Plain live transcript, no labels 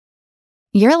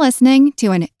You're listening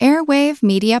to an Airwave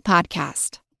Media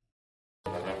Podcast.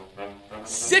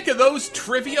 Sick of those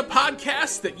trivia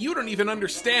podcasts that you don't even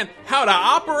understand how to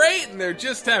operate and they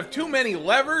just have too many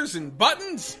levers and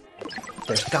buttons?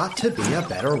 There's got to be a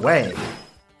better way.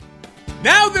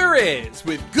 Now there is,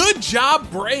 with Good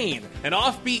Job Brain, an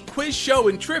offbeat quiz show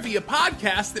and trivia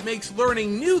podcast that makes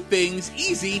learning new things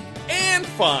easy and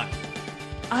fun.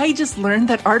 I just learned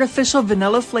that artificial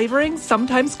vanilla flavoring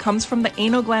sometimes comes from the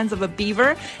anal glands of a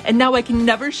beaver, and now I can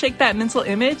never shake that mental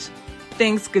image.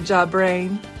 Thanks, Good Job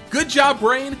Brain. Good Job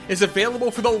Brain is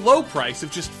available for the low price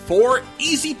of just 4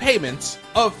 easy payments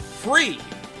of free.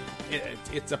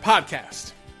 It's a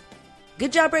podcast.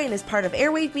 Good Job Brain is part of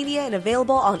Airwave Media and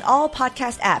available on all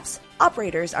podcast apps.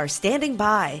 Operators are standing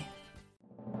by.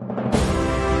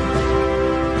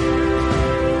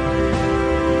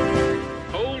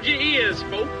 Hold your ears,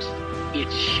 folks.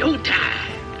 It's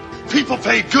showtime. People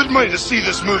pay good money to see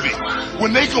this movie.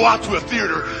 When they go out to a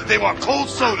theater, they want cold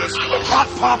sodas, hot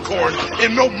popcorn,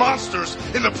 and no monsters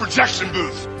in the projection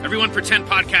booth. Everyone pretend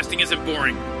podcasting isn't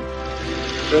boring.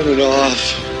 Turn it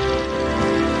off.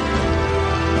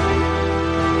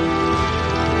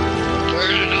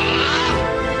 Turn it off.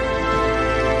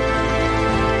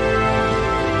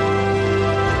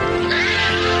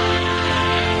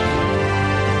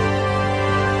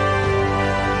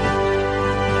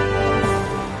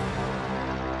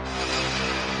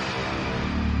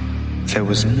 There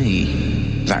was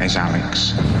me, that is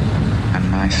Alex,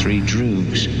 and my 3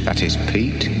 droogs, that is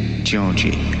Pete,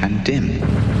 Georgie, and Dim.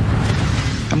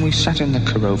 And we sat in the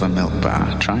Korova milk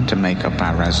bar trying to make up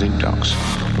our razoo docs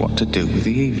what to do with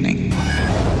the evening.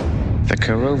 The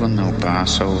Korova milk bar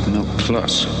sold Milk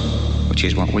Plus, which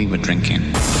is what we were drinking.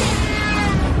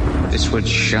 This would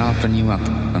sharpen you up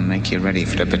and make you ready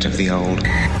for a bit of the old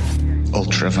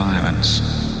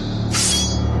ultra-violence.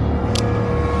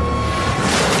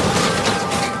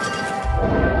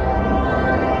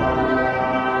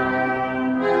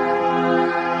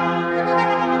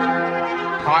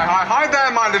 Hi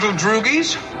there, my little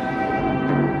droogies.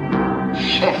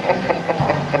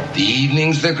 The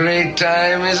evening's the great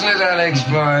time, isn't it, Alex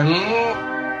Boyle?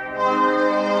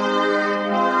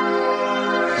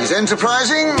 He's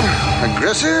enterprising,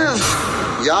 aggressive,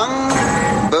 young,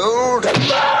 bold,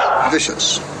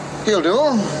 vicious. He'll do.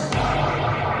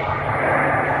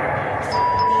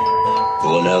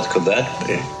 What on earth could that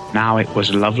be? Now it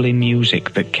was lovely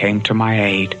music that came to my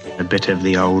aid, a bit of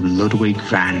the old Ludwig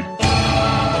van.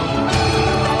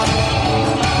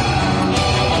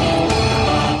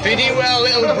 Pretty well,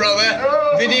 little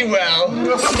brother. Pretty well.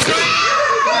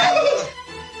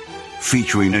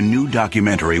 Featuring a new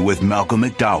documentary with Malcolm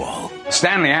McDowell.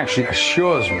 Stanley actually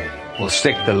assures me we'll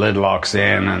stick the lid locks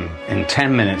in and in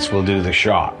 10 minutes we'll do the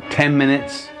shot. 10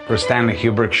 minutes for a Stanley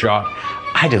Kubrick shot?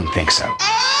 I don't think so.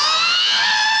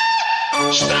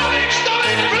 Stop it,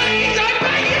 please, I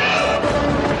beg you!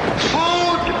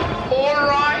 Food, all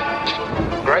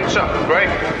right. Great, sir, great.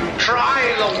 Try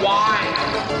the wine.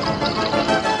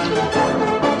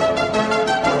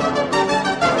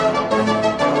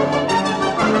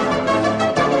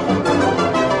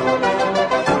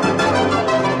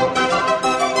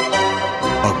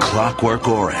 A Clockwork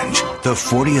Orange, the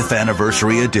 40th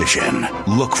anniversary edition.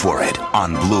 Look for it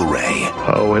on Blu-ray.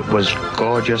 Oh, it was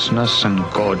gorgeousness and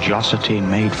gorgeosity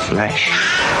made flesh.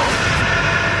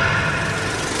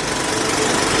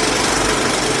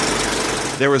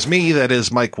 There was me, that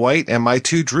is Mike White, and my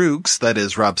 2 droogs, that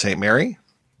is Rob St. Mary.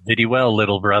 Viddy well,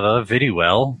 little brother, viddy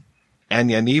well.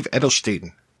 And Yaniv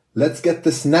Eidelstein. Let's get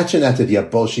the snatching at it, you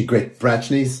bullshit great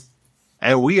brachneys.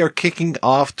 And we are kicking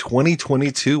off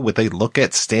 2022 with a look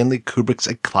at Stanley Kubrick's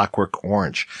A Clockwork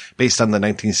Orange. Based on the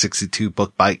 1962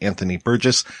 book by Anthony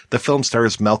Burgess, the film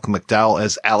stars Malcolm McDowell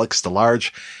as Alex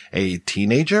DeLarge, a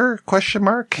teenager,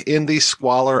 in the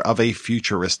squalor of a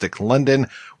futuristic London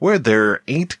where there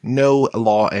ain't no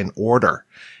law and order.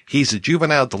 He's a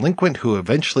juvenile delinquent who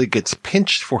eventually gets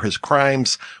pinched for his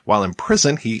crimes. While in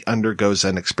prison, he undergoes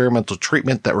an experimental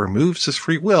treatment that removes his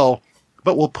free will,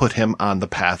 but will put him on the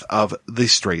path of the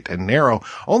straight and narrow,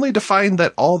 only to find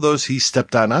that all those he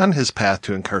stepped on his path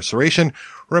to incarceration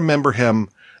remember him,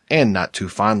 and not too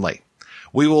fondly.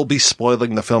 We will be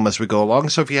spoiling the film as we go along,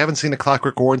 so if you haven't seen A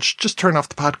Clockwork Orange, just turn off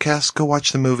the podcast, go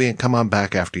watch the movie, and come on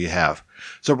back after you have.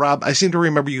 So, Rob, I seem to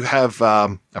remember you have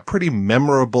a pretty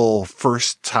memorable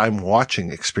first-time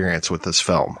watching experience with this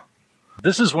film.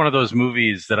 This is one of those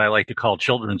movies that I like to call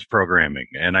children's programming,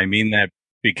 and I mean that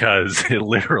because it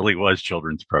literally was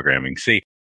children's programming. See,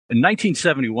 in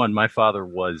 1971, my father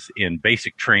was in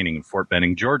basic training in Fort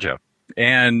Benning, Georgia.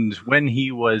 And when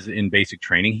he was in basic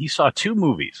training, he saw 2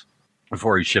 movies.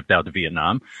 before he shipped out to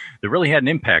Vietnam that really had an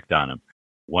impact on him.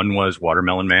 One was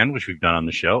Watermelon Man, which we've done on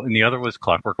the show, and the other was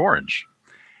Clockwork Orange.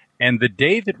 And the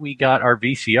day that we got our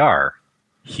VCR,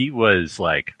 he was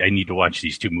like, I need to watch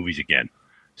these two movies again.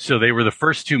 So they were the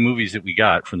first two movies that we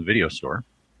got from the video store.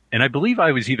 And I believe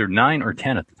I was either 9 or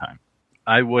 10 at the time.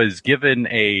 I was given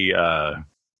a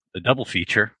double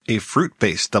feature. A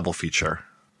fruit-based double feature.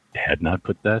 Had not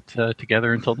put that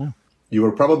together until now. You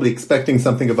were probably expecting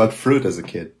something about fruit as a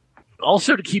kid.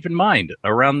 Also to keep in mind,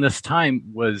 around this time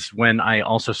was when I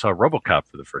also saw RoboCop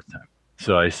for the first time.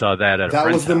 So I saw that at a friend's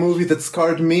That was the house. movie that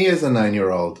scarred me as a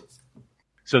 9-year-old.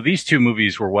 So these two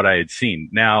movies were what I had seen.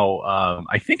 Now,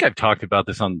 I think I've talked about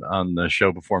this on the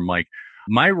show before, Mike.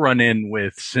 My run-in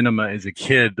with cinema as a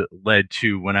kid led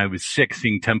to when I was 6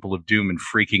 seeing Temple of Doom and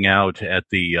freaking out at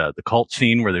the cult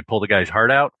scene where they pull the guy's heart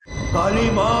out.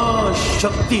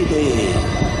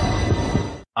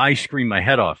 I screamed my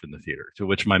head off in the theater, to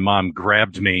which my mom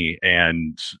grabbed me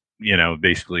and,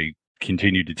 basically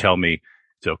continued to tell me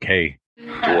it's okay.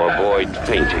 To avoid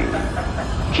fainting,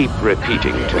 keep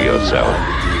repeating to yourself,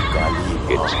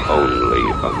 it's only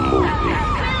a movie.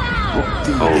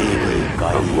 Only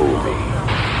a movie.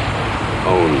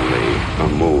 Only a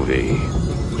movie.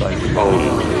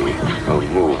 Only a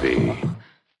movie.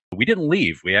 We didn't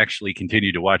leave. We actually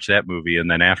continued to watch that movie, and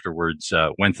then afterwards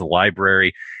went to the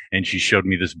library, and she showed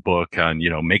me this book on,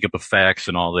 makeup effects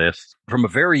and all this. From a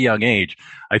very young age,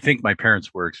 I think my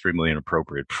parents were extremely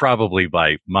inappropriate, probably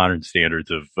by modern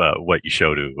standards of what you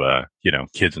show to,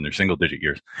 kids in their single-digit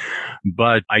years.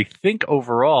 But I think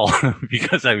overall,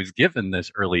 because I was given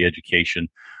this early education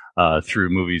through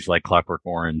movies like Clockwork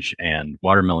Orange and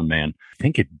Watermelon Man, I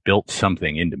think it built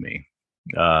something into me.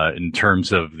 In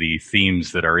terms of the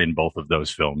themes that are in both of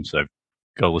those films. I've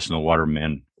go listen to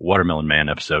the Watermelon Man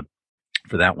episode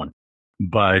for that one.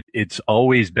 But it's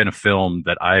always been a film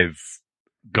that I've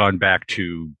gone back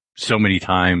to so many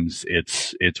times.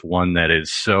 It's one that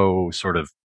is so sort of,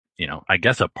 I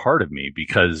guess a part of me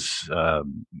because,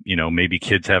 maybe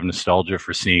kids have nostalgia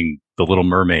for seeing The Little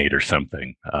Mermaid or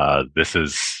something. This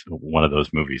is one of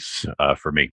those movies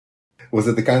for me. Was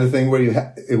it the kind of thing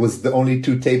where it was the only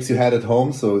 2 tapes you had at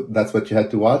home, so that's what you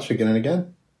had to watch again and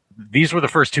again? These were the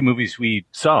first 2 movies we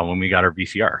saw when we got our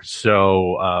VCR.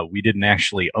 So we didn't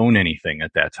actually own anything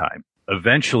at that time.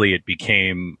 Eventually, it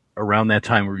became around that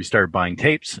time where we started buying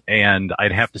tapes. And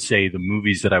I'd have to say the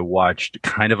movies that I watched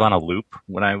kind of on a loop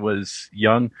when I was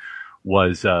young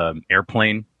was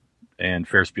Airplane and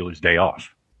Ferris Bueller's Day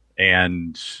Off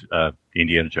and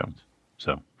Indiana Jones.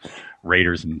 So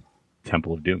Raiders and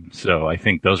Temple of Doom. So I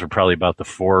think those are probably about the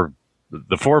four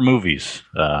movies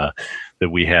that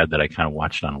we had that I kind of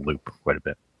watched on a loop quite a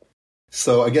bit.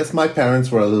 So I guess my parents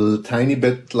were a little tiny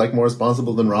bit more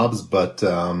responsible than Rob's, but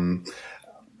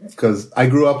because I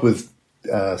grew up with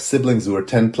siblings who were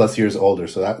 10 plus years older,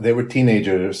 so they were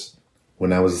teenagers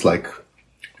when I was a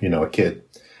kid,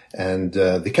 and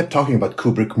they kept talking about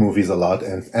Kubrick movies a lot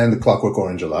and the Clockwork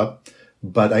Orange a lot,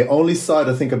 but I only saw it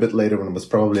I think a bit later when I was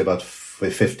probably about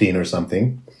 15 or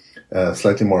something,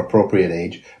 slightly more appropriate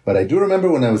age. But I do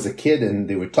remember when I was a kid and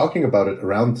they were talking about it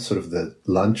around sort of the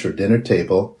lunch or dinner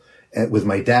table with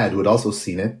my dad, who had also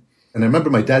seen it. And I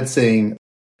remember my dad saying,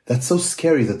 that's so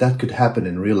scary that could happen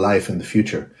in real life in the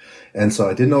future. And so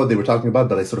I didn't know what they were talking about,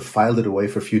 but I sort of filed it away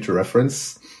for future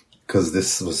reference because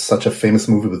this was such a famous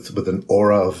movie with an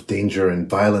aura of danger and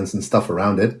violence and stuff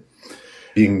around it.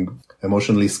 Being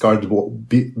emotionally scarred,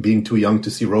 being too young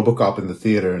to see RoboCop in the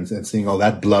theater and seeing all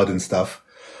that blood and stuff.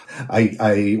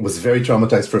 I was very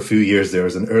traumatized for a few years there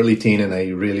as an early teen, and I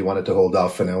really wanted to hold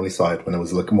off, and I only saw it when it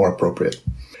was more appropriate.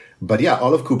 But yeah,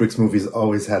 all of Kubrick's movies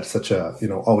always had such a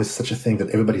thing that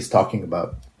everybody's talking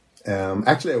about.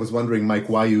 Actually, I was wondering, Mike,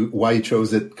 why you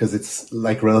chose it, because it's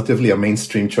relatively a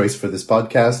mainstream choice for this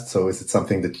podcast. So is it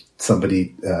something that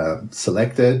somebody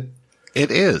selected? It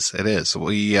is.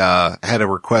 We had a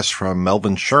request from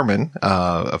Melvin Sherman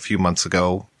a few months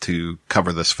ago to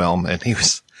cover this film, and he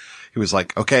was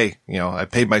like, okay, I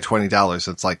paid my $20.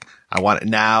 It's like, I want it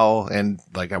now, and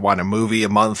I want a movie a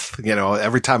month.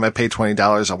 Every time I pay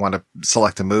 $20, I want to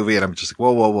select a movie, and I'm just like,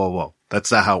 whoa.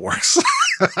 That's not how it works.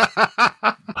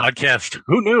 Podcast.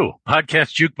 Who knew?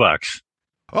 Podcast jukebox.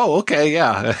 Oh, okay,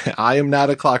 yeah. I am not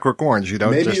a Clockwork Orange. You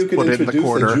don't Maybe just you could put it in the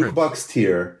corner. Maybe you could introduce a jukebox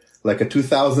tier. Like a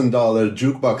 $2,000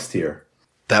 jukebox tier.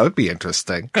 That would be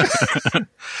interesting.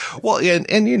 Well, and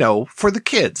for the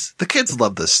kids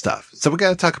love this stuff. So we got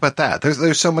to talk about that.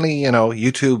 There's so many,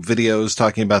 YouTube videos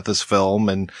talking about this film,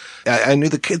 and I knew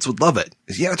the kids would love it.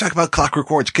 Talk about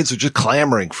Clockwork Orange. Kids are just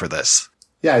clamoring for this.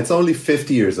 Yeah, it's only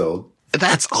 50 years old.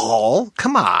 That's all?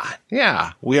 Come on.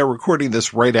 Yeah. We are recording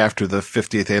this right after the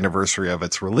 50th anniversary of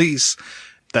its release.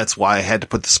 That's why I had to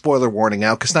put the spoiler warning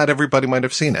out, because not everybody might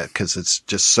have seen it, because it's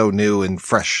just so new and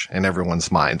fresh in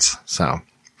everyone's minds. So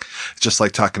it's just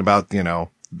like talking about,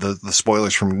 the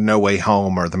spoilers from No Way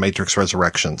Home or The Matrix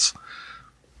Resurrections.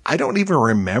 I don't even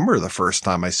remember the first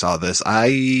time I saw this.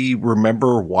 I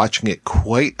remember watching it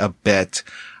quite a bit.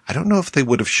 I don't know if they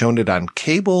would have shown it on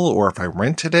cable or if I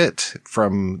rented it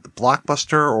from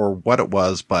Blockbuster or what it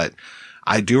was, but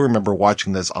I do remember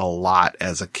watching this a lot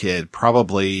as a kid,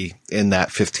 probably in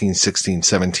that 15, 16,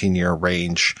 17-year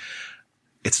range.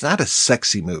 It's not a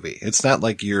sexy movie. It's not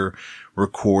like you're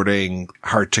recording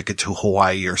Hard Ticket to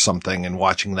Hawaii or something and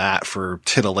watching that for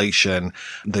titillation.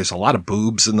 There's a lot of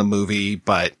boobs in the movie,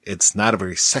 but it's not a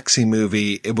very sexy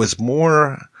movie. It was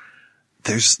more,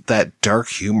 there's that dark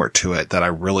humor to it that I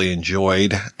really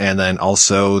enjoyed. And then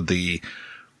also the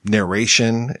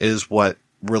narration is what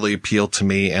really appealed to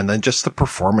me. And then just the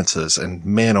performances. And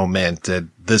man, oh man, did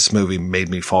this movie made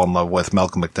me fall in love with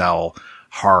Malcolm McDowell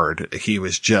hard. He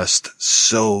was just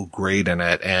so great in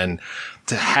it. And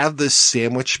to have this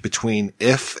sandwich between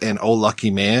If and Oh Lucky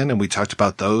Man, and we talked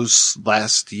about those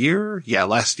last year. Yeah,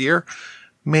 last year.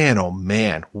 Man, oh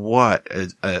man, what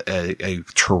a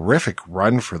terrific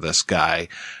run for this guy.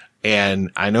 And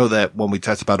I know that when we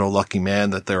talked about Oh Lucky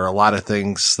Man, that there are a lot of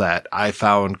things that I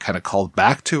found kind of called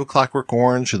back to A Clockwork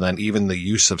Orange, and then even the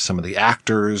use of some of the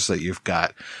actors that you've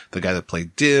got the guy that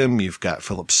played Dim, you've got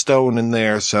Philip Stone in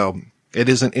there. So it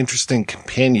is an interesting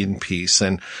companion piece,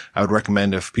 and I would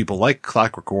recommend if people like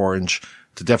Clockwork Orange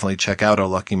to definitely check out Oh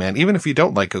Lucky Man. Even if you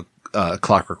don't like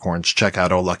Clockwork Orange, check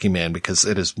out Oh Lucky Man, because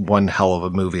it is one hell of a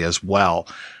movie as well.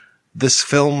 This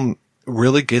film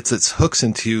really gets its hooks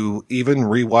into, even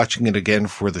rewatching it again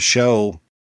for the show,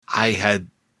 I had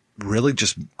really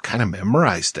just kind of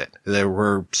memorized it. There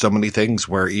were so many things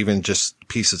where even just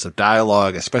pieces of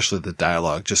dialogue, especially the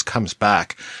dialogue, just comes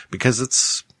back because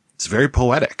it's very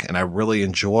poetic, and I really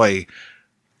enjoy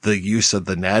the use of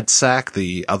the NADSAC,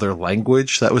 the other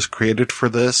language that was created for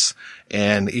this.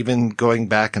 And even going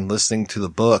back and listening to the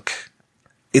book,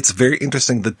 it's very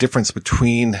interesting the difference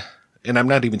between, and I'm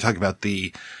not even talking about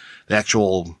the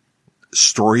actual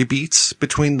story beats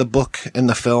between the book and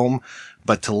the film,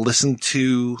 but to listen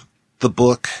to the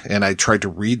book, and I tried to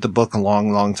read the book a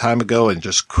long, long time ago and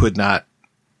just could not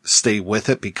stay with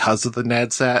it because of the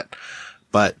NADSAT.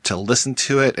 But to listen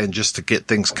to it and just to get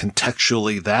things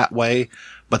contextually that way,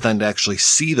 but then to actually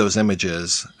see those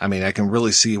images, I mean, I can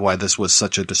really see why this was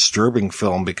such a disturbing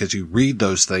film, because you read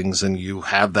those things and you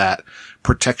have that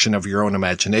protection of your own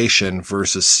imagination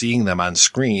versus seeing them on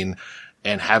screen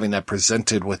and having that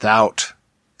presented without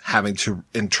having to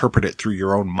interpret it through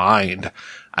your own mind.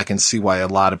 I can see why a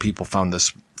lot of people found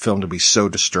this film to be so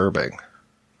disturbing.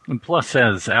 And plus,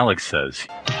 as Alex says,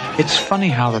 it's funny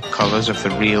how the colors of the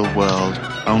real world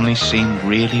only seem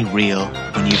really real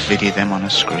when you video them on a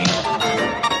screen.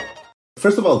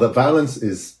 First of all, the violence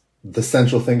is the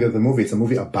central thing of the movie. It's a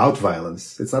movie about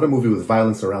violence. It's not a movie with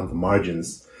violence around the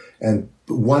margins. And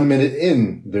 1 minute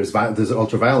in, there's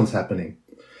ultra-violence happening.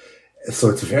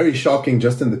 So it's very shocking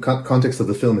just in the context of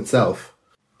the film itself.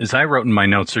 As I wrote in my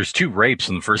notes, there's 2 rapes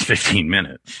in the first 15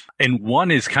 minutes. And one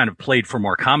is kind of played for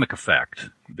more comic effect.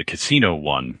 The casino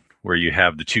one, where you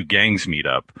have the 2 gangs meet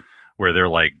up, where they're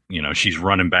like, she's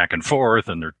running back and forth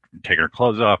and they're taking her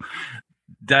clothes off.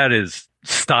 That is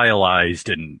stylized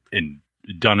and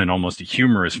done in almost a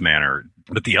humorous manner.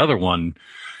 But the other one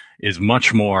is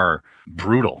much more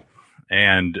brutal.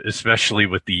 And especially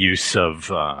with the use of,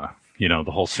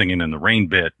 the whole singing in the rain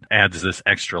bit adds this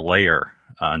extra layer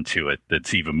onto it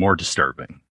that's even more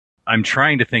disturbing. I'm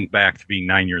trying to think back to being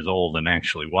 9 years old and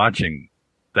actually watching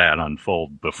that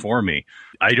unfold before me.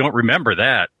 I don't remember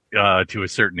that to a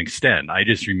certain extent. I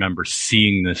just remember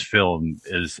seeing this film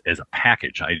as a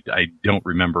package. I don't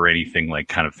remember anything like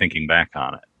kind of thinking back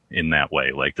on it in that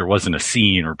way. Like there wasn't a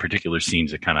scene or particular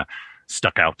scenes that kind of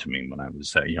stuck out to me when I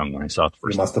was young when I saw it the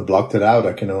first time. You must have blocked it out,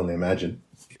 I can only imagine.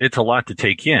 It's a lot to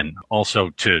take in. Also,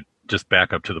 to just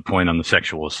back up to the point on the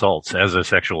sexual assaults. As a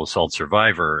sexual assault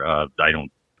survivor,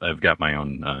 I've got my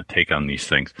own take on these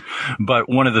things. But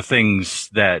one of the things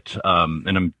that,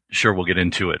 and I'm sure we'll get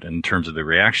into it in terms of the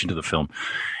reaction to the film,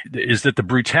 is that the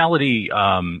brutality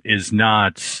is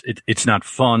not, it's not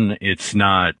fun. It's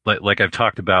not, like I've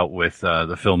talked about with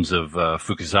the films of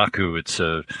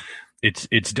Fukuzaku,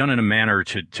 it's done in a manner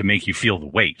to make you feel the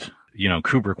weight.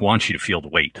 Kubrick wants you to feel the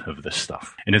weight of this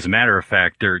stuff. And as a matter of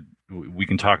fact, we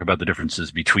can talk about the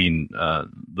differences between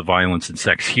the violence and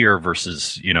sex here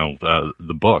versus,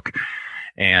 the book.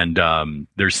 And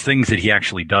there's things that he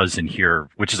actually does in here,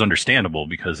 which is understandable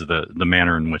because of the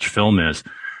manner in which film is,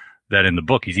 that in the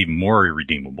book he's even more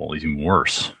irredeemable. He's even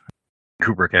worse.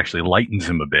 Kubrick actually lightens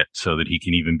him a bit so that he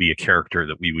can even be a character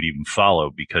that we would even follow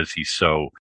because he's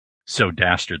so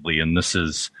dastardly. And this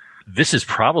is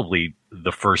probably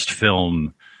the first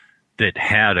film that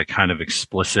had a kind of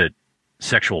explicit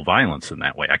sexual violence in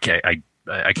that way.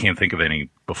 I can't think of any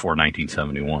before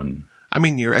 1971. I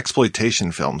mean, your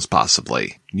exploitation films,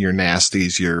 possibly your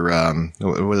nasties, your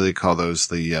what do they call those?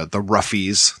 The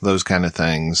roughies, those kind of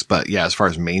things. But yeah, as far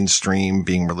as mainstream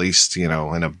being released, in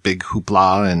a big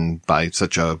hoopla and by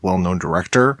such a well-known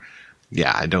director,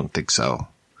 yeah, I don't think so.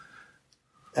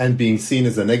 And being seen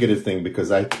as a negative thing, because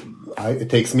it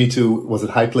takes me to, was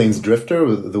it High Plains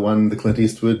Drifter, the Clint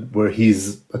Eastwood, where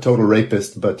he's a total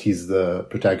rapist, but he's the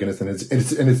protagonist, and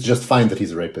it's just fine that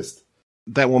he's a rapist.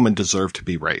 That woman deserved to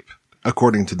be raped,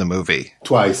 according to the movie.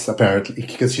 Twice, apparently,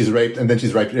 because she's raped, and then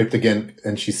she's raped again,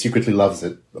 and she secretly loves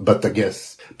it. But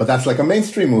that's like a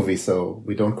mainstream movie, so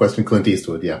we don't question Clint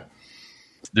Eastwood, yeah.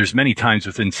 There's many times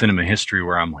within cinema history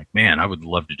where I'm like, man, I would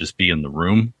love to just be in the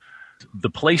room.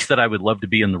 The place that I would love to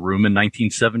be in the room in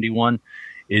 1971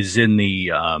 is in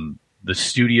the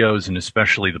studios and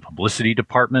especially the publicity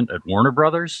department at Warner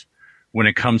Brothers when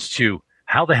it comes to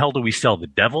how the hell do we sell The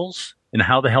Devils and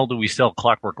how the hell do we sell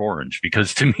Clockwork Orange?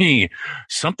 Because to me,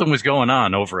 something was going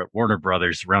on over at Warner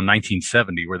Brothers around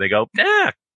 1970 where they go, yeah,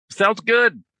 sounds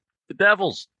good. The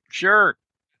Devils, sure.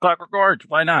 Clockwork Orange,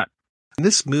 why not?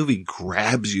 This movie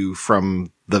grabs you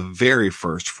from the very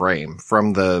first frame,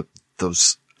 from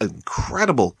those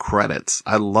incredible credits.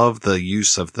 I love the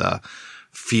use of the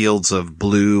fields of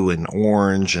blue and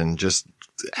orange and just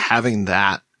having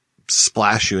that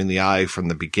splash you in the eye from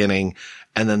the beginning.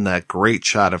 And then that great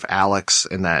shot of Alex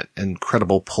and that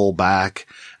incredible pullback.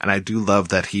 And I do love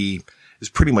that he is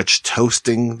pretty much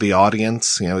toasting the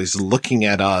audience. He's looking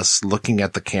at us, looking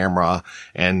at the camera,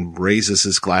 and raises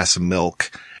his glass of milk.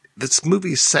 This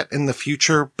movie is set in the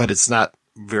future, but it's not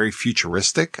very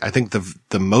futuristic. I think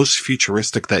the most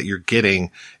futuristic that you're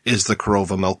getting is the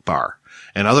Korova milk bar.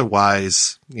 And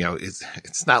otherwise,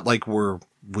 it's not like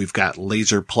we've got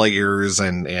laser players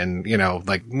and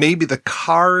like maybe the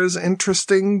car is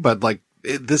interesting, but like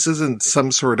this isn't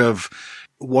some sort of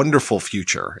wonderful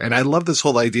future. And I love this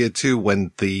whole idea too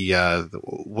when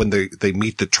when they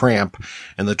meet the tramp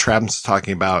and the tramp's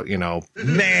talking about,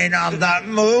 men on that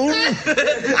moon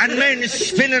and men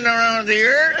spinning around the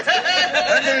earth,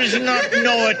 and there's not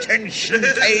no attention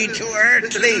paid to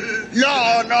earthly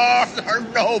law and order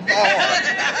no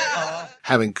more.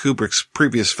 Having Kubrick's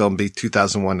previous film be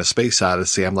 2001: A Space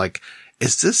Odyssey, I'm like,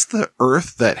 is this the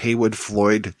Earth that Haywood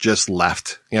Floyd just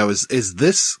left? Is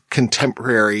this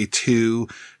contemporary to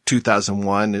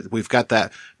 2001? We've got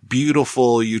that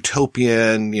beautiful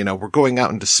utopian, we're going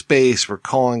out into space. We're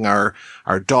calling our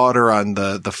daughter on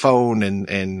the phone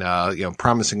and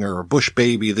promising her a Bush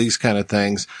baby, these kind of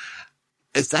things.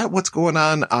 Is that what's going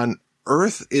on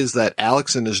Earth? Is that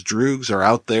Alex and his droogs are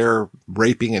out there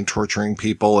raping and torturing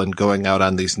people and going out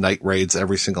on these night raids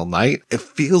every single night? It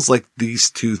feels like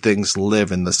these two things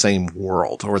live in the same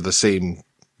world, or the same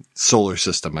solar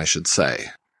system, I should say.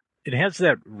 It has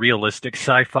that realistic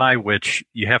sci-fi, which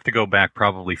you have to go back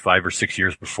probably 5 or 6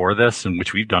 years before this, and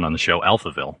which we've done on the show,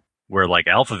 Alphaville, where like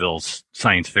Alphaville's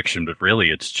science fiction, but really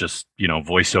it's just,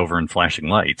 voiceover and flashing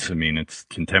lights. I mean, it's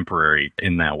contemporary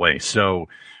in that way. So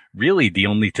really, the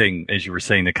only thing, as you were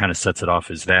saying, that kind of sets it off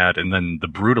is that, and then the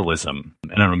brutalism.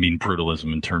 And I don't mean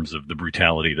brutalism in terms of the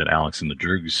brutality that Alex and the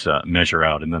droogs measure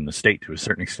out, and then the state to a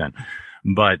certain extent.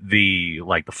 But the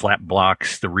flat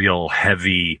blocks, the real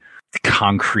heavy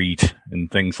concrete and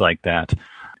things like that.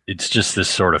 It's just this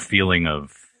sort of feeling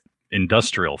of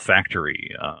industrial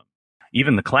factory.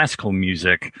 Even the classical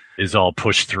music is all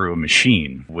pushed through a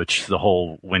machine, which the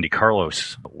whole Wendy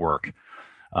Carlos work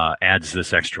adds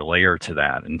this extra layer to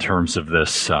that in terms of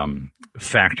this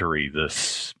factory,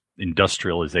 this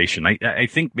industrialization. I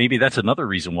think maybe that's another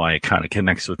reason why it kind of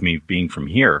connects with me being from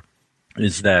here,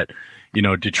 is that,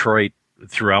 Detroit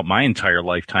throughout my entire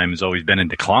lifetime has always been in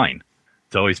decline.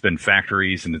 It's always been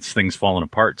factories and it's things falling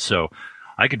apart. So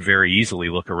I could very easily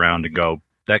look around and go,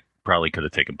 that probably could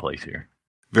have taken place here.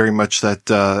 Very much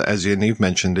that, as Yaniv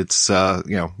mentioned, it's,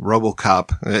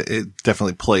 RoboCop. It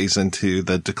definitely plays into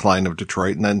the decline of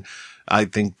Detroit. And then I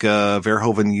think,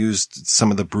 Verhoeven used some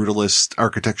of the brutalist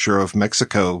architecture of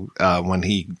Mexico, when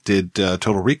he did,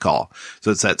 Total Recall.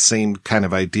 So it's that same kind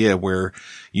of idea where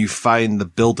you find the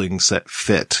buildings that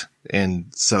fit. And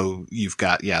so you've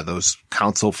got, those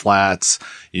council flats.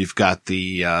 You've got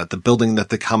the building that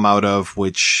they come out of,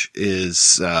 which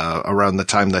is, around the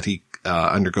time that he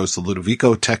undergoes the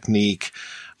Ludovico technique.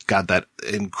 Got that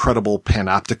incredible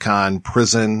panopticon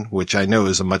prison, which I know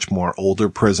is a much more older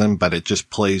prison, but it just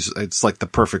plays, it's like the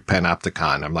perfect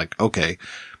panopticon. I'm like, okay,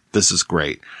 this is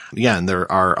great. Yeah. And there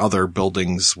are other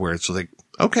buildings where it's like,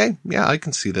 okay, yeah, I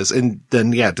can see this. And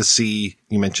then, yeah, to see,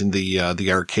 you mentioned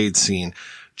the arcade scene,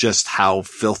 just how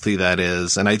filthy that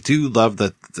is. And I do love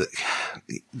that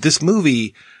this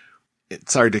movie,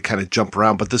 sorry to kind of jump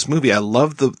around, but this movie, I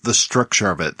love the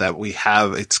structure of it that we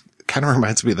have. It's kind of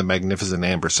reminds me of the Magnificent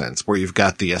Ambersons, where you've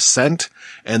got the ascent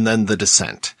and then the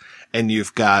descent. And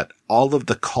you've got all of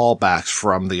the callbacks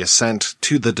from the ascent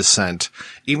to the descent,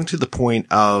 even to the point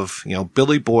of,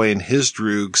 Billy Boy and his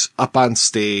droogs up on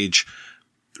stage,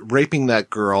 raping that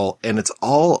girl, and it's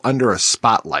all under a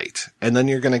spotlight. And then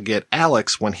you're going to get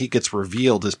Alex when he gets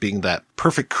revealed as being that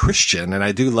perfect Christian. And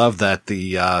I do love that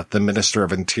the Minister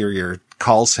of Interior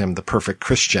calls him the perfect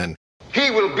Christian. He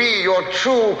will be your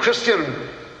true Christian,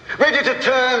 ready to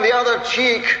turn the other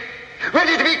cheek,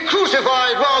 ready to be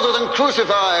crucified rather than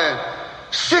crucify,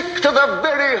 sick to the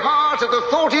very heart at the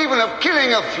thought even of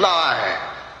killing a fly.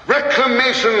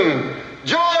 Reclamation,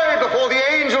 joy before the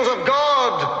angels of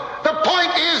God. The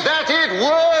point is that it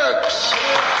works.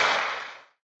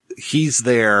 He's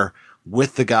there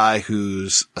with the guy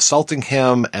who's assaulting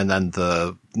him and then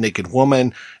the naked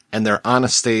woman, and they're on a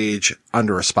stage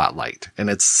under a spotlight. And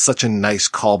it's such a nice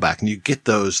callback. And you get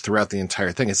those throughout the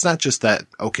entire thing. It's not just that,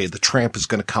 okay, the tramp is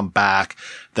going to come back,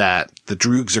 that the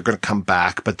droogs are going to come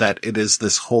back, but that it is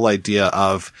this whole idea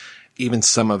of even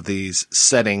some of these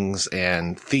settings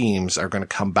and themes are going to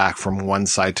come back from one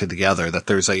side to the other, that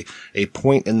there's a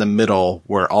point in the middle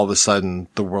where all of a sudden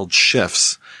the world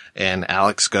shifts and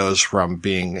Alex goes from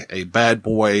being a bad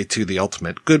boy to the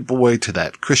ultimate good boy to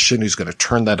that Christian who's going to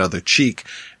turn that other cheek.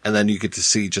 And then you get to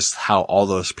see just how all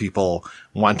those people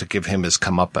want to give him his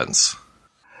comeuppance.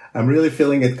 I'm really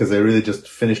feeling it because I really just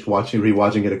finished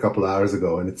rewatching it a couple of hours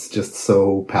ago, and it's just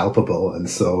so palpable and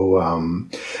so,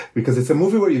 because it's a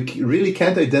movie where you really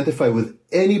can't identify with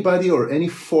anybody or any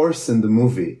force in the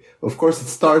movie. Of course, it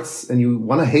starts and you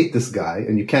want to hate this guy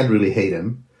and you can't really hate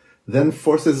him. Then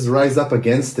forces rise up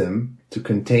against him to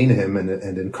contain him and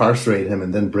incarcerate him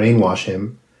and then brainwash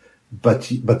him. But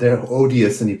they're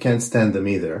odious and you can't stand them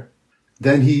either.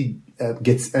 Then he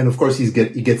and of course he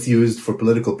gets used for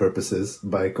political purposes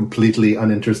by completely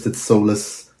uninterested,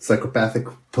 soulless, psychopathic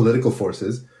political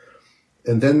forces.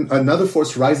 And then another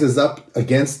force rises up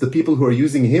against the people who are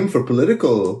using him for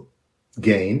political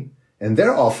gain, and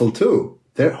they're awful too.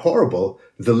 They're horrible.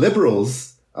 The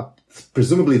liberals,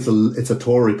 presumably it's a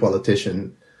Tory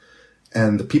politician,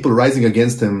 and the people rising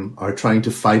against him are trying to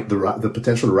fight the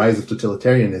potential rise of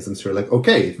totalitarianism. So you're like,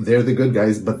 okay, they're the good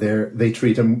guys, but they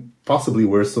treat him possibly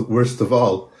worst of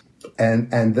all.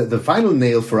 And the final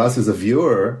nail for us as a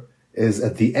viewer is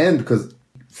at the end, because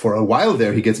for a while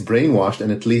there he gets brainwashed, and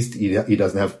at least he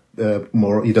doesn't have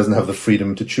he doesn't have the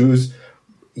freedom to choose.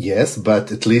 Yes,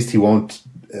 but at least he won't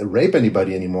rape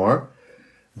anybody anymore.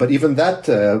 But even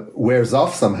that wears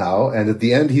off somehow, and at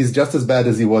the end he's just as bad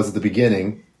as he was at the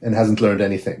beginning and hasn't learned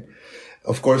anything.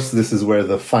 Of course, this is where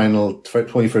the final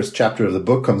 21st chapter of the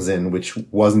book comes in, which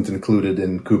wasn't included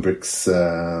in Kubrick's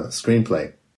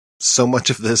screenplay. So much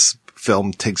of this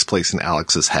film takes place in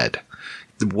Alex's head.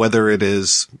 Whether it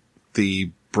is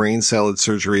the brain salad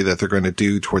surgery that they're going to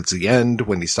do towards the end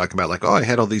when he's talking about like, oh, I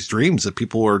had all these dreams that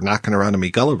people were knocking around to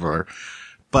me Gulliver,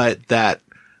 but that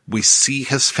we see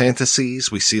his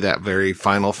fantasies. We see that very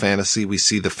final fantasy. We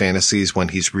see the fantasies when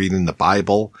he's reading the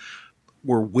Bible.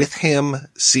 We're with him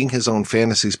seeing his own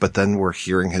fantasies, but then we're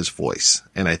hearing his voice.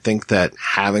 And I think that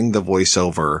having the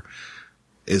voiceover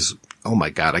is, oh my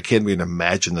God, I can't even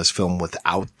imagine this film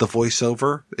without the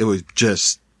voiceover. It would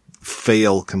just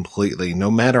fail completely. No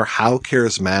matter how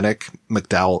charismatic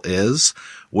McDowell is,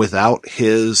 without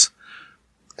his,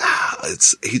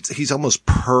 he's almost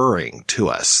purring to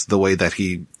us the way that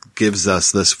he gives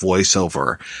us this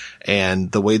voiceover,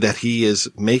 and the way that he is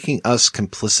making us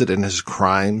complicit in his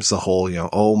crimes. The whole,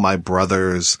 oh, my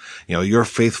brothers, your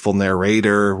faithful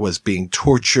narrator was being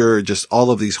tortured. Just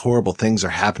all of these horrible things are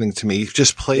happening to me. He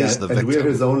just plays the victim. And we're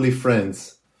his only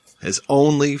friends. His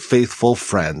only faithful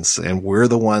friends. And we're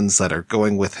the ones that are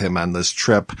going with him on this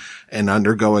trip and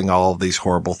undergoing all of these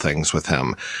horrible things with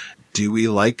him. Do we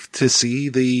like to see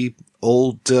the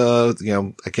old,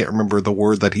 I can't remember the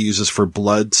word that he uses for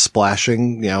blood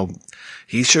splashing?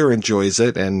 He sure enjoys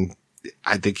it, and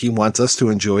I think he wants us to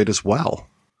enjoy it as well.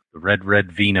 The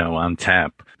red vino on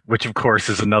tap, which of course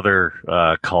is another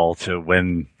call to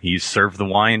when he's served the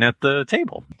wine at the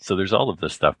table. So there's all of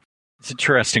this stuff. It's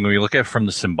interesting when you look at it from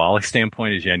the symbolic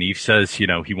standpoint, as Yaniv says, you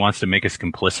know, he wants to make us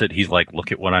complicit. He's like,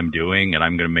 look at what I'm doing and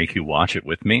I'm going to make you watch it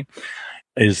with me.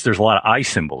 There's a lot of eye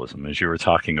symbolism, as you were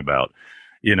talking about.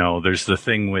 You know, there's the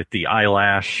thing with the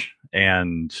eyelash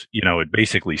and, you know, it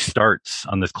basically starts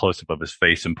on this close up of his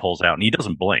face and pulls out and he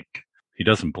doesn't blink. He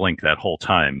doesn't blink that whole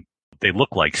time. They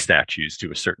look like statues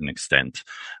to a certain extent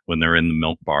when they're in the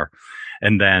milk bar.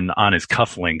 And then on his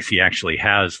cufflinks, he actually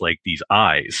has like these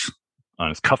eyes on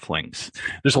his cufflinks.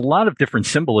 There's a lot of different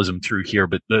symbolism through here,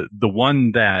 but the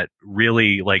one that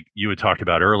really, like you had talked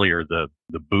about earlier, the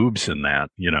boobs in that,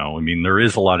 you know, I mean, there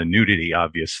is a lot of nudity,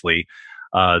 obviously.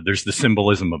 There's the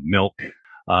symbolism of milk,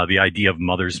 the idea of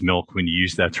mother's milk when you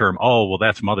use that term. Oh, well,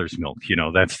 that's mother's milk. You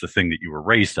know, that's the thing that you were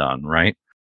raised on, right?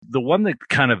 The one that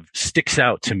kind of sticks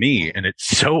out to me, and it's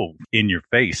so in your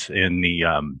face in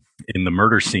the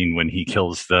murder scene when he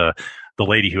kills the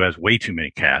lady who has way too many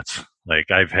cats.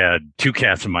 Like, I've had 2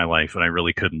 cats in my life and I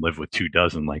really couldn't live with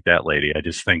 24 like that lady. I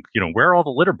just think, you know, where are all the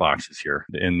litter boxes here?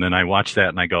 And then I watch that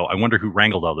and I go, I wonder who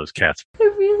wrangled all those cats. I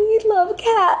really love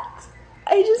cats.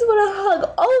 I just want to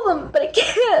hug all of them, but I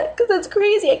can't because that's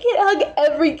crazy. I can't hug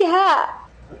every cat.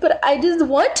 But I just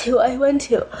want to. I want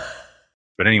to.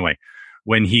 But anyway,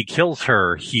 when he kills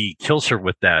her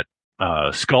with that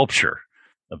sculpture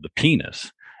of the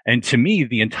penis. And to me,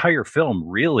 the entire film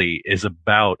really is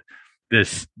about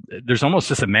this. There's almost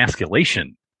this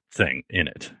emasculation thing in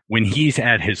it. When he's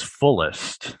at his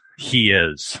fullest, he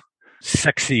is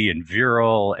sexy and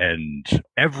virile and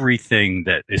everything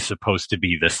that is supposed to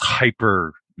be this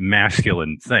hyper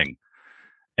masculine thing.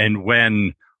 And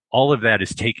when all of that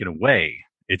is taken away,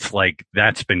 it's like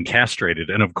that's been castrated.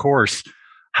 And of course,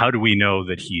 how do we know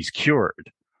that he's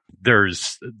cured?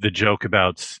 There's the joke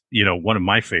about, you know, one of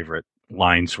my favorite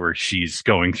lines where she's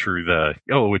going through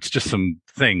it's just some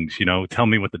things, you know, tell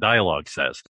me what the dialogue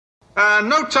says.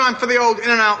 No time for the old in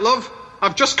and out, love.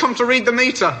 I've just come to read the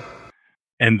meter.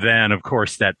 And then, of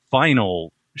course, that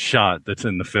final shot that's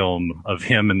in the film of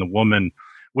him and the woman,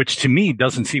 which to me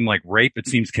doesn't seem like rape. It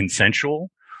seems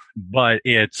consensual, but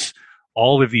it's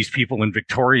all of these people in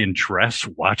Victorian dress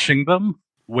watching them.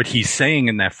 What he's saying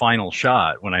in that final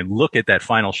shot, when I look at that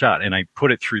final shot and I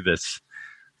put it through this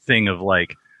thing of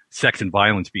like sex and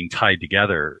violence being tied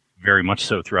together very much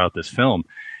so throughout this film,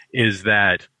 is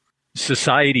that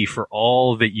society, for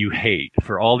all that you hate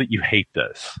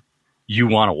this, you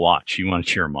want to watch, you want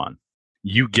to cheer him on.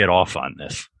 You get off on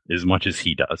this as much as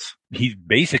he does. He's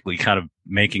basically kind of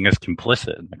making us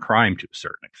complicit in the crime to a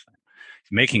certain extent.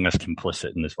 He's making us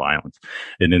complicit in this violence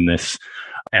and in this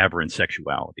aberrant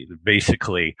sexuality.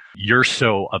 Basically, you're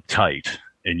so uptight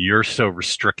and you're so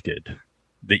restricted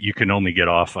that you can only get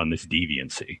off on this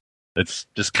deviancy. That's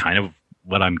just kind of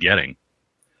what I'm getting.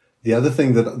 The other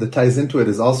thing that ties into it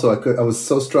is also, I was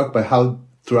so struck by how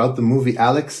throughout the movie,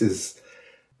 Alex is,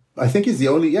 I think he's the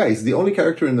only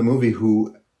character in the movie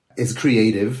who is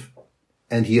creative,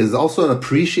 and he is also an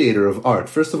appreciator of art.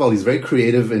 First of all, he's very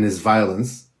creative in his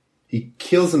violence. He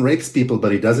kills and rapes people,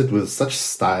 but he does it with such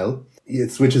style,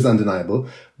 which is undeniable.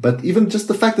 But even just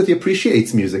the fact that he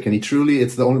appreciates music, and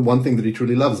it's the only one thing that he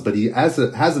truly loves, but he has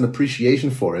an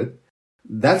appreciation for it.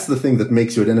 That's the thing that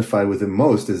makes you identify with him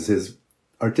most, is his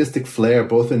artistic flair,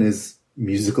 both in his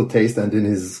musical taste and in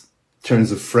his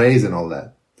turns of phrase and all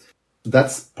that.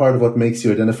 That's part of what makes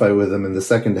you identify with him in the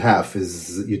second half,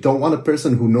 is you don't want a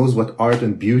person who knows what art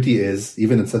and beauty is,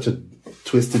 even in such a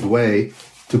twisted way,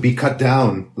 to be cut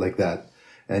down like that.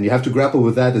 And you have to grapple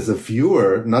with that as a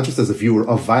viewer, not just as a viewer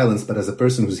of violence, but as a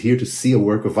person who's here to see a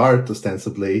work of art,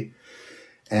 ostensibly,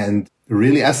 and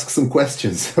really ask some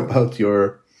questions about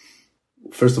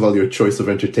first of all, your choice of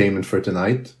entertainment for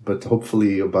tonight, but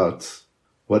hopefully about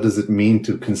what does it mean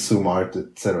to consume art,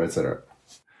 etc., etc.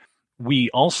 We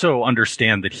also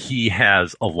understand that he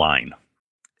has a line,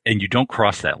 and you don't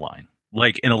cross that line.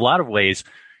 Like, in a lot of ways,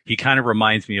 he kind of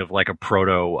reminds me of like a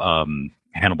proto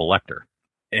Hannibal Lecter.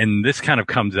 And this kind of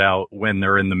comes out when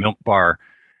they're in the milk bar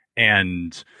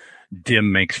and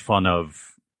Dim makes fun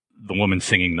of the woman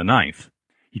singing the ninth.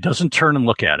 He doesn't turn and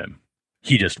look at him.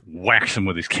 He just whacks him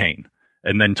with his cane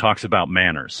and then talks about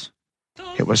manners.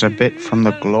 It was a bit from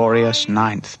the glorious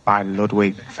Ninth by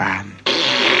Ludwig van.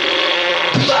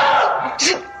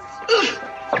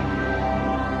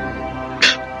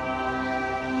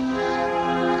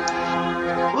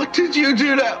 What did you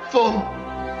do that for?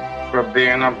 For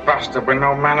being a bastard with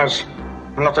no manners.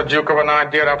 And not the duke of an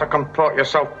idea how to comport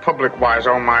yourself public-wise,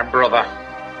 oh my brother.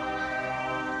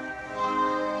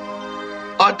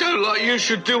 I don't like you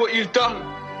should do what you've done.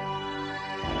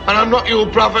 And I'm not your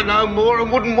brother no more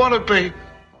and wouldn't want to be.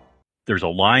 There's a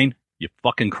line, you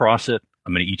fucking cross it,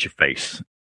 I'm going to eat your face.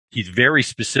 He's very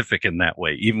specific in that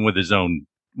way, even with his own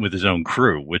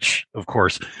crew, which of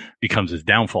course becomes his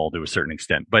downfall to a certain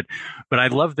extent. But I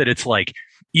love that it's like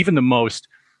even the most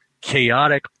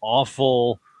chaotic,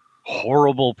 awful,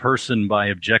 horrible person by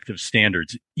objective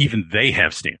standards, even they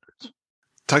have standards.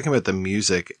 Talking about the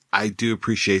music, I do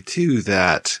appreciate too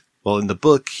that, well, in the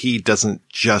book, he doesn't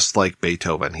just like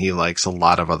Beethoven. He likes a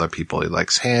lot of other people. He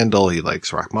likes Handel. He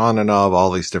likes Rachmaninoff,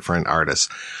 all these different artists.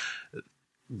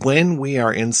 When we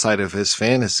are inside of his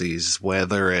fantasies,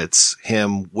 whether it's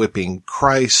him whipping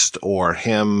Christ or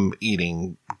him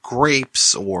eating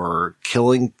grapes or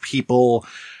killing people,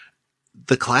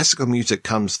 the classical music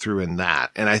comes through in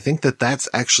that. And I think that that's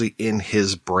actually in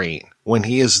his brain. When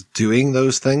he is doing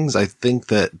those things, I think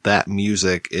that that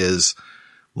music is,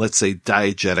 let's say,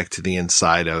 diegetic to the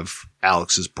inside of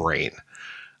Alex's brain.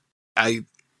 I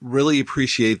really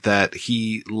appreciate that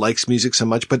he likes music so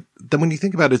much, but then when you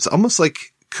think about it, it's almost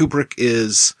like Kubrick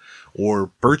is,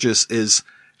 or Burgess is,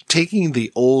 taking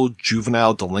the old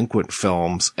juvenile delinquent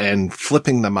films and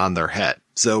flipping them on their head.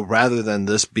 So rather than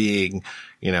this being,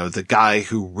 the guy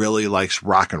who really likes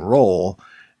rock and roll,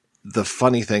 the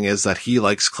funny thing is that he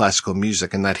likes classical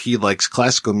music, and that he likes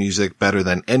classical music better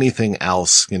than anything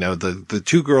else. The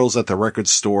two girls at the record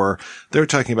store, they're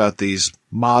talking about these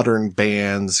modern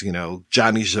bands,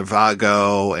 Johnny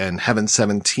Zhivago and Heaven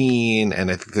 17. And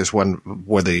I think there's one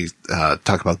where they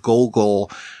talk about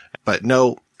Gogol, but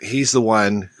no, he's the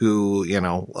one who,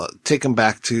 take him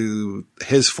back to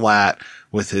his flat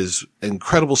with his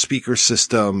incredible speaker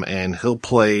system, and he'll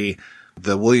play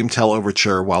the William Tell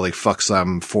Overture while he fucks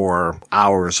them for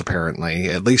hours, apparently.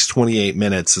 At least 28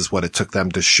 minutes is what it took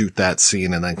them to shoot that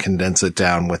scene and then condense it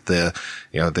down with to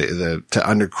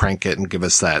undercrank it and give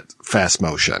us that fast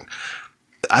motion.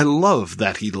 I love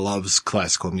that he loves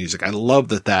classical music. I love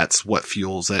that that's what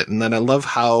fuels it. And then I love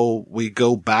how we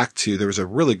go back to, there was a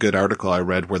really good article I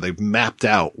read where they mapped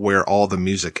out where all the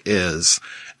music is.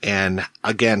 And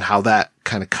again, how that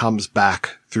kind of comes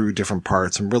back through different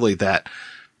parts, and really that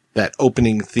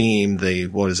opening theme,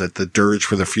 the dirge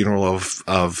for the funeral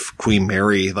of Queen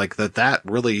Mary, like that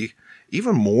really,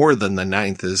 even more than the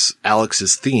ninth, is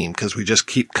Alex's theme, because we just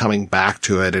keep coming back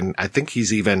to it. And I think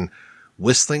he's even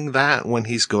whistling that when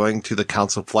he's going to the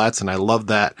Council Flats. And I love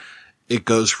that it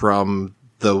goes from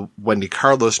the Wendy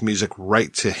Carlos music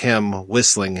right to him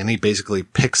whistling, and he basically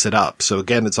picks it up. So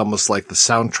again, it's almost like the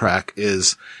soundtrack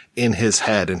is in his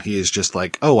head, and he is just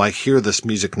like, oh, I hear this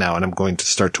music now, and I'm going to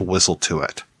start to whistle to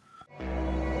it.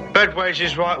 Bed ways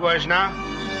is right ways now.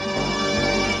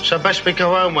 So best we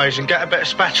go home ways and get a bit of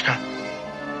spatchka.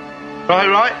 Right?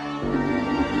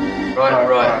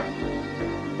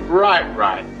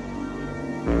 Right.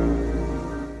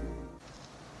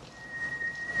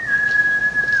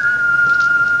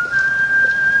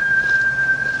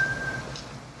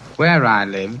 Where I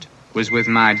lived was with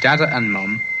my dada and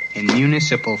mum in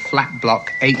Municipal Flat Block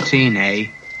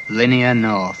 18A, Linear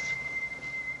North.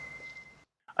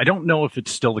 I don't know if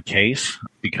it's still the case,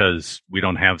 because we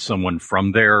don't have someone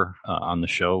from there on the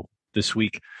show this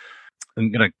week.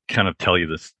 I'm going to kind of tell you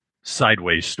this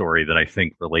sideways story that I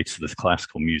think relates to this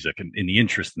classical music and in the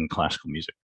interest in classical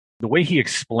music. The way he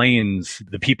explains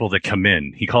the people that come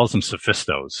in, he calls them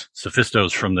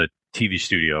sophistos from the TV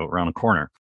studio around the corner.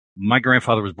 My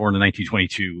grandfather was born in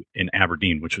 1922 in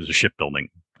Aberdeen, which was a shipbuilding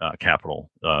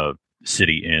capital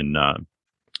city in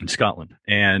Scotland.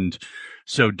 And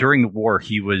so during the war,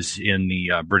 he was in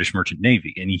the British Merchant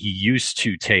Navy, and he used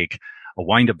to take a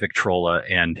wind-up Victrola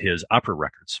and his opera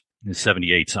records, his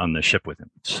 78s, on the ship with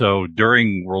him. So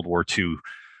during World War II,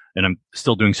 and I'm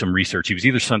still doing some research, he was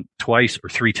either sent twice or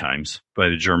three times by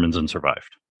the Germans and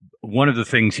survived. One of the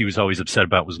things he was always upset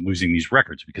about was losing these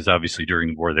records, because obviously during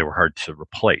the war they were hard to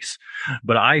replace.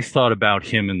 But I thought about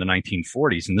him in the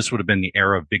 1940s, and this would have been the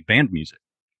era of big band music.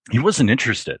 He wasn't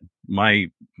interested. My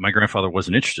grandfather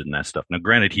wasn't interested in that stuff. Now,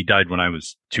 granted, he died when I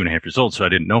was 2.5 years old, so I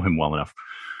didn't know him well enough.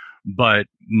 But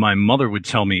my mother would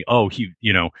tell me, oh, he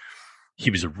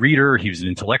was a reader. He was an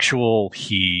intellectual.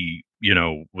 He,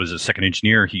 was a second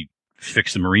engineer. He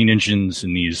fixed the marine engines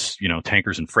in these,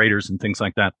 tankers and freighters and things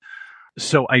like that.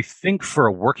 So I think for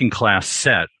a working class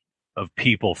set of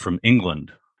people from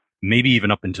England, maybe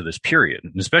even up into this period,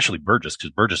 and especially Burgess,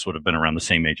 because Burgess would have been around the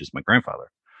same age as my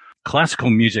grandfather, classical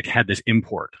music had this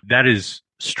import. That is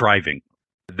striving.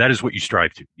 That is what you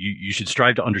strive to. You should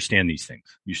strive to understand these things.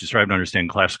 You should strive to understand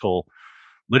classical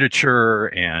literature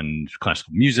and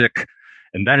classical music.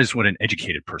 And that is what an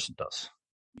educated person does.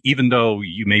 Even though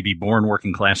you may be born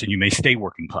working class and you may stay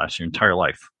working class your entire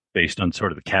life based on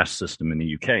sort of the caste system in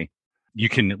the UK, you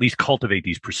can at least cultivate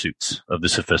these pursuits of the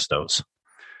sophistos.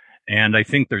 And I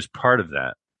think there's part of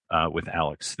that. with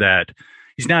Alex, that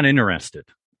he's not interested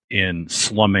in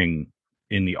slumming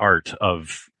in the art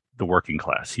of the working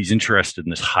class. He's interested in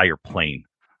this higher plane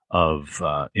of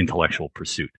intellectual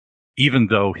pursuit, even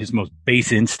though his most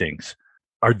base instincts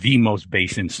are the most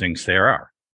base instincts there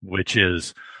are, which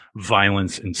is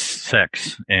violence and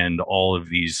sex and all of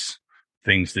these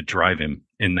things that drive him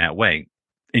in that way.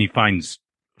 And he finds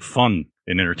fun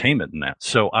and entertainment in that.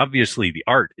 So obviously the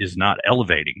art is not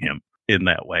elevating him in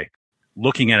that way.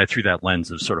 Looking at it through that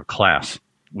lens of sort of class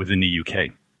within the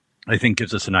UK, I think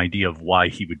gives us an idea of why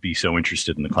he would be so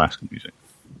interested in the classical music.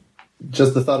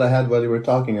 Just the thought I had while you were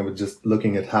talking, I was just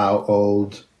looking at how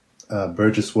old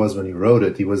Burgess was when he wrote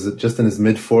it. He was just in his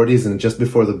mid-40s and just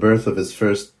before the birth of his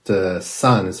first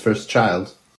son, his first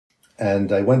child.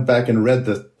 And I went back and read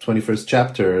the 21st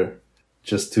chapter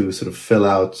just to sort of fill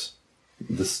out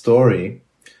the story.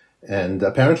 And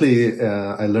apparently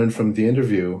I learned from the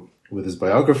interview with his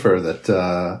biographer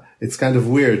that it's kind of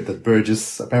weird that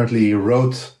Burgess apparently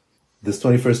wrote this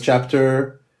 21st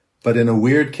chapter, but in a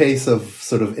weird case of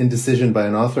sort of indecision by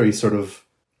an author, he sort of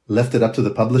left it up to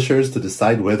the publishers to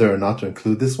decide whether or not to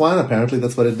include this one. Apparently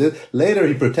that's what it did. Later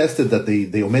he protested that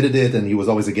they omitted it and he was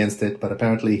always against it, but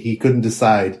apparently he couldn't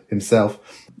decide himself.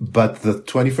 But the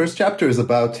 21st chapter is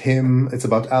about him. It's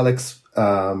about Alex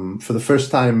for the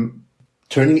first time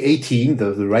turning 18,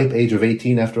 the ripe age of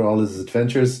 18 after all his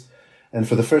adventures. And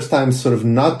for the first time sort of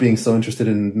not being so interested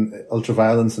in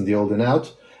ultraviolence and the old and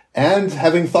out, and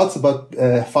having thoughts about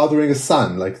fathering a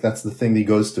son. Like that's the thing he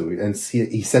goes to. And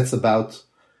he sets about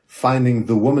finding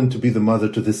the woman to be the mother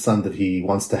to this son that he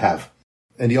wants to have.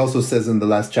 And he also says in the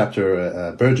last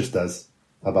chapter, Burgess does,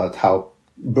 about how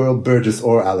Burgess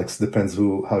or Alex, depends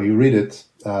how you read it,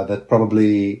 that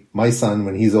probably my son,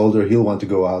 when he's older, he'll want to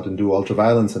go out and do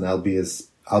ultraviolence, and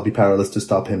I'll be powerless to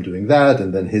stop him doing that,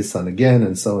 and then his son again,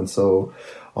 and so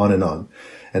on and on.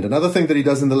 And another thing that he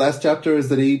does in the last chapter is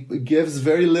that he gives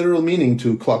very literal meaning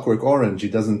to Clockwork Orange. He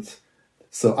doesn't.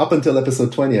 So up until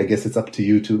episode 20, I guess it's up to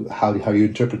you to how you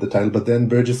interpret the title. But then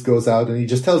Burgess goes out and he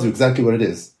just tells you exactly what it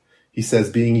is. He says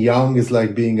being young is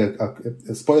like being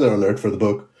a spoiler alert for the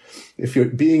book. If you're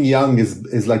being young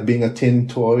is like being a tin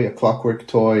toy, a clockwork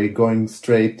toy, going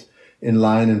straight in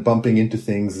line and bumping into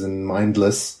things and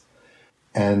mindless.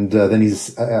 And then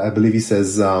I believe he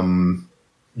says,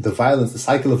 the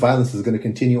cycle of violence is going to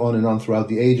continue on and on throughout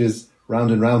the ages,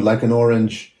 round and round like an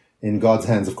orange in God's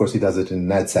hands. Of course, he does it in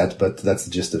NADSAT, but that's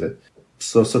the gist of it.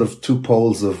 So sort of two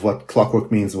poles of what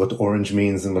clockwork means, what orange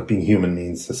means, and what being human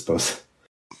means, I suppose.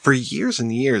 For years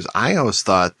and years, I always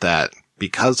thought that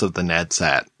because of the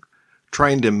NADSAT,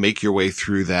 trying to make your way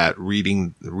through that,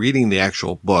 reading the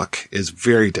actual book is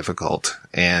very difficult.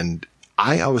 And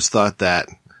I always thought that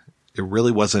it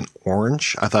really wasn't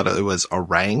orange. I thought it was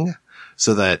orang,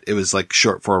 so that it was like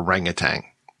short for orangutan.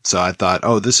 So I thought,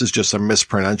 this is just a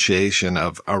mispronunciation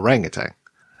of orangutan.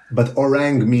 But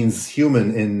orang means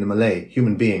human in Malay,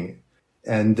 human being.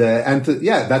 And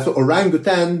that's what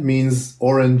orangutan means,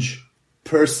 orange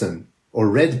person or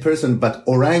red person, but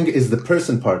orang is the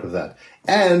person part of that.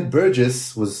 And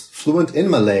Burgess was fluent in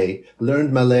Malay,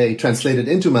 learned Malay, translated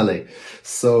into Malay.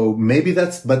 So maybe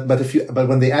that's, but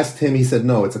when they asked him, he said,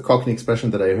 no, it's a Cockney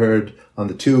expression that I heard on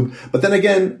the tube. But then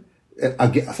again,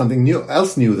 something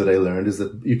else new that I learned is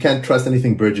that you can't trust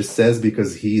anything Burgess says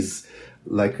because he's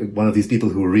like one of these people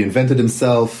who reinvented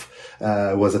himself,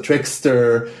 was a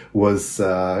trickster,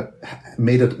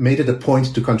 made it a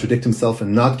point to contradict himself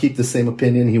and not keep the same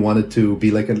opinion. He wanted to be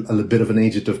like a bit of an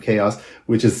agent of chaos,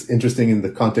 which is interesting in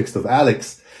the context of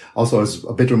Alex. Also, I was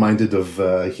a bit reminded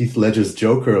of Heath Ledger's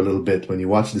Joker a little bit when you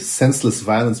watch this senseless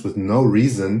violence with no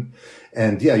reason.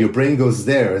 And yeah, your brain goes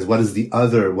there as what is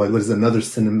another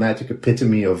cinematic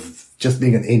epitome of just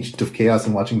being an agent of chaos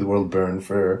and watching the world burn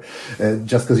for,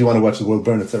 just because you want to watch the world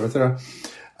burn, etc., etc.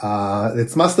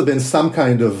 It must have been some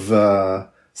kind of,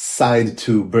 side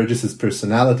to Burgess's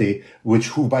personality,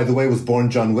 who, by the way, was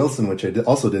born John Wilson, which I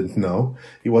also didn't know.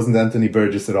 He wasn't Anthony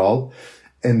Burgess at all.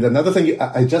 And another thing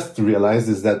I just realized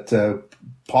is that,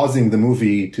 pausing the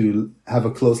movie to have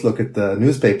a close look at the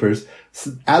newspapers,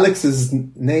 Alex's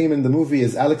name in the movie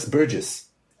is Alex Burgess.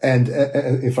 And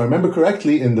if I remember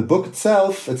correctly, in the book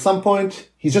itself, at some point,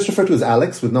 he's just referred to as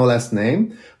Alex with no last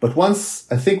name. But once,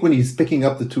 I think when he's picking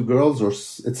up the two girls, or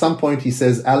at some point he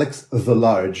says Alex the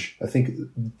Large. I think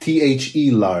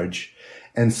THE Large.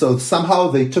 And so somehow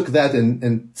they took that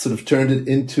and sort of turned it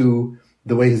into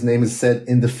the way his name is said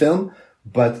in the film.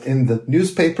 But in the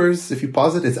newspapers, if you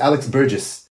pause it, it's Alex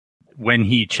Burgess. When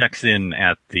he checks in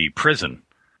at the prison,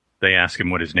 they ask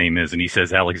him what his name is, and he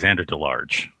says Alexander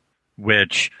DeLarge,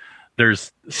 which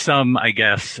there's some, I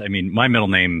guess, I mean, my middle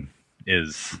name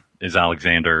is is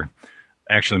Alexander.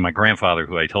 Actually, my grandfather,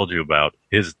 who I told you about,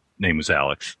 his name was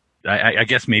Alex. I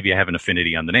guess maybe I have an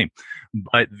affinity on the name.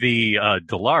 But the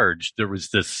DeLarge, there was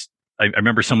this, I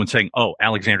remember someone saying, oh,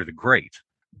 Alexander the Great.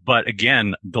 But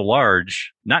again, DeLarge,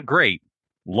 not great,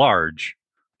 large.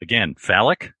 Again,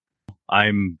 phallic.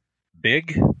 I'm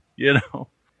big, you know.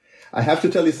 I have to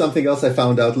tell you something else I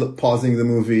found out pausing the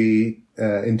movie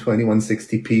in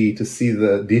 2160p to see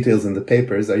the details in the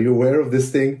papers. Are you aware of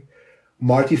this thing?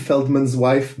 Marty Feldman's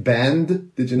wife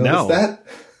banned. Did you notice that?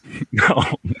 No.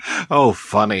 Oh,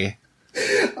 funny.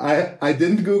 I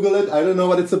didn't Google it. I don't know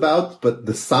what it's about, but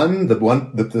the Sun,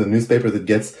 the newspaper that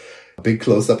gets a big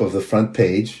close-up of the front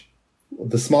page,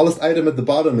 the smallest item at the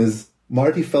bottom is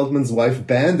Marty Feldman's wife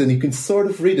banned, and you can sort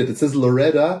of read it. It says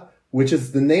Loretta, which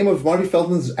is the name of Marty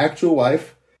Feldman's actual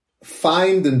wife,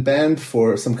 fined and banned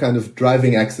for some kind of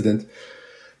driving accident.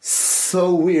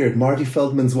 So weird, Marty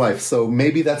Feldman's wife. So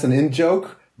maybe that's an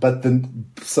in-joke,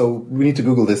 so we need to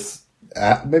Google this.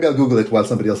 Maybe I'll Google it while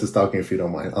somebody else is talking, if you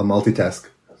don't mind. I'll multitask.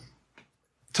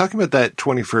 Talking about that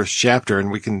 21st chapter,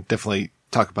 and we can definitely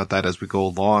talk about that as we go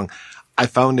along, I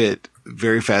found it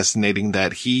very fascinating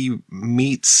that he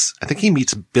meets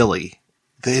Billy,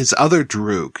 his other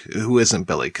droog, who isn't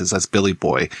Billy, because that's Billy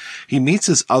Boy. He meets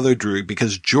his other droog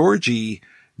because Georgie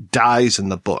dies in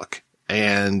the book.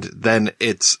 And then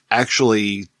it's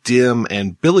actually Dim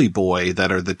and Billy Boy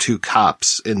that are the two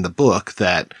cops in the book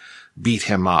that beat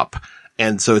him up.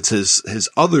 And so it's his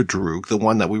other droog, the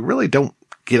one that we really don't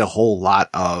get a whole lot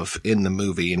of in the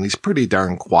movie. And he's pretty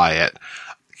darn quiet.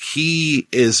 He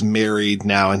is married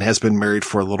now and has been married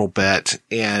for a little bit.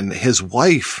 And his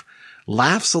wife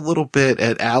laughs a little bit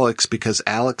at Alex because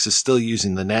Alex is still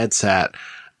using the NADSAT.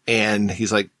 And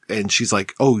she's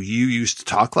like, oh, you used to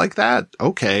talk like that?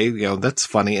 Okay. That's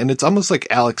funny. And it's almost like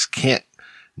Alex can't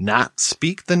not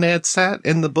speak the NADSAT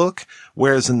in the book.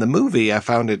 Whereas in the movie, I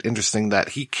found it interesting that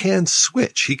he can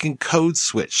switch. He can code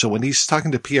switch. So when he's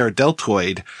talking to Pierre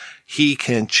Deltoid, he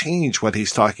can change what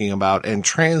he's talking about and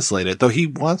translate it, though he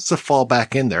wants to fall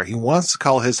back in there. He wants to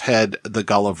call his head the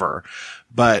Gulliver,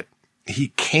 but he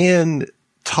can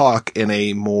talk in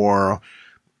a more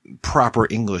proper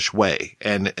English way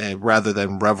and rather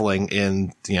than reveling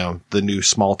in, the new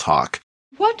small talk.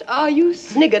 What are you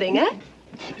sniggering at?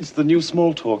 It's the new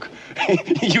small talk.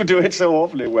 You do it so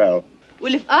awfully well.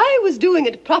 Well, if I was doing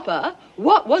it proper,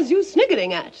 what was you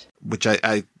sniggering at? Which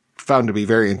I found to be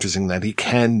very interesting that he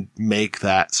can make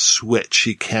that switch.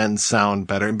 He can sound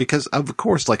better. And because, of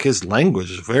course, like his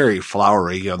language is very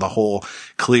flowery, the whole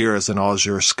clear as an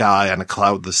azure sky on a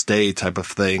cloudless day type of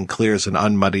thing, clear as an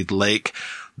unmuddied lake,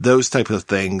 those type of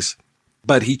things.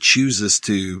 But he chooses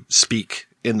to speak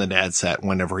in the NADSAT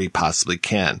whenever he possibly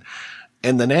can.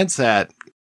 And the NADSAT,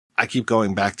 I keep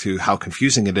going back to how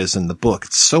confusing it is in the book.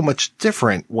 It's so much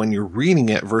different when you're reading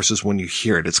it versus when you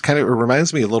hear it. It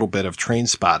reminds me a little bit of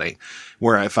Trainspotting,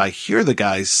 where if I hear the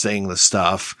guys saying the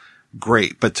stuff,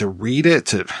 great. But to read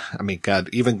it,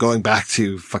 even going back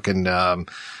to fucking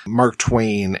Mark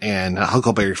Twain and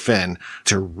Huckleberry Finn,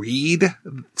 to read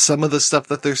some of the stuff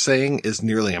that they're saying is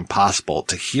nearly impossible.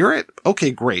 To hear it,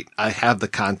 okay, great. I have the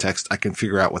context. I can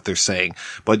figure out what they're saying.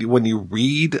 But when you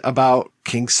read about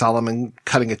King Solomon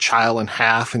cutting a child in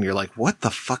half and you're like, what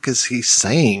the fuck is he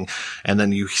saying? And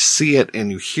then you see it and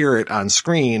you hear it on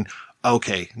screen.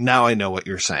 Okay, now I know what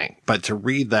you're saying. But to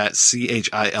read that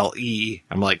Chile,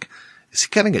 I'm like, is he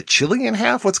cutting a chili in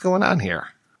half? What's going on here?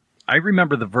 I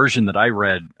remember the version that I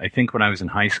read, I think when I was in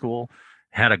high school,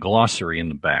 had a glossary in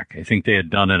the back. I think they had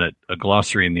done a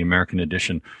glossary in the American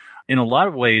edition. In a lot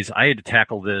of ways, I had to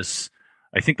tackle this.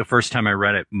 I think the first time I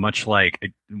read it, much like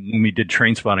when we did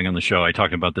Trainspotting on the show, I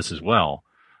talked about this as well.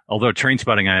 Although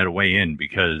Trainspotting, I had to weigh in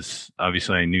because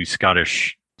obviously I knew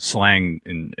Scottish slang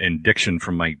and diction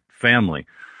from my family,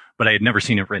 but I had never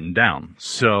seen it written down.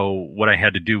 So what I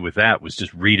had to do with that was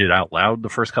just read it out loud the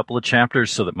first couple of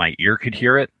chapters so that my ear could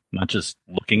hear it, not just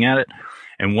looking at it.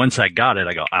 And once I got it,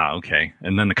 I go, okay.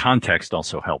 And then the context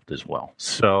also helped as well.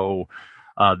 So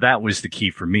that was the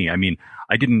key for me. I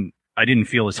didn't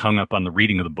feel as hung up on the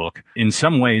reading of the book. In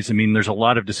some ways, there's a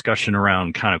lot of discussion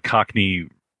around kind of Cockney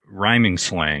rhyming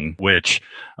slang, which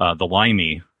the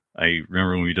limey, I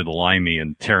remember when we did the limey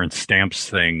and Terrence Stamp's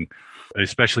thing,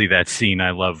 especially that scene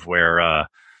I love where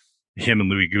him and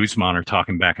Louis Guzman are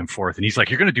talking back and forth. And he's like,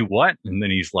 you're going to do what? And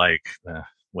then he's like,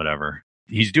 whatever.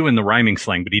 He's doing the rhyming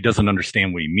slang, but he doesn't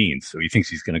understand what he means. So he thinks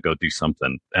he's going to go do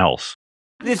something else.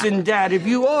 Listen, Dad, if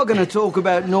you are going to talk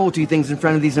about naughty things in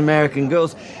front of these American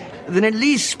girls, then at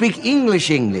least speak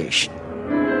English.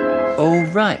 All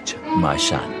right, my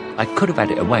son. I could have had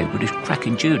it away with this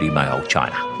cracking Judy, my old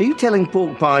China. Are you telling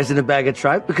pork pies in a bag of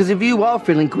trout? Because if you are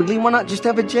feeling quickly, why not just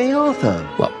have a J. Arthur?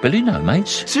 What, Billy? No,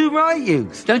 mates. So right,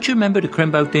 youth. Don't you remember the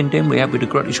Crimbo Din Din we had with the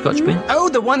grotty Scotch bin? Oh,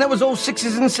 the one that was all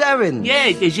 6s and 7s.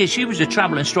 Yeah, she was a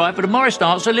trouble and strife for the Morris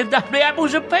dance that lived up the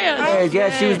apples and pears. Yeah,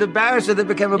 she was the barrister that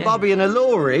became a bobby in a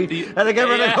lorry, and they gave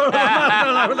her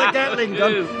the Gatling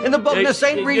gun in the bottom of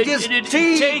St. Regis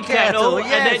tea kettle.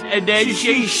 Yes. And then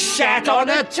she shat on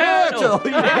a turtle.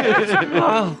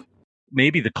 Oh.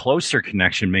 Maybe the closer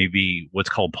connection may be what's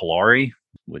called Polari,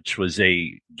 which was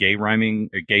a gay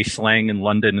slang in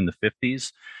London in the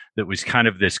 50s. That was kind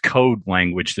of this code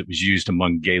language that was used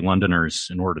among gay Londoners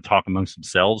in order to talk amongst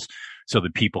themselves, so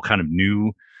that people kind of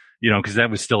knew, because that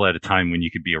was still at a time when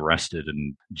you could be arrested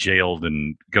and jailed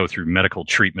and go through medical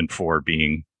treatment for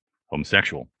being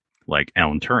homosexual, like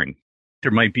Alan Turing.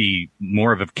 There might be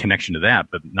more of a connection to that,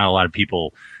 but not a lot of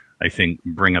people, I think,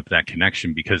 bring up that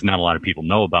connection because not a lot of people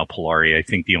know about Polari. I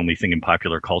think the only thing in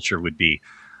popular culture would be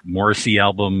Morrissey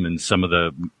album and some of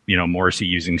the, Morrissey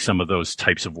using some of those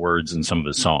types of words in some of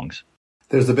his songs.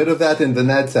 There's a bit of that in the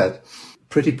Ned set.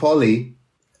 Pretty Polly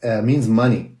means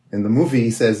money. In the movie,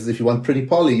 he says, if you want Pretty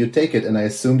Polly, you take it. And I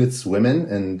assumed it's women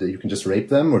and you can just rape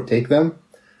them or take them.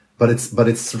 But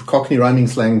it's Cockney rhyming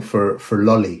slang for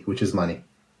lolly, which is money.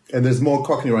 And there's more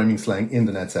Cockney rhyming slang in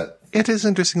the Ned set. It is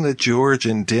interesting that George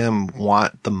and Dim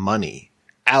want the money.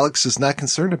 Alex is not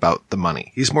concerned about the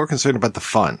money. He's more concerned about the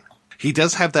fun. He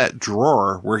does have that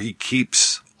drawer where he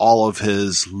keeps all of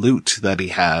his loot that he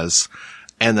has.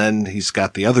 And then he's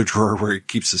got the other drawer where he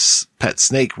keeps his pet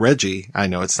snake, Reggie. I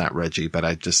know it's not Reggie, but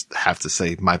I just have to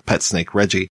say my pet snake,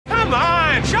 Reggie. Come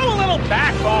on, show a little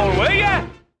backbone, will ya?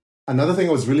 Another thing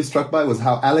I was really struck by was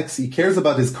how Alex, he cares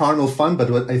about his carnal fun, but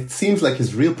what it seems like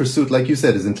his real pursuit, like you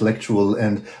said, is intellectual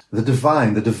and the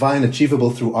divine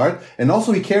achievable through art. And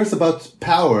also he cares about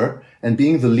power and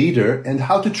being the leader and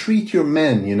how to treat your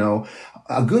men,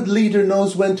 A good leader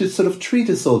knows when to sort of treat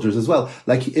his soldiers as well.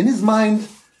 Like in his mind,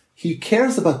 he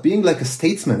cares about being like a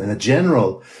statesman and a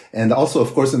general. And also,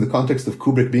 of course, in the context of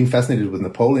Kubrick being fascinated with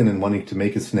Napoleon and wanting to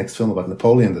make his next film about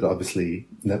Napoleon that obviously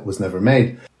was never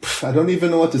made. I don't even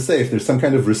know what to say. If there's some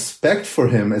kind of respect for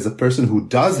him as a person who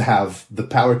does have the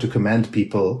power to command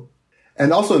people.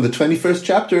 And also in the 21st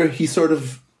chapter, he sort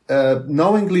of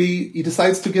knowingly, he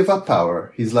decides to give up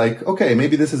power. He's like, okay,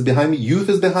 maybe this is behind me. Youth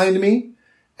is behind me.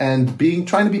 And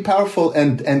trying to be powerful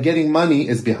and getting money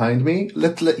is behind me.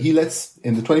 He lets,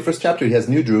 in the 21st chapter, he has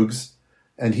new droogs.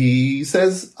 And he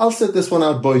says, I'll sit this one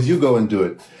out, boys. You go and do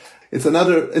it.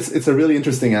 It's a really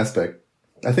interesting aspect.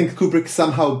 I think Kubrick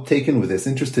somehow taken with this,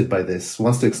 interested by this,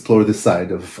 wants to explore this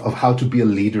side of how to be a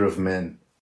leader of men.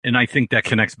 And I think that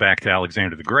connects back to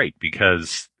Alexander the Great,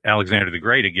 because Alexander the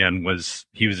Great, again,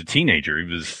 he was a teenager.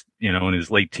 He was, in his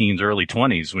late teens, early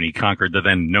 20s when he conquered the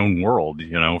then known world,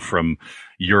 from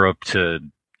Europe to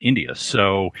India.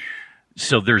 So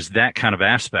there's that kind of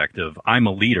aspect of I'm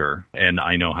a leader and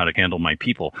I know how to handle my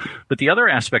people. But the other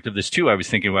aspect of this too, I was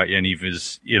thinking about, Yaniv,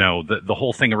 is, the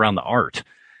whole thing around the art.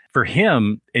 For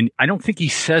him, and I don't think he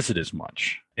says it as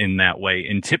much in that way.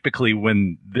 And typically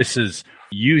when this is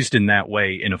used in that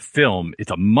way in a film,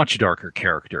 it's a much darker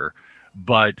character.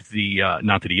 But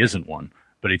not that he isn't one,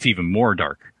 but it's even more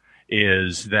dark,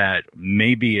 is that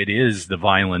maybe it is the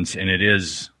violence and it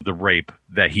is the rape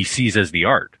that he sees as the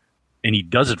art. And he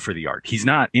does it for the art. He's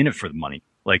not in it for the money.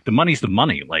 Like, the money's the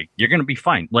money. Like, you're going to be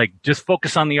fine. Like, just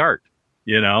focus on the art,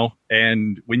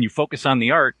 And when you focus on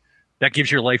the art, that gives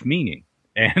your life meaning.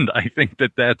 And I think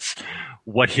that that's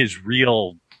what his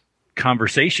real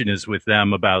conversation is with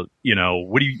them about,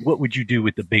 what would you do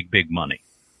with the big, big money?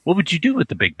 What would you do with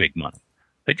the big, big money?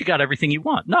 That you got everything you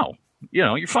want? No,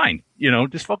 you're fine.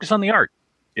 Just focus on the art.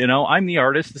 I'm the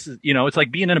artist. This is, it's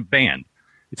like being in a band.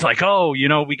 It's like,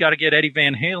 we got to get Eddie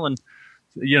Van Halen,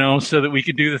 so that we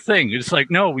could do the thing. It's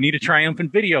like, no, we need a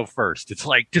triumphant video first. It's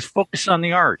like, just focus on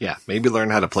the art. Yeah. Maybe learn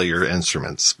how to play your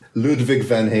instruments. Ludwig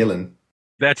Van Halen.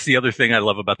 That's the other thing I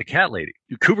love about the Cat Lady.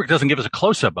 Kubrick doesn't give us a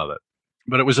close-up of it,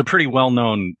 but it was a pretty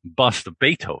well-known bust of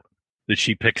Beethoven that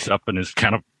she picks up and is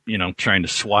kind of, trying to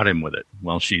swat him with it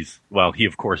while he,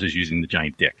 of course, is using the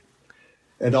giant dick.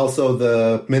 And also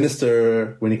the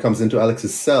minister, when he comes into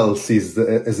Alex's cell,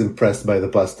 is impressed by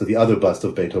the other bust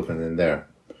of Beethoven in there.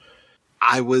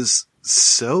 I was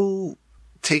so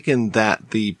taken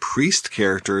that the priest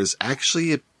character is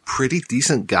actually a pretty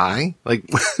decent guy. Like,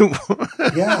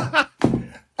 yeah.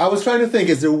 I was trying to think,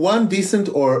 is there one decent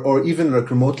or even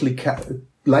like remotely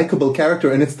likable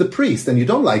character? And it's the priest, and you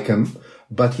don't like him,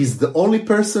 but he's the only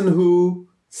person who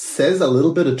says a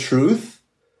little bit of truth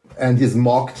and he's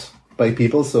mocked by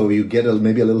people, so you get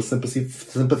maybe a little sympathy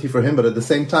for him. But at the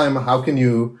same time, how can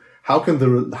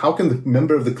the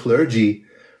member of the clergy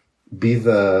be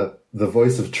the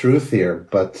voice of truth here?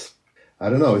 But I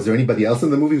don't know. Is there anybody else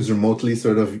in the movie who's remotely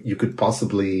sort of you could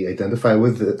possibly identify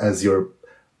with as your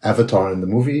avatar in the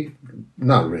movie?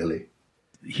 Not really.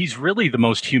 He's really the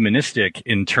most humanistic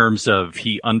in terms of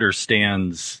he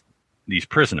understands these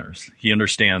prisoners. He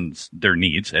understands their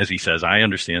needs. As he says, I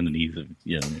understand the needs of,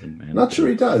 man. Not sure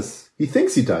he does. He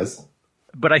thinks he does.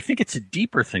 But I think it's a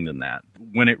deeper thing than that.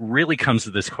 When it really comes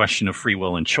to this question of free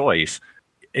will and choice,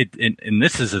 and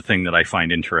this is a thing that I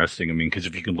find interesting. I mean, because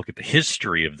if you can look at the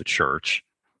history of the church,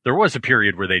 there was a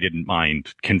period where they didn't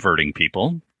mind converting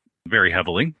people very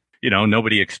heavily.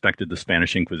 Nobody expected the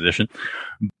Spanish Inquisition.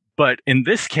 But in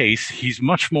this case, he's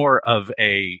much more of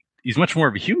a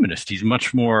humanist. He's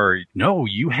much more, no,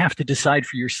 you have to decide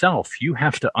for yourself. You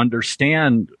have to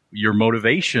understand your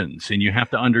motivations, and you have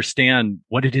to understand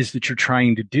what it is that you're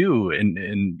trying to do.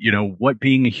 And what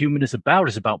being a human is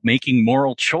about making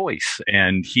moral choice.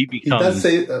 And he becomes...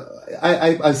 He does say,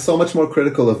 I'm so much more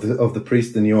critical of the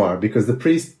priest than you are, because the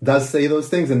priest does say those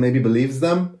things and maybe believes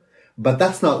them. But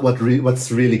that's not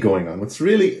what's really going on. What's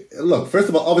really, look, first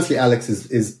of all, obviously Alex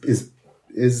is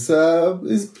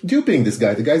duping this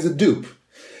guy. The guy's a dupe.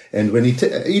 And when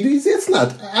it's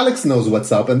not, Alex knows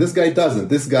what's up and this guy doesn't.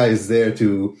 This guy is there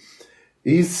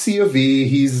he's C of E,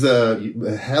 he's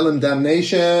hell and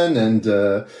damnation, and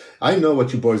I know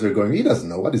what you boys are going. He doesn't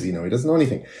know. What does he know? He doesn't know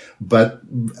anything.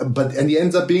 And he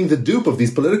ends up being the dupe of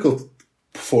these political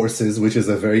forces, which is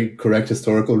a very correct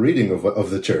historical reading of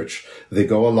the church. They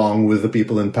go along with the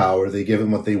people in power. They give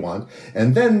him what they want.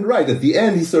 And then, right, at the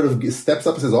end, he sort of steps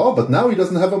up and says, oh, but now he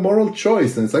doesn't have a moral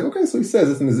choice. And it's like, okay, so he says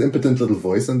it in his impotent little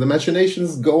voice, and the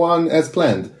machinations go on as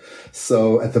planned.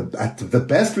 So at the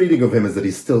best reading of him is that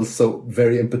he's still so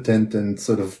very impotent and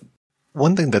sort of...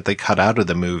 One thing that they cut out of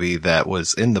the movie that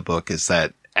was in the book is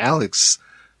that Alex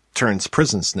turns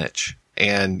prison snitch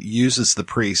and uses the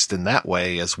priest in that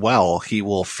way as well. He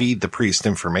will feed the priest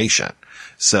information.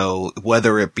 So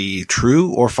whether it be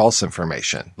true or false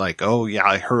information, like, oh yeah,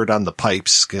 I heard on the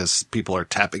pipes, because people are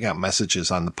tapping out messages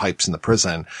on the pipes in the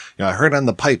prison. I heard on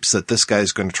the pipes that this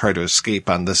guy's going to try to escape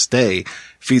on this day,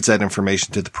 feeds that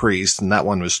information to the priest, and that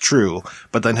one was true.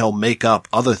 But then he'll make up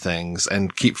other things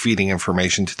and keep feeding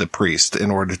information to the priest in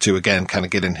order to, again, kind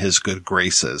of get in his good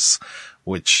graces,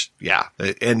 which, yeah.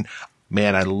 And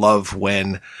man, I love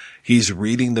when he's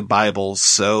reading the Bible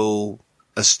so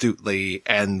astutely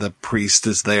and the priest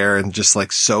is there and just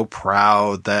like so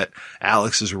proud that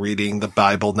Alex is reading the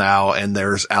Bible now, and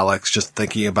there's Alex just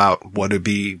thinking about what it'd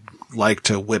be like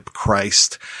to whip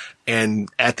Christ. And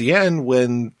at the end,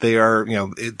 when they are,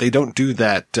 they don't do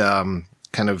that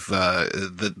kind of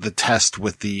the test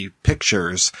with the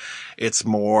pictures. It's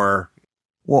more,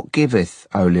 "What giveth,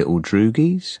 O little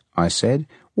droogies?" I said.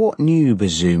 "What new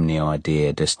bazoomy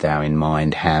idea dost thou in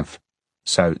mind have?"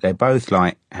 So they both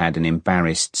had an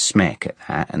embarrassed smack at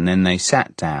that, and then they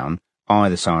sat down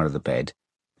either side of the bed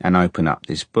and opened up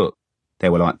this book.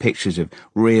 There were pictures of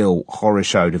real horror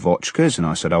show devotchkas, and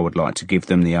I said I would like to give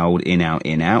them the old in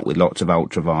out with lots of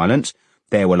ultra violence.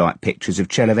 There were pictures of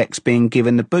Cheloveks being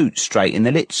given the boot straight in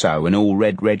the litso and all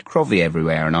red crovy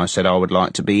everywhere, and I said I would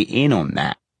like to be in on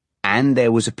that. And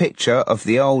there was a picture of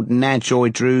the old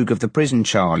Nadjoy Droog of the prison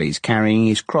Charlies carrying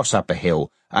his cross up a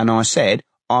hill, and I said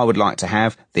I would like to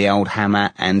have the old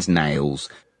hammer and nails.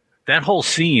 That whole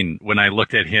scene, when I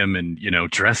looked at him and,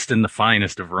 dressed in the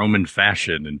finest of Roman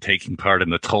fashion and taking part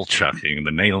in the toll chucking and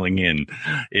the nailing in,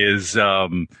 is,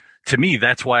 to me,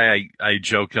 that's why I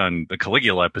joked on the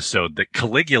Caligula episode that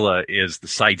Caligula is the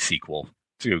side sequel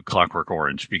to Clockwork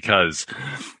Orange, because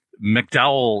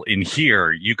McDowell in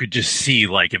here, you could just see,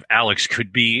 if Alex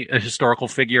could be a historical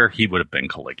figure, he would have been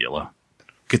Caligula.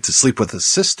 Get to sleep with his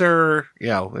sister.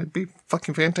 Yeah, it'd be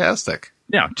fucking fantastic.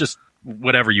 Yeah, just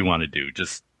whatever you want to do.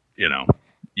 Just,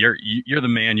 you're the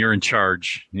man, you're in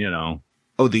charge,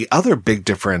 Oh, the other big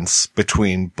difference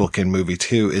between book and movie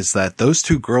too is that those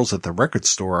two girls at the record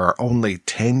store are only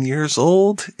 10 years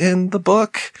old in the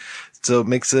book. So it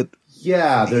makes it...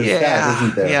 Yeah, there's that,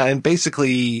 isn't there? Yeah, and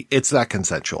basically it's not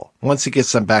consensual. Once he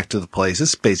gets them back to the place,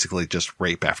 it's basically just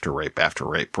rape after rape after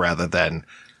rape rather than...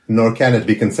 Nor can it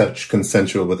be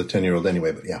consensual with a 10-year-old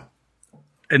anyway, but yeah.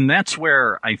 And that's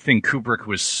where I think Kubrick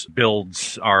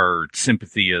builds our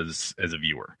sympathy as a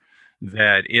viewer.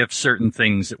 That if certain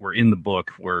things that were in the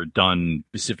book were done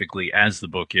specifically as the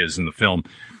book is in the film,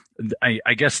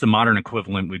 I guess the modern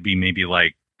equivalent would be maybe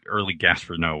early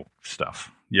Gaspar Noé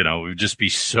stuff. It would just be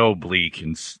so bleak.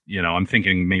 And, I'm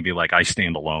thinking maybe I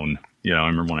Stand Alone, You know, I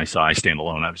remember when I saw I Stand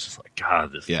Alone, I was just like,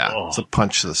 God, this. Yeah, it's a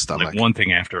punch to the stomach. Like one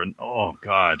thing after, and oh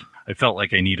God, I felt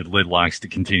like I needed lid locks to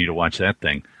continue to watch that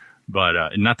thing.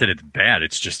 But not that it's bad.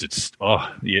 It's just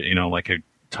you know, like I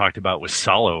talked about with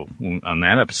Salo on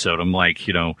that episode. I'm like,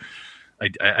 you know,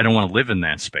 I don't want to live in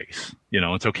that space. You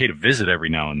know, it's okay to visit every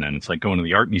now and then. It's like going to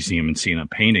the art museum and seeing a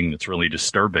painting that's really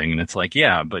disturbing, and it's like,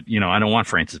 yeah, but you know, I don't want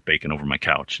Francis Bacon over my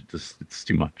couch. It's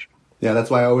too much. Yeah,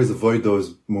 that's why I always avoid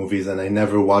those movies, and I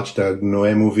never watched a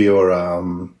Noé movie or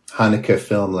Haneke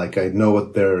film. Like, I know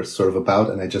what they're sort of about,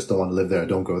 and I just don't want to live there. I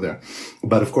don't go there.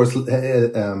 But of course,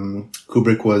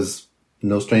 Kubrick was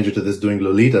no stranger to this, doing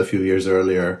Lolita a few years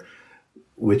earlier,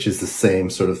 which is the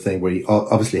same sort of thing, where he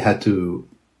obviously had to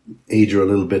age her a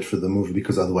little bit for the movie,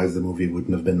 because otherwise the movie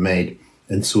wouldn't have been made.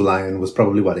 And Sue Lyon was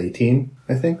probably, 18,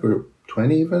 I think, or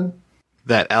 20 even?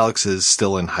 That Alex is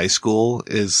still in high school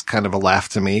is kind of a laugh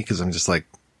to me, because I'm just like,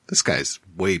 this guy's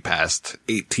way past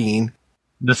 18.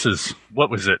 This is, what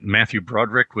was it? Matthew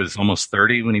Broderick was almost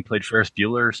 30 when he played Ferris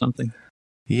Bueller or something?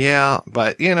 Yeah,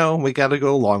 but, you know, we got to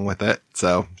go along with it.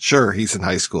 So, sure, he's in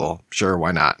high school. Sure,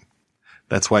 why not?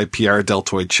 That's why Pierre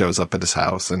Deltoid shows up at his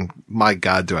house, and my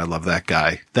God, do I love that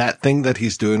guy. That thing that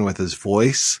he's doing with his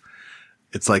voice,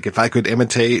 it's like if I could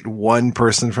imitate one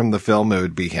person from the film, it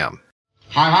would be him.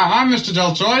 Hi, Mr.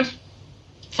 Deltoid.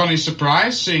 Funny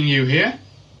surprise seeing you here.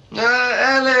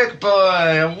 Alec,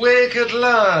 boy, awake at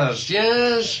last,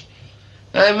 yes?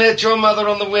 I met your mother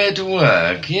on the way to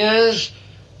work, yes?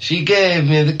 She gave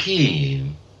me the key.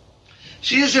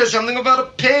 She said something about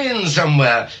a pain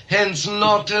somewhere, hence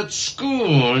not at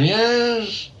school,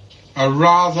 yes? A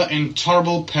rather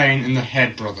intolerable pain in the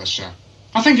head, brother, sir.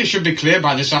 I think it should be clear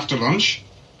by this after lunch.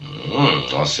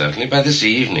 Or certainly by this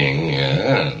evening,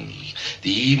 yes.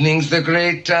 The evening's the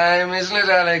great time, isn't it,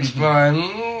 Alex,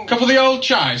 boy? Cup of the old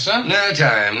chai, sir? No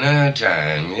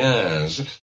time,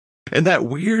 yes. And that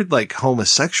weird, like,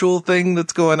 homosexual thing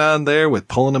that's going on there with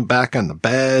pulling him back on the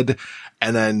bed,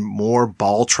 and then more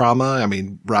ball trauma. I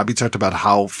mean, Robbie talked about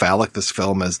how phallic this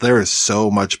film is. There is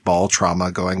so much ball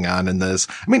trauma going on in this.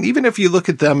 I mean, even if you look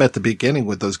at them at the beginning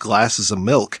with those glasses of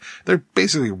milk, they're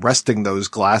basically resting those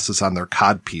glasses on their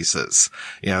cod pieces,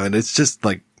 you know, and it's just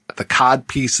like the cod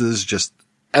pieces just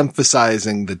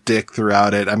emphasizing the dick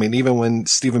throughout it. I mean, even when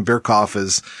Steven Birkoff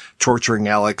is torturing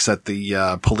Alex at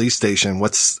the police station,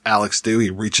 what's Alex do? He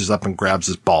reaches up and grabs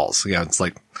his balls. You know, it's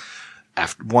like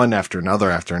one after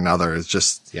another. It's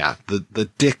just, yeah, the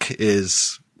dick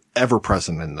is ever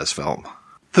present in this film.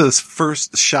 This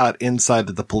first shot inside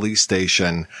of the police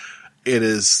station, it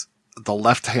is the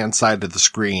left-hand side of the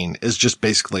screen is just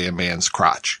basically a man's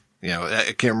crotch. You know,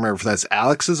 I can't remember if that's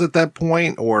Alex's at that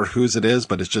point or whose it is,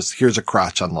 but it's just, here's a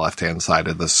crotch on the left-hand side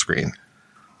of the screen.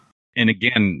 And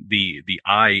again, the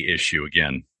eye issue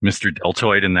again. Mr.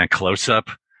 Deltoid in that close-up,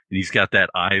 and he's got that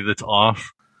eye that's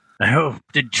off. I hope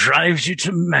it drives you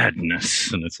to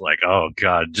madness. And it's like, oh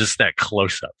God, just that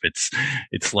close-up. It's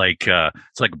like a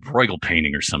Bruegel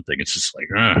painting or something. It's just like,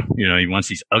 you know, he wants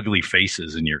these ugly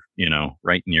faces in your, you know,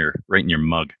 right in your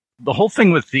mug. The whole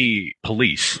thing with the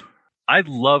police, I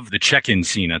love the check-in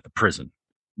scene at the prison.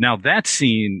 Now, that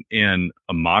scene in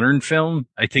a modern film,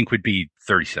 I think would be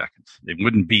 30 seconds. It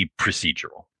wouldn't be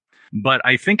procedural. But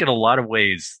I think in a lot of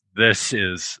ways, there's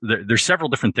several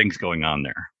different things going on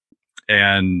there.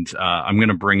 And I'm going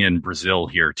to bring in Brazil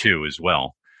here, too, as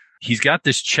well. He's got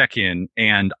this check-in,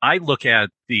 and I look at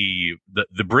the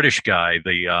British guy,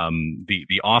 the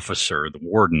officer, the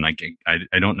warden.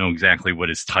 I don't know exactly what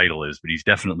his title is, but he's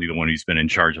definitely the one who's been in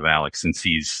charge of Alex since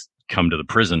he's come to the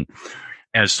prison,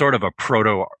 as sort of a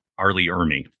proto Arlie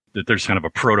Ermy. That there's kind of a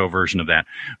proto version of that,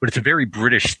 but it's a very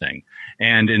British thing.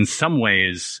 And in some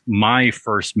ways, my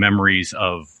first memories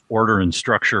of order and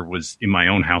structure was in my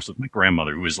own house with my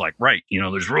grandmother, who was like, right, you know,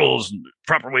 there's rules,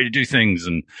 proper way to do things,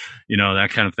 and, you know, that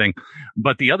kind of thing.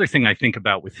 But the other thing I think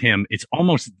about with him, it's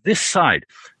almost this side.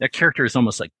 That character is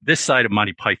almost like this side of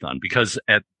Monty Python, because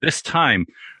at this time,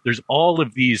 there's all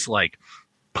of these like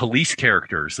police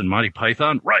characters in Monty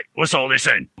Python. Right, what's all this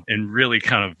in? And really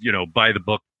kind of, you know, by the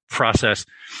book process.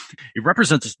 It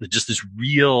represents just this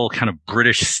real kind of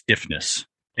British stiffness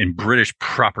and British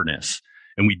properness.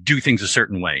 And we do things a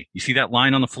certain way. You see that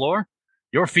line on the floor?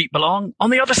 Your feet belong on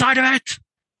the other side of it.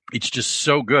 It's just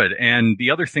so good. And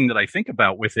the other thing that I think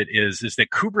about with it is that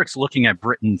Kubrick's looking at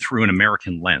Britain through an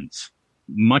American lens.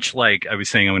 Much like I was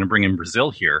saying, I'm going to bring in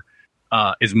Brazil here.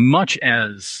 As much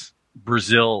as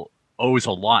Brazil owes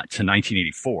a lot to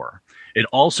 1984, it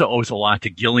also owes a lot to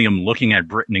Gilliam looking at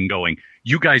Britain and going,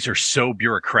 you guys are so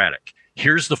bureaucratic.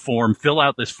 Here's the form. Fill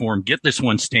out this form. Get this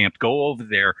one stamped. Go over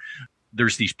there.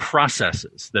 There's these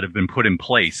processes that have been put in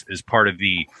place as part of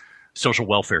the social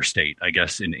welfare state, I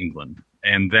guess, in England.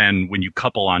 And then when you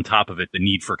couple on top of it the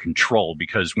need for control,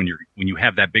 because when you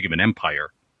have that big of an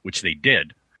empire, which they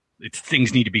did,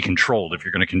 things need to be controlled if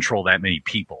you're going to control that many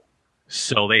people.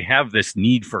 So they have this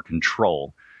need for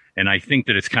control. And I think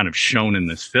that it's kind of shown in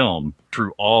this film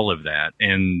through all of that.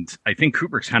 And I think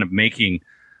Kubrick's kind of making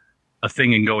a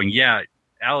thing and going, yeah,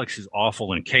 Alex is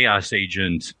awful and a chaos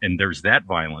agent, and there's that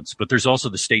violence, but there's also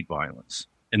the state violence.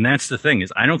 And that's the thing,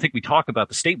 is I don't think we talk about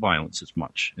the state violence as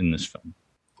much in this film.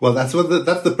 Well, that's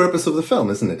the purpose of the film,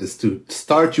 isn't it? Is to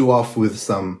start you off with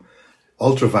some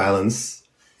ultra-violence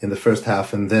in the first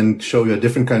half and then show you a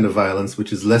different kind of violence,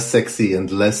 which is less sexy and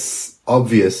less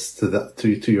obvious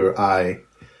to your eye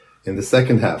in the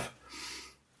second half.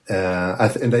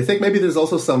 And I think maybe there's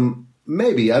also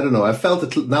I don't know, I felt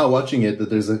it now watching it, that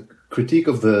there's a critique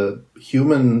of the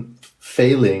human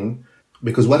failing,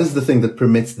 because what is the thing that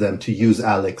permits them to use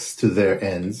Alex to their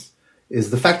ends is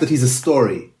the fact that he's a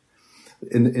story.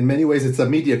 In many ways, it's a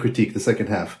media critique, the second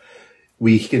half.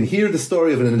 We can hear the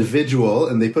story of an individual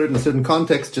and they put it in a certain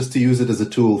context just to use it as a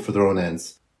tool for their own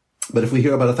ends. But if we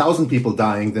hear about 1,000 people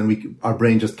dying, then our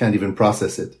brain just can't even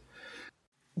process it.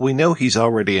 We know he's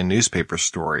already a newspaper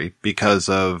story because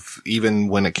of, even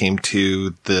when it came to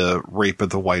the rape of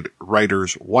the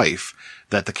writer's wife,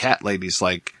 that the cat lady's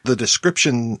like, the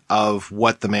description of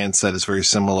what the man said is very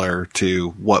similar to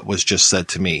what was just said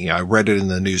to me. I read it in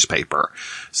the newspaper.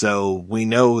 So we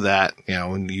know that,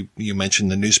 when you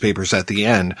mentioned the newspapers at the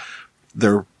end,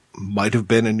 there might have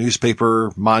been a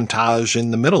newspaper montage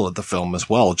in the middle of the film as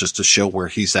well, just to show where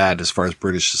he's at as far as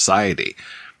British society.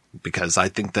 Because I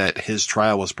think that his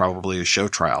trial was probably a show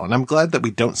trial. And I'm glad that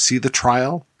we don't see the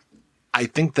trial. I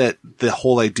think that the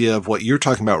whole idea of what you're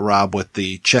talking about, Rob, with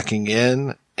the checking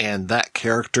in and that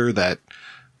character that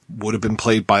would have been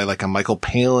played by like a Michael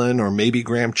Palin or maybe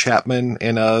Graham Chapman,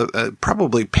 and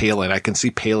probably Palin. I can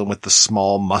see Palin with the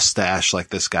small mustache like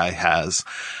this guy has.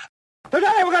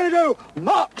 Today we're going to do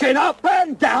marching up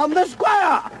and down the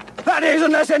square. That is,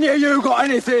 unless any of you got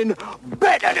anything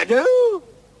better to do.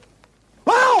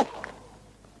 Well,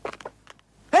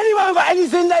 anyone got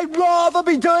anything they'd rather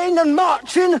be doing than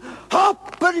marching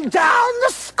up and down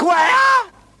the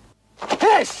square?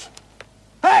 Yes,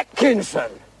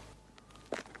 Atkinson.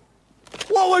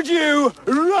 What would you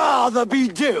rather be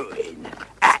doing,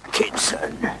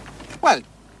 Atkinson? Well,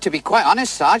 to be quite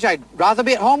honest, Sarge, I'd rather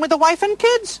be at home with the wife and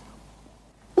kids.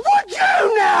 Would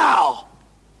you now?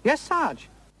 Yes, Sarge.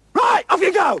 Right, off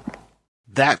you go.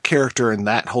 That character in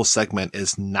that whole segment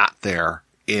is not there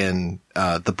in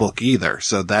the book either.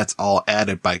 So that's all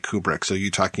added by Kubrick. So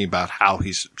you're talking about how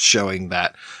he's showing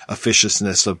that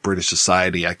officiousness of British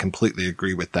society. I completely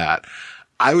agree with that.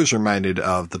 I was reminded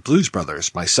of the Blues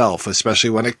Brothers myself, especially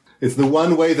when it's the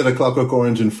one way that A Clockwork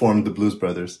Orange informed the Blues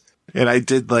Brothers. And I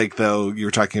did like, though, you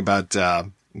were talking about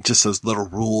just those little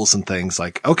rules and things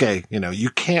like, okay, you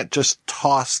can't just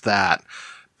toss that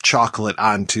chocolate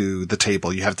onto the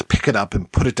table. You have to pick it up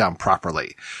and put it down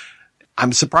properly.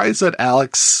 I'm surprised that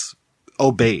Alex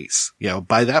obeys.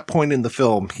 By that point in the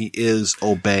film, he is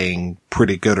obeying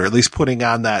pretty good, or at least putting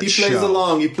on that show.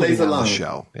 He plays along. The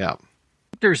show. Yeah.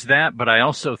 There's that, but I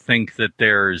also think that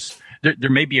there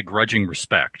may be a grudging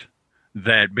respect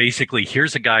that basically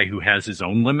here's a guy who has his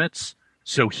own limits,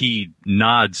 so he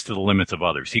nods to the limits of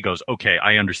others. He goes, okay,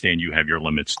 I understand you have your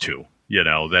limits too.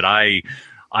 That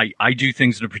I do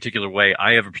things in a particular way.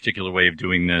 I have a particular way of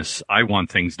doing this. I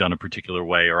want things done a particular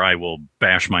way, or I will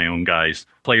bash my own guys.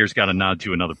 Player's got to nod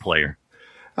to another player.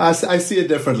 I see it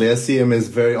differently. I see him as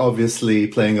very obviously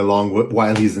playing along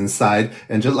while he's inside.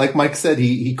 And just like Mike said,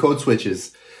 he code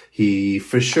switches. He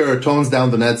for sure tones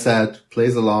down the NetSat,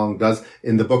 plays along, does.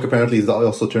 In the book, apparently, he's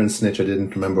also turned snitch. I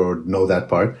didn't remember or know that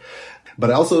part.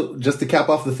 But also, just to cap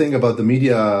off the thing about the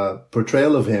media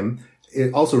portrayal of him,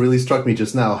 it also really struck me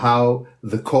just now how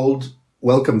the cold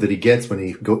welcome that he gets when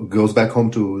he goes back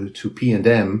home to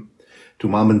P&M, to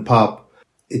mom and pop.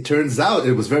 It turns out,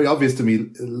 it was very obvious to me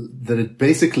that it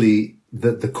basically,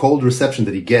 the cold reception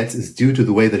that he gets is due to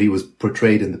the way that he was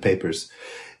portrayed in the papers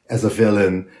as a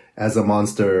villain, as a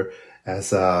monster,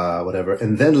 as whatever.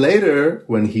 And then later,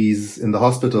 when he's in the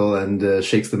hospital and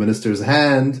shakes the minister's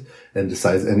hand and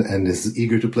decides and is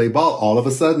eager to play ball, all of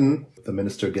a sudden, the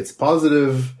minister gets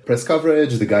positive press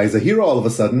coverage. The guy's a hero all of a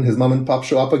sudden. His mom and pop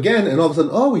show up again. And all of a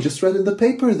sudden, we just read in the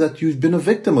paper that you've been a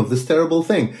victim of this terrible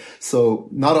thing. So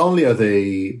not only are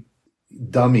they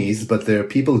dummies, but they're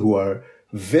people who are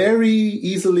very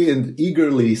easily and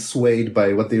eagerly swayed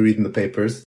by what they read in the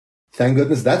papers. Thank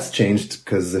goodness that's changed,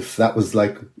 because if it was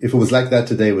like that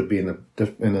today, would be in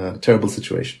a terrible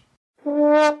situation.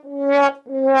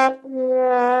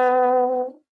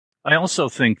 I also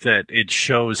think that it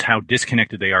shows how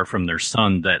disconnected they are from their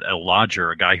son, that a lodger,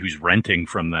 a guy who's renting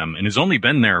from them and has only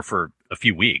been there for a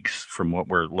few weeks, from what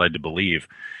we're led to believe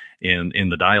in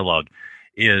the dialogue,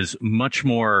 is much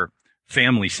more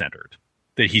family-centered.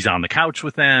 That he's on the couch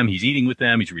with them, he's eating with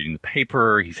them, he's reading the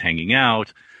paper, he's hanging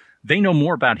out. They know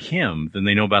more about him than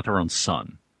they know about their own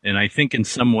son. And I think in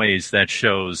some ways that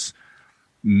shows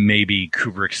maybe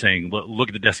Kubrick saying, look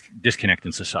at the disconnect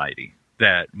in society.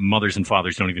 That mothers and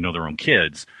fathers don't even know their own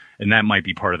kids. And that might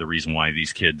be part of the reason why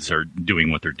these kids are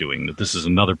doing what they're doing, that this is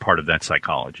another part of that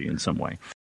psychology in some way.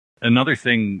 Another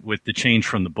thing with the change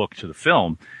from the book to the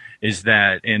film is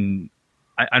that, and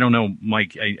I don't know,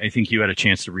 Mike, I think you had a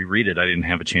chance to reread it. I didn't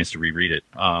have a chance to reread it.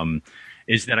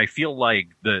 Is that I feel like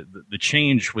the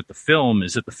change with the film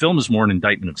is that the film is more an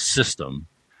indictment of system,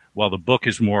 while the book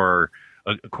is more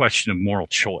a question of moral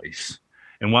choice.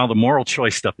 And while the moral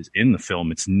choice stuff is in the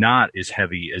film, it's not as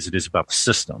heavy as it is about the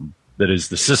system. That is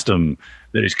the system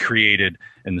that is created,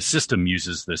 and the system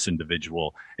uses this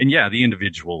individual. And yeah, the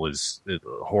individual is a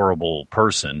horrible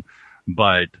person,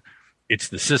 but it's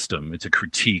the system. It's a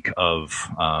critique of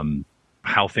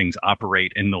how things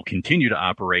operate, and they'll continue to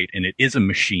operate. And it is a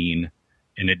machine,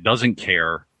 and it doesn't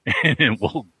care, and it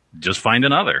will just find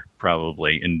another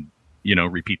probably, and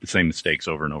repeat the same mistakes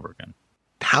over and over again.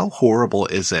 How horrible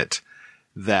is it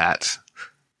that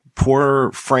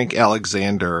poor Frank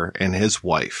Alexander and his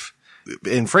wife,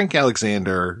 and Frank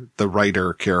Alexander, the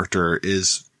writer character,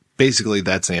 is basically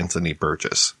that's Anthony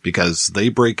Burgess, because they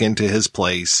break into his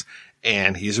place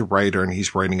and he's a writer and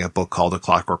he's writing a book called A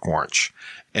Clockwork Orange.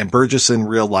 And Burgess in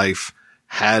real life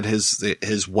had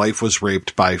his wife was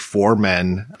raped by 4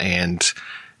 men, and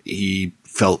he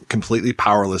felt completely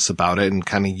powerless about it and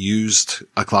kind of used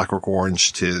A Clockwork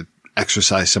Orange to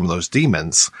exorcise some of those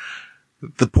demons.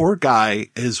 The poor guy,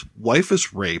 his wife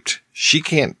is raped. She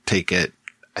can't take it.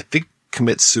 I think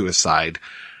commits suicide.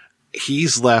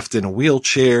 He's left in a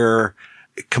wheelchair,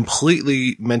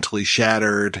 completely mentally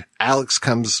shattered. Alex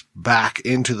comes back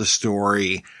into the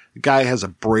story. The guy has a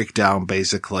breakdown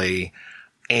basically.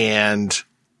 And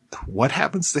what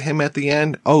happens to him at the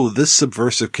end? Oh, this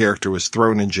subversive character was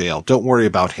thrown in jail. Don't worry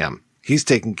about him. He's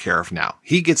taken care of now.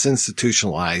 He gets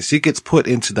institutionalized. He gets put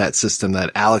into that system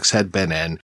that Alex had been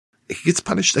in. He gets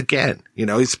punished again.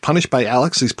 He's punished by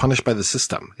Alex. He's punished by the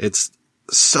system. It's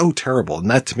so terrible. And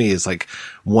that to me is like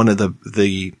one of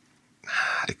the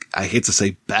I hate to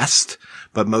say best,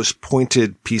 but most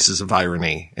pointed pieces of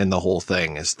irony in the whole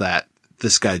thing is that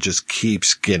this guy just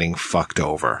keeps getting fucked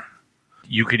over.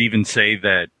 You could even say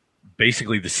that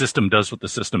basically the system does what the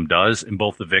system does in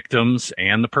both the victims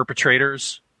and the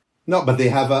perpetrators. No, but they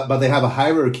have a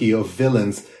hierarchy of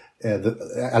villains.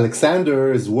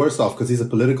 Alexander is worse off because he's a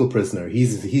political prisoner.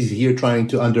 He's here trying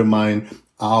to undermine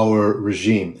our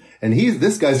regime, and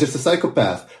this guy's just a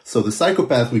psychopath. So the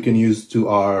psychopath we can use to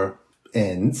our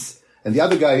ends, and the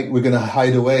other guy we're going to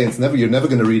hide away. You're never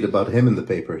going to read about him in the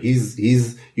paper. He's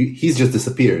just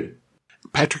disappeared.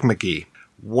 Patrick McGee,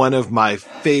 one of my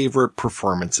favorite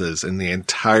performances in the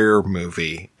entire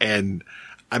movie, and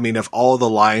I mean, of all the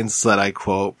lines that I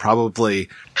quote, probably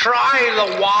try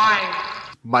the wine.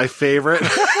 My favorite.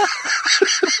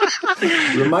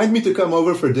 Remind me to come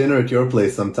over for dinner at your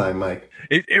place sometime, Mike.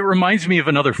 It reminds me of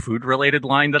another food-related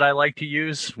line that I like to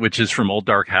use, which is from Old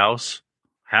Dark House.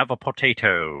 Have a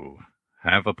potato.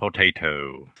 Have a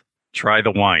potato. Try the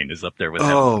wine is up there with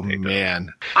that. Oh,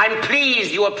 man. I'm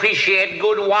pleased you appreciate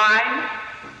good wine.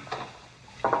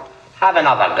 Have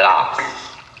another glass.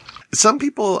 Some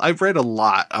people, I've read a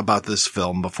lot about this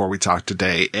film before we talked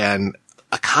today, and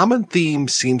a common theme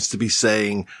seems to be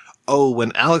saying, oh,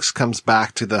 when Alex comes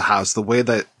back to the house, the way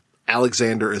that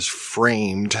Alexander is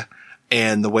framed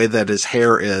and the way that his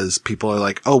hair is, people are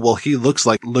like, oh, well, he looks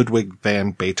like Ludwig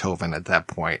van Beethoven at that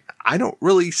point. I don't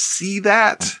really see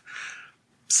that.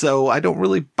 So I don't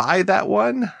really buy that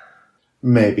one.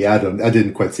 Maybe. I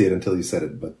didn't quite see it until you said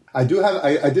it, but I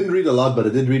didn't read a lot, but I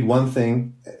did read one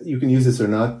thing. You can use this or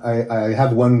not. I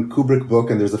have one Kubrick book,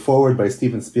 and there's a foreword by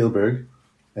Steven Spielberg.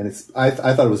 And I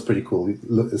thought it was pretty cool.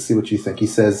 See what you think. He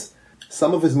says,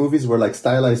 some of his movies were like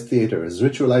stylized theater, as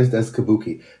ritualized as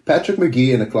kabuki. Patrick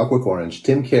McGee in A Clockwork Orange,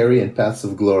 Tim Carey in Paths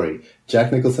of Glory,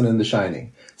 Jack Nicholson in The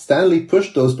Shining. Stanley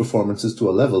pushed those performances to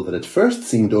a level that at first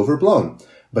seemed overblown.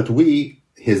 But we,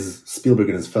 Spielberg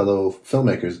and his fellow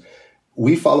filmmakers,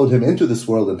 we followed him into this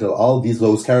world until all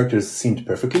those characters seemed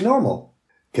perfectly normal.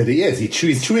 Because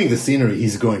he's chewing the scenery.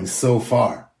 He's going so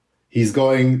far.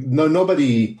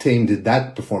 Nobody tamed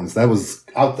that performance. That was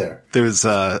out there. There's,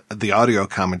 the audio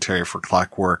commentary for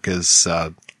Clockwork is,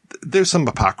 there's some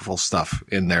apocryphal stuff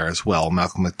in there as well.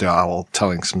 Malcolm McDowell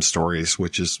telling some stories,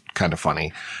 which is kind of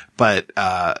funny. But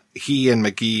he and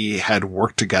McGee had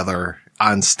worked together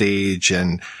on stage,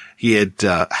 and he had,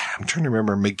 I'm trying to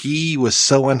remember, McGee was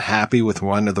so unhappy with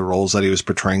one of the roles that he was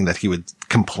portraying that he would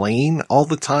complain all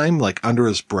the time, like under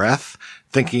his breath,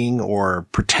 thinking or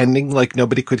pretending like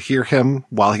nobody could hear him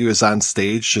while he was on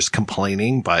stage, just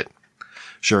complaining. But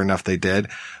sure enough, they did.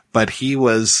 But he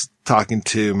was talking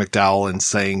to McDowell and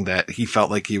saying that he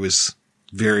felt like he was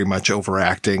very much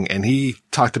overacting. And he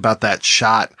talked about that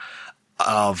shot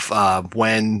of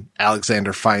when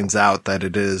Alexander finds out that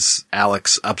it is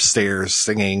Alex upstairs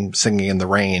singing in the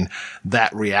rain,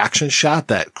 that reaction shot,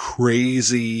 that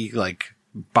crazy, like,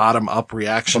 bottom up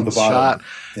reaction shot.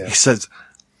 Yeah. He says,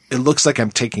 it looks like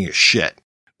I'm taking a shit.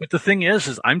 But the thing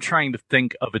is I'm trying to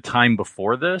think of a time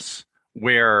before this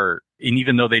where, and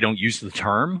even though they don't use the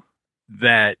term,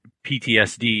 that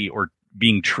PTSD or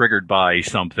being triggered by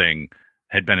something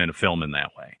had been in a film in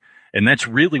that way. And that's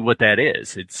really what that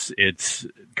is. It's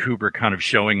Kubrick kind of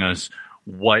showing us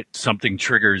what something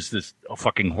triggers, this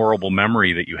fucking horrible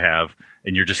memory that you have,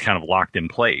 and you're just kind of locked in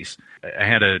place. I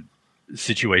had a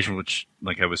situation, which,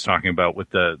 like I was talking about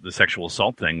with the sexual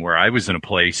assault thing, where I was in a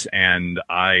place and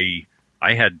I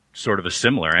had sort of a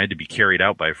similar, I had to be carried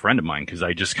out by a friend of mine because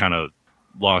I just kind of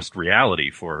lost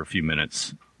reality for a few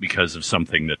minutes because of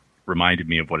something that reminded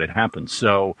me of what had happened.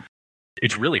 So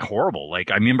it's really horrible.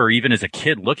 Like, I remember even as a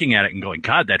kid looking at it and going,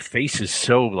 God, that face is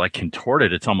so, like,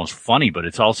 contorted. It's almost funny, but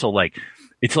it's also like,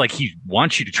 it's like he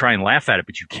wants you to try and laugh at it,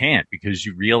 but you can't because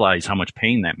you realize how much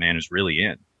pain that man is really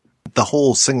in. The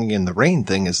whole singing in the rain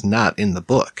thing is not in the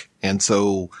book. And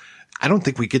so I don't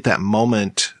think we get that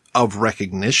moment of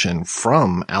recognition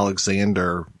from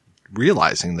Alexander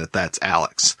realizing that that's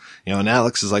Alex. You know, and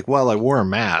Alex is like, well, I wore a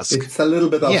mask. It's a little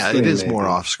bit off screen. Yeah, it is maybe more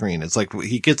off screen. It's like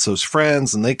he gets those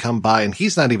friends and they come by and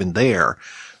he's not even there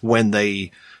when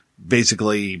they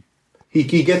basically... He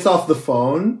gets off the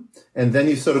phone and then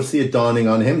you sort of see it dawning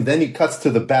on him. Then he cuts to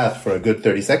the bath for a good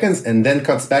 30 seconds and then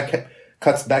cuts back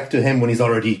to him when he's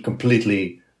already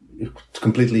completely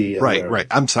right.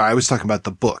 I'm sorry. I was talking about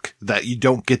the book, that you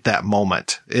don't get that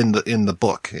moment in the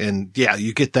book. And yeah,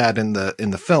 you get that in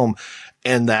the film,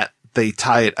 and that they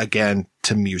tie it again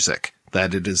to music,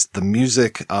 that it is the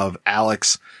music of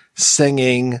Alex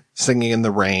singing in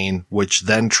the rain, which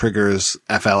then triggers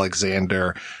F.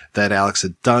 Alexander, that Alex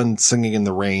had done singing in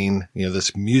the rain, you know,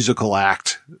 this musical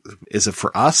act. Is it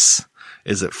for us?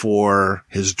 Is it for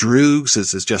his droogs?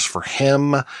 Is it just for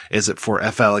him? Is it for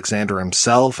F. Alexander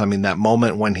himself? I mean, that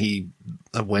moment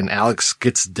when Alex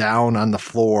gets down on the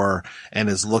floor and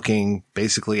is looking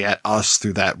basically at us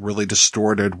through that really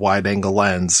distorted wide angle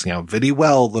lens, you know, viddy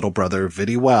well, little brother,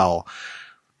 viddy well.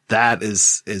 That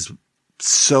is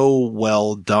so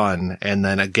well done. And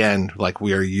then again, like,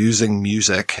 we are using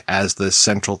music as the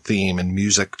central theme, and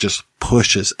music just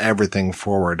pushes everything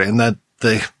forward. And that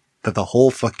the whole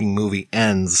fucking movie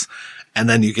ends, and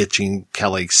then you get Gene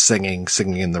Kelly singing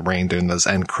in the rain during those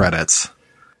end credits.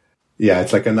 Yeah,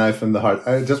 it's like a knife in the heart.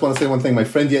 I just want to say one thing. My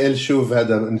friend Yael Shuv had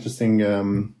an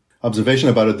interesting observation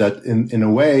about it, that in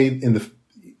a way,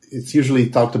 it's usually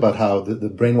talked about how the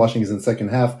brainwashing is in the second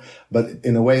half, but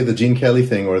in a way, the Gene Kelly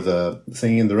thing, or the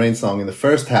singing in the rain song in the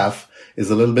first half, is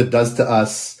a little bit does to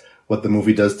us what the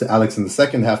movie does to Alex in the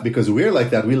second half, because we're like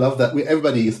that. We love that.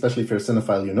 Everybody, especially if you're a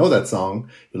cinephile, you know that song,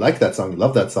 you like that song, you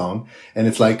love that song. And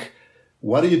it's like,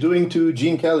 what are you doing to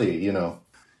Gene Kelly, you know?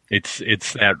 It's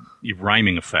that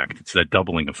rhyming effect. It's that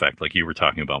doubling effect, like you were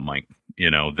talking about, Mike. You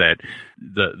know, that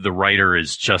the writer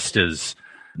is just as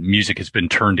music has been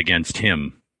turned against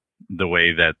him the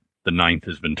way that the ninth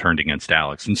has been turned against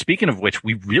Alex. And speaking of which,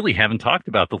 we really haven't talked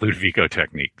about the Ludovico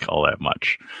technique all that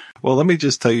much. Well, let me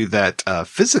just tell you that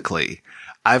physically,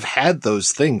 I've had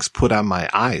those things put on my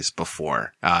eyes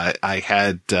before. I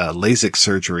had LASIK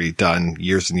surgery done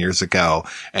years and years ago,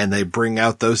 and they bring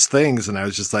out those things, and I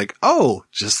was just like, oh,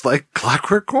 just like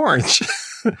Clockwork Orange.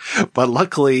 But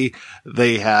luckily,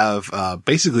 they have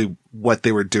basically what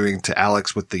they were doing to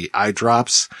Alex with the eye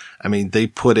drops. I mean, they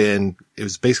put in, it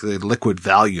was basically liquid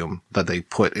Valium that they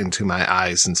put into my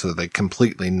eyes, and so they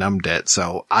completely numbed it.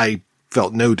 So I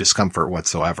felt no discomfort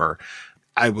whatsoever.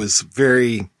 I was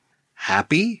very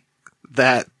happy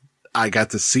that I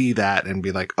got to see that and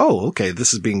be like, oh, okay,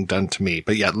 this is being done to me.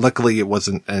 But yeah, luckily it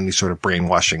wasn't any sort of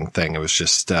brainwashing thing. It was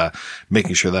just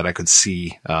making sure that I could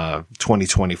see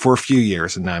 2020 for a few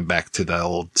years, and now I'm back to the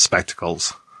old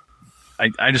spectacles.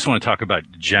 I just want to talk about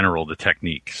the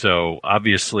technique. So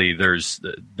obviously there's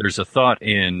a thought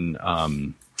in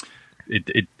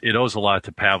it owes a lot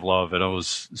to Pavlov. It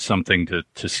owes something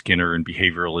to Skinner and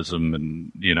behavioralism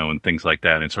and, and things like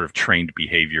that, and sort of trained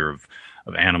behavior of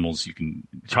animals.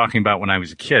 Talking about when I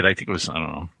was a kid, I think it was, I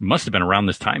don't know, it must have been around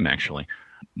this time, actually.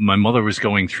 My mother was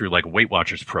going through like a Weight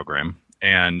Watchers program,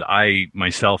 and I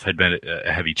myself had been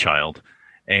a heavy child,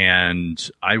 and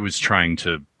I was trying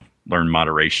to learn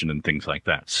moderation and things like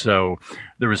that. So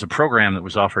there was a program that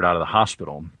was offered out of the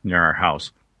hospital near our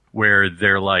house where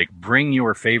they're like, bring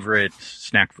your favorite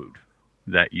snack food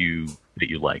that you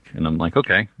like. And I'm like,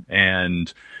 okay.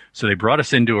 And so they brought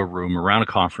us into a room around a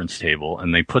conference table,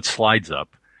 and they put slides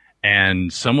up,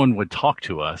 and someone would talk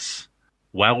to us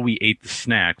while we ate the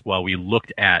snack, while we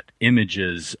looked at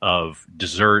images of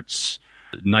desserts,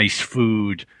 nice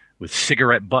food with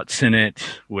cigarette butts in it,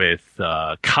 with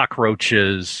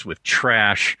cockroaches, with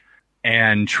trash,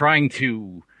 and trying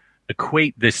to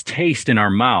equate this taste in our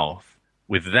mouth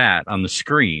with that on the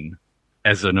screen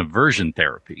as an aversion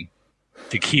therapy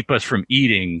to keep us from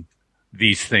eating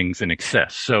these things in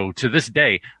excess. So to this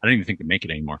day, I don't even think they make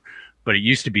it anymore, but it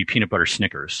used to be peanut butter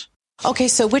Snickers. Okay,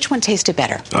 so which one tasted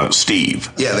better?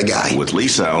 Steve. Yeah, the guy. With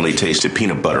Lisa, I only tasted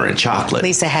peanut butter and chocolate.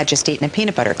 Lisa had just eaten a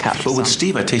peanut butter cup. But with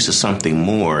Steve, I tasted something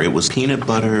more. It was peanut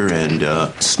butter and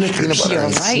Snickers. Peanut butter You're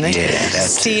right. Yeah,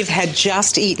 Steve had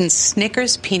just eaten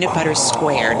Snickers peanut butter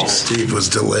squared. Steve was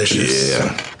delicious.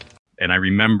 Yeah. And I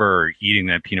remember eating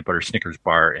that peanut butter Snickers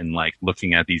bar and like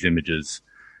looking at these images.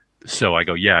 So I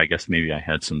go, yeah, I guess maybe I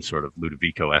had some sort of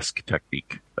Ludovico-esque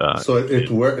technique. So it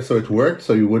worked. So it worked.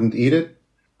 So you wouldn't eat it.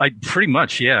 Pretty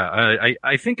much, yeah.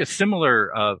 I think a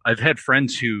similar. I've had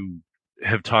friends who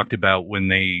have talked about when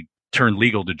they turned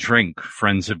legal to drink.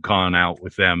 Friends have gone out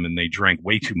with them and they drank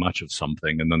way too much of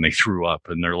something, and then they threw up.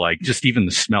 And they're like, just even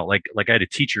the smell. Like I had a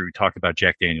teacher who talked about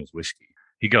Jack Daniel's whiskey.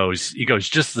 He goes,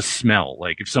 just the smell.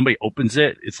 Like if somebody opens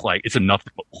it, it's like it's enough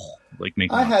to like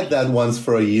make. I had that once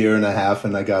for a year and a half,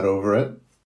 and I got over it.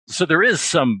 So there is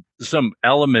some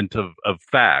element of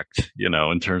fact,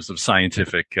 in terms of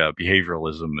scientific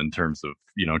behavioralism, in terms of,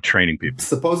 training people.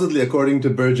 Supposedly, according to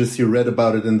Burgess, you read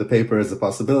about it in the paper as a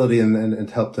possibility and it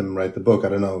helped him write the book. I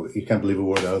don't know. You can't believe a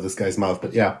word out of this guy's mouth,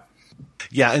 but yeah.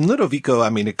 Yeah, and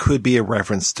Ludovico, it could be a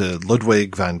reference to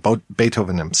Ludwig van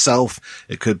Beethoven himself.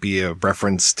 It could be a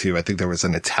reference to, I think there was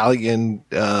an Italian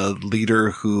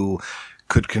leader who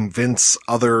could convince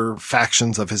other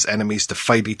factions of his enemies to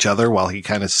fight each other while he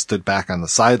kind of stood back on the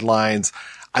sidelines.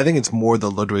 I think it's more the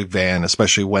Ludwig van,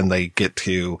 especially when they get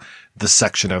to the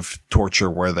section of torture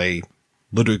where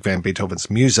Ludwig van Beethoven's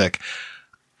music.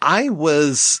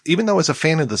 Even though I was a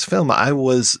fan of this film, I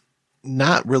was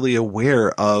not really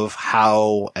aware of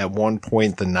how at one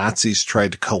point the Nazis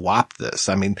tried to co-opt this.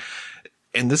 And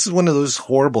this is one of those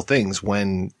horrible things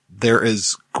when there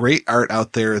is great art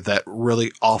out there that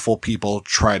really awful people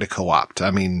try to co-opt.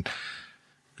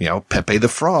 Pepe the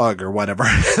Frog or whatever.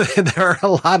 There are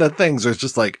a lot of things where it's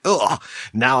just like,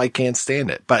 now I can't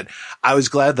stand it. But I was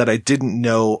glad that I didn't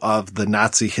know of the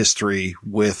Nazi history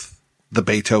with the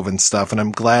Beethoven stuff. And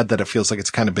I'm glad that it feels like it's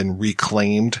kind of been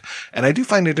reclaimed. And I do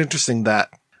find it interesting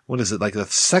that, like the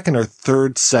second or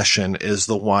third session is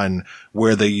the one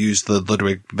where they use the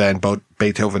Ludwig van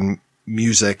Beethoven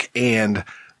music, and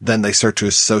then they start to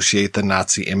associate the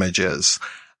Nazi images.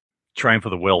 Triumph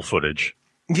of the Will footage.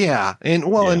 Yeah. And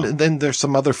then there's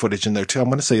some other footage in there too. I'm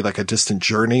going to say like A Distant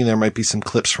Journey. There might be some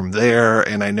clips from there.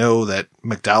 And I know that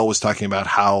McDowell was talking about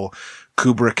how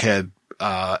Kubrick had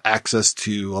access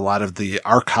to a lot of the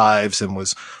archives and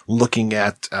was looking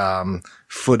at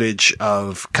footage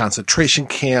of concentration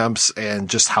camps and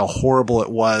just how horrible it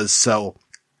was. So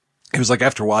it was like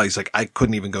after a while, he's like, I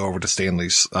couldn't even go over to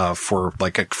Stanley's for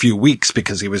like a few weeks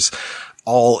because he was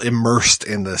all immersed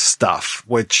in this stuff,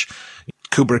 which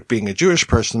Kubrick, being a Jewish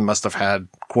person, must have had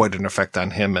quite an effect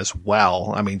on him as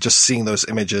well. Just seeing those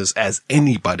images as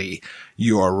anybody,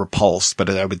 you are repulsed. But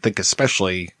I would think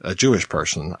especially a Jewish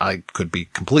person, I could be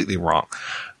completely wrong.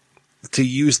 To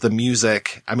use the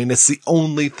music, it's the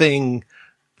only thing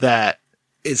that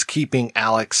is keeping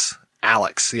Alex,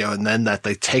 and then that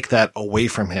they take that away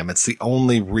from him. It's the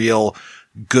only real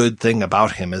good thing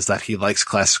about him is that he likes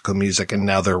classical music, and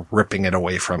now they're ripping it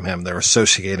away from him. They're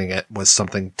associating it with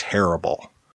something terrible.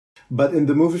 But in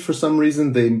the movie, for some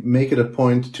reason, they make it a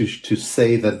point to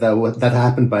say that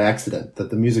happened by accident, that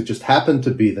the music just happened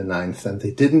to be the ninth, and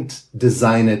they didn't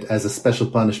design it as a special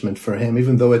punishment for him,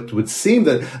 even though it would seem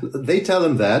that they tell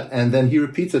him that, and then he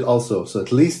repeats it also. So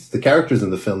at least the characters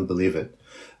in the film believe it,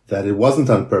 that it wasn't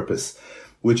on purpose,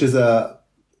 which is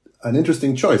an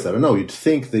interesting choice. I don't know. You'd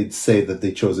think they'd say that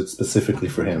they chose it specifically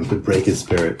for him to break his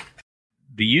spirit.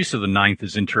 The use of the ninth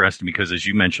is interesting because, as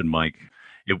you mentioned, Mike,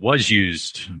 it was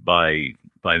used by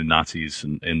by the Nazis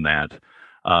in that,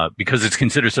 because it's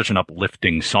considered such an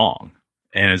uplifting song.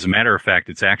 And as a matter of fact,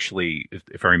 it's actually,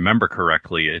 if I remember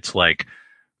correctly, it's like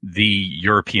the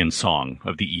European song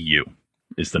of the EU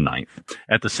is the ninth.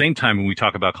 At the same time, when we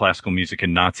talk about classical music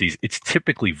and Nazis, it's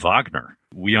typically Wagner.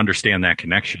 We understand that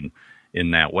connection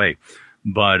in that way.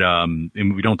 But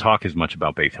and we don't talk as much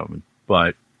about Beethoven.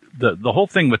 But the whole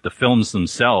thing with the films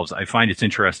themselves, I find it's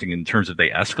interesting in terms of they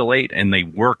escalate and they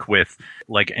work with,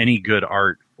 like any good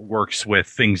art works with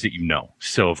things that you know.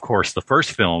 So, of course, the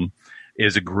first film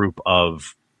is a group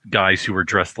of guys who were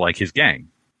dressed like his gang.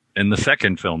 And the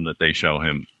second film that they show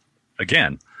him,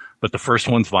 again, but the first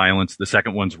one's violence, the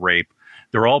second one's rape.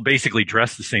 They're all basically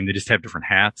dressed the same. They just have different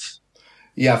hats.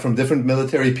 Yeah, from different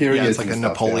military periods. Yeah, it's like a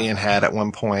Napoleon hat at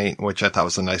one point, which I thought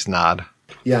was a nice nod.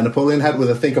 Yeah, Napoleon hat with,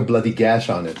 I think, a bloody gash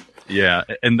on it. Yeah,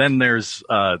 and then there's,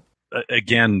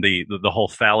 again, the whole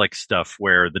phallic stuff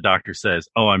where the doctor says,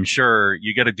 oh, I'm sure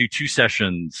you got to do 2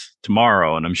 sessions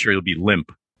tomorrow, and I'm sure you'll be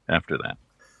limp after that.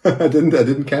 I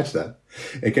didn't catch that.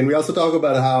 And can we also talk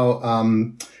about how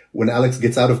when Alex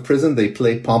gets out of prison, they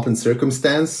play Pomp and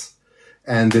Circumstance,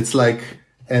 and it's like,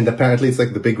 and apparently it's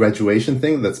like the big graduation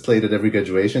thing that's played at every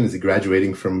graduation. Is he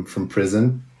graduating from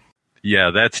prison?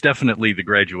 Yeah, that's definitely the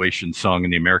graduation song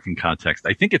in the American context.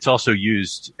 I think it's also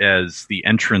used as the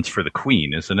entrance for the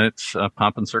Queen, isn't it?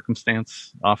 Pomp and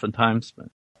Circumstance, oftentimes. But.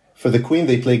 For the Queen,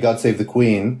 they play God Save the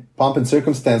Queen. Pomp and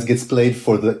Circumstance gets played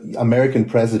for the American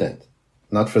president,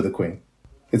 not for the Queen.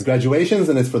 It's graduations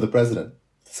and it's for the president.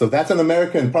 So that's an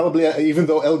American, probably, even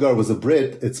though Elgar was a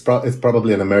Brit, it's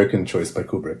probably an American choice by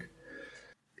Kubrick.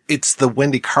 It's the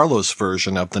Wendy Carlos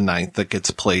version of the ninth that gets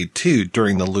played too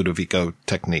during the Ludovico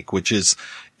technique, which is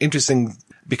interesting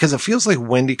because it feels like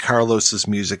Wendy Carlos's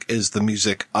music is the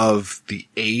music of the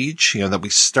age, that we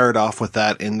start off with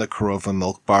that in the Kurova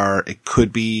Milk Bar. It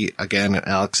could be, again, in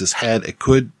Alex's head. It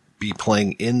could be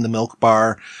playing in the Milk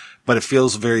Bar, but it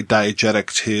feels very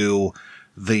diegetic to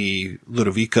the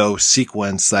Ludovico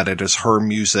sequence that it is her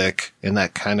music in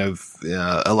that kind of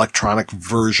electronic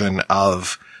version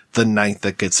of the ninth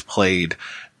that gets played.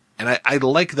 And I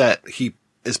like that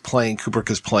Kubrick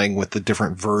is playing with the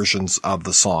different versions of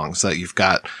the songs that you've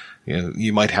got.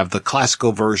 You might have the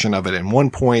classical version of it in one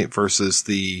point versus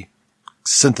the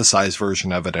synthesized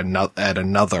version of it at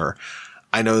another.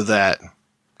 I know that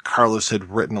Carlos had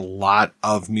written a lot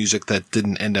of music that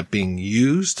didn't end up being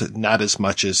used, not as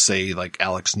much as, say, like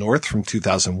Alex North from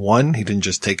 2001. He didn't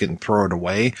just take it and throw it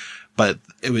away, but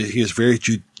he was very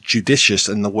judicious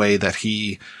in the way that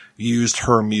he used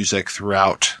her music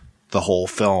throughout the whole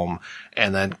film.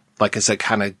 And then, like I said,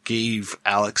 kind of gave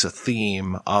Alex a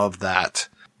theme of that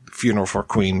Funeral for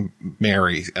Queen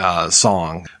Mary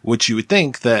song, which you would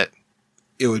think that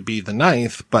it would be the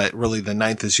ninth, but really the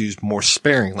ninth is used more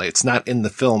sparingly. It's not in the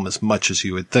film as much as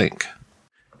you would think.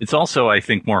 It's also, I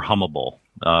think, more hummable.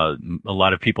 A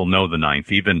lot of people know the ninth.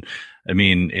 They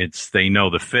know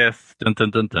the fifth, dun, dun,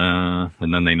 dun, dun,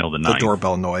 and then they know the ninth. The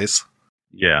doorbell noise.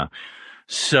 Yeah.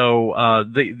 So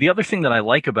the other thing that I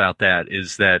like about that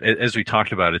is that, as we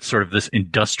talked about, it's sort of this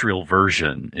industrial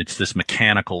version. It's this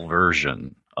mechanical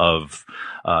version of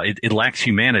it lacks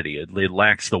humanity. It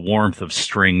lacks the warmth of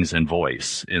strings and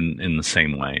voice in the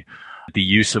same way. The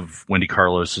use of Wendy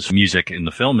Carlos's music in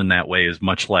the film in that way is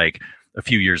much like a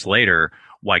few years later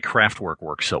why Kraftwerk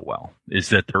works so well, is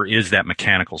that there is that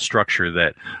mechanical structure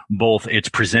that both it's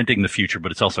presenting the future,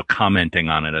 but it's also commenting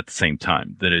on it at the same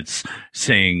time, that it's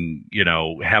saying,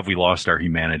 have we lost our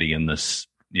humanity in this,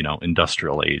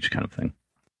 industrial age kind of thing.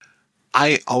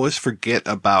 I always forget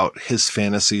about his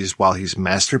fantasies while he's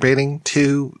masturbating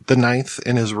to the ninth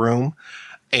in his room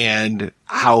and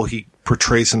how he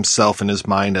portrays himself in his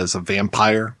mind as a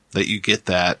vampire, that you get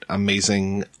that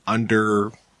amazing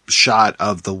shot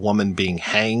of the woman being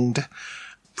hanged.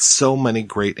 So many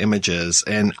great images.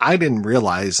 And I didn't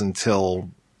realize until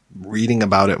reading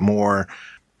about it more.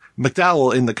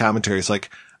 McDowell in the commentary is like,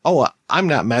 oh, I'm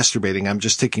not masturbating. I'm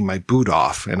just taking my boot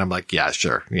off. And I'm like, yeah,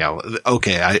 sure.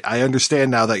 Okay. I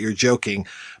understand now that you're joking.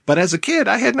 But as a kid,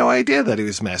 I had no idea that he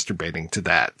was masturbating to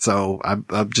that. So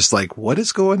I'm just like, what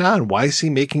is going on? Why is he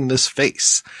making this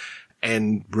face?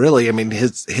 And really,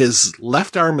 his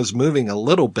left arm is moving a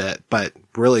little bit, but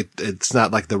really it's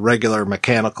not like the regular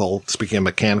speaking of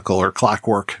mechanical or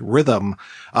clockwork rhythm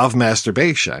of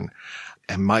masturbation.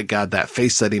 And my God, that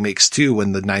face that he makes too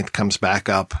when the ninth comes back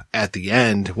up at the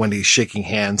end when he's shaking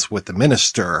hands with the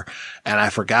minister. And I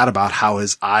forgot about how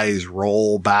his eyes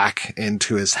roll back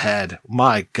into his head.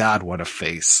 My God, what a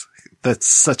face. That's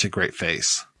such a great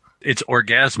face. It's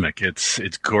orgasmic.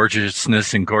 It's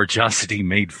gorgeousness and gorgeosity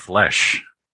made flesh.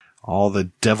 All the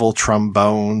devil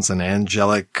trombones and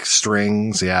angelic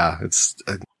strings. Yeah, it's...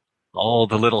 all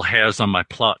the little hairs on my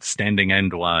plot standing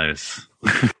endwise.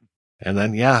 And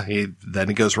then, yeah, he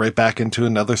goes right back into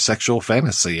another sexual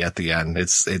fantasy at the end.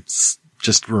 It's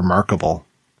just remarkable.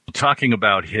 Talking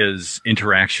about his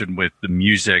interaction with the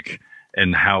music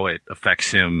and how it affects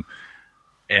him,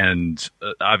 and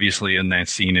obviously in that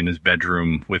scene in his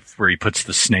bedroom where he puts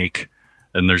the snake,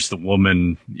 and there's the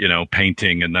woman,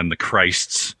 painting, and then the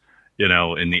Christs, in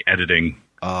the editing,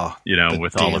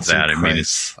 with all of that.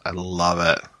 Christ. I love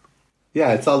it.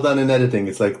 Yeah, it's all done in editing.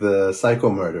 It's like the Psycho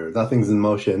murder. Nothing's in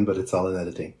motion, but it's all in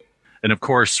editing. And of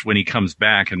course, when he comes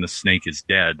back and the snake is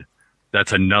dead,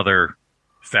 that's another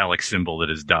phallic symbol that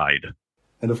has died.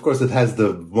 And of course, it has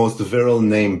the most virile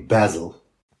name, Basil.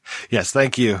 Yes,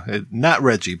 thank you. Not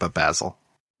Reggie, but Basil.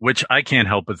 Which I can't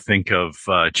help but think of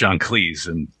John Cleese.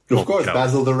 And of course,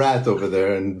 Basil the rat over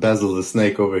there and Basil the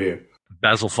snake over here.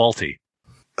 Basil Fawlty.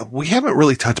 We haven't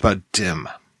really talked about Dim.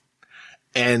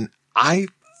 And I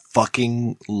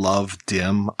fucking love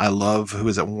Dim. I love,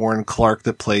 Warren Clark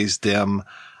that plays Dim.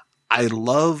 I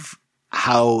love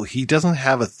how he doesn't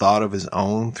have a thought of his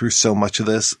own through so much of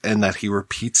this, and that he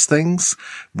repeats things.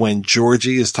 When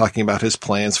Georgie is talking about his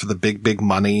plans for the big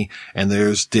money, and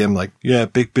there's Dim like, yeah,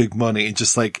 big money, and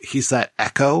just like, he's that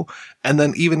echo. And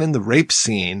then even in the rape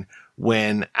scene,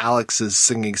 when Alex is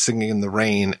singing in the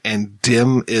rain, and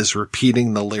Dim is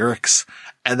repeating the lyrics,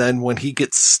 and then when he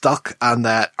gets stuck on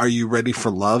that "Are you ready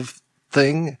for love"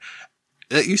 thing,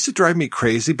 it used to drive me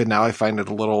crazy, but now I find it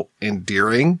a little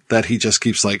endearing that he just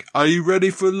keeps like, "Are you ready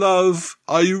for love?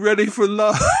 Are you ready for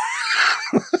love?"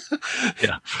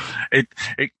 Yeah.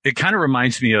 It kind of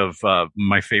reminds me of one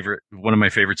of my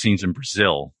favorite scenes in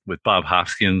Brazil with Bob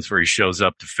Hoskins, where he shows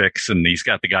up to fix, and he's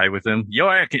got the guy with him.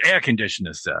 Your air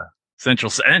conditioner, sir.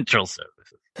 Central services.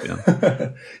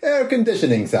 Yeah. Air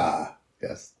conditioning, sir.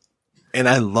 Yes. And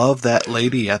I love that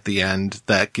lady at the end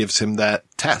that gives him that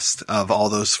test of all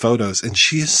those photos. And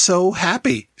she is so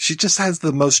happy. She just has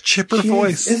the most chipper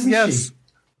voice. Isn't she?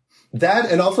 That,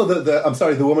 and also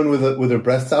the woman with her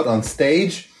breasts out on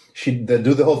stage. They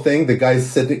do the whole thing. The guy's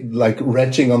sitting, like,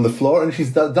 retching on the floor, and she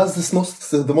does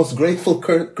the most graceful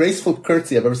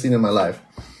curtsy I've ever seen in my life.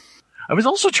 I was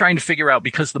also trying to figure out,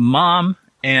 because the mom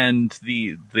and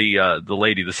the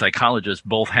lady, the psychologist,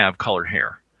 both have colored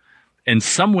hair. And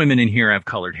some women in here have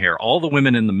colored hair. All the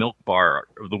women in the milk bar,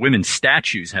 the women's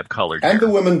statues, have colored hair. And the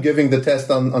woman giving the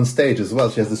test on stage as well.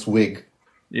 She has this wig.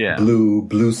 Yeah.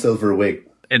 Blue silver wig.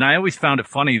 And I always found it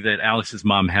funny that Alex's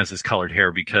mom has this colored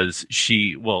hair, because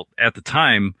at the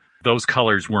time, those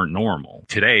colors weren't normal.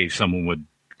 Today, someone would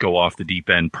go off the deep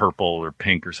end, purple or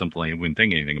pink or something, and wouldn't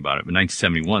think anything about it. But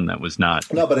 1971, that was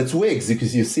not. No, but it's wigs,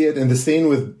 because you see it in the scene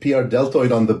with PR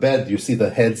Deltoid on the bed. You see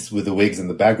the heads with the wigs in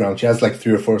the background. She has like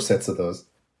 3 or 4 sets of those.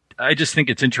 I just think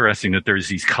it's interesting that there's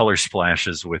these color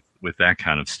splashes with that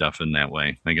kind of stuff in that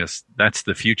way. I guess that's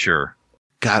the future.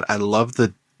 God, I love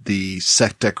the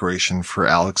set decoration for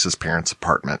Alex's parents'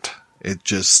 apartment. It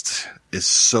just is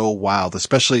so wild,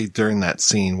 especially during that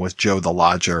scene with Joe the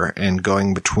lodger and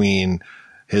going between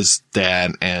his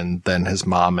dad and then his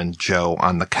mom and Joe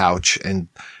on the couch. And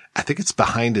I think it's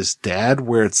behind his dad,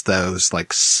 where it's those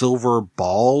like silver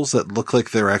balls that look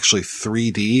like they're actually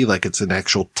 3D, like it's an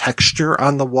actual texture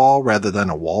on the wall rather than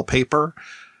a wallpaper.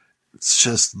 It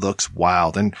just looks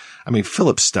wild. And I mean,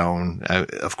 Philip Stone,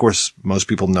 of course, most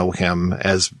people know him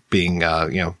as being,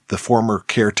 the former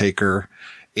caretaker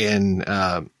in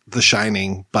The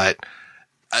Shining, but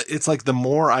it's like the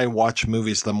more I watch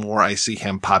movies, the more I see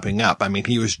him popping up. I mean,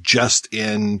 he was just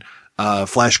in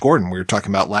Flash Gordon, we were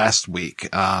talking about last week.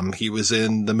 He was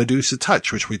in The Medusa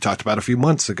Touch, which we talked about a few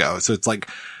months ago. So it's like,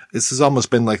 this has almost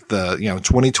been like the,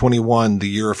 2021, the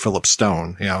year of Philip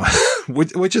Stone,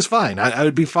 which is fine. I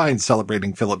would be fine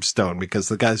celebrating Philip Stone because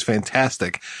the guy's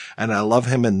fantastic. And I love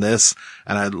him in this.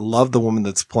 And I love the woman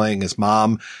that's playing his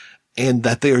mom. And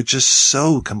that they are just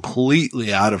so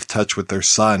completely out of touch with their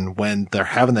son when they're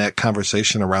having that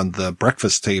conversation around the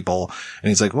breakfast table. And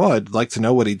he's like, well, I'd like to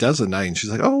know what he does at night. And she's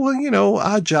like, oh, well,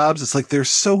 odd jobs. It's like they're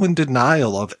so in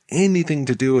denial of anything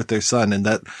to do with their son. And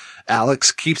that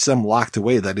Alex keeps them locked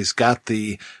away, that he's got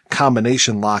the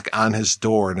combination lock on his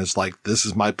door and is like, this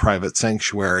is my private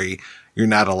sanctuary. You're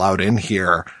not allowed in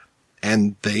here.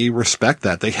 And they respect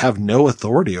that. They have no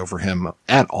authority over him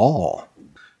at all.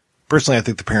 Personally, I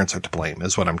think the parents are to blame,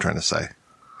 is what I'm trying to say.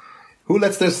 Who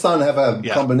lets their son have a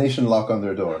combination lock on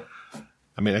their door?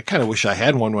 I mean, I kind of wish I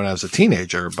had one when I was a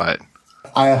teenager, but...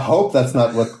 I hope that's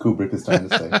not what Kubrick is trying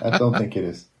to say. I don't think it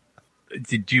is.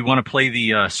 Do you want to play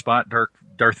the spot, Dirk,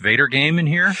 Darth Vader game in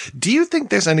here. Do you think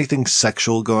there's anything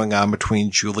sexual going on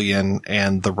between Julian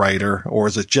and the writer, or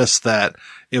is it just that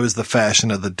it was the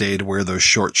fashion of the day to wear those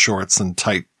short shorts and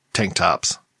tight tank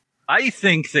tops? I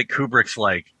think that Kubrick's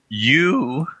like,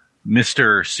 you,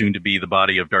 Mr. soon-to-be the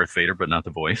body of Darth Vader, but not the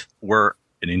voice, were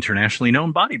an internationally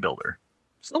known bodybuilder.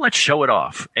 So let's show it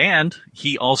off. And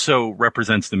he also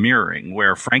represents the mirroring,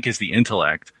 where Frank is the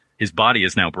intellect. His body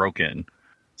is now broken.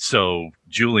 So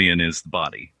Julian is the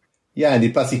body. Yeah,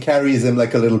 and plus he carries him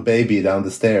like a little baby down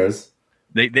the stairs.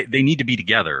 They need to be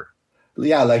together.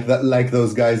 Yeah, like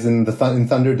those guys in in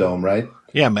Thunderdome, right?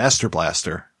 Yeah, Master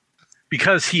Blaster.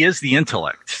 Because he is the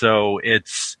intellect. So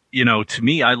it's, to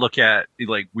me, I look at,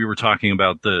 like we were talking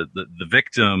about, the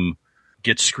victim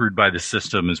gets screwed by the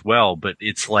system as well. But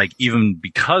it's like, even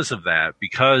because of that,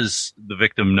 because the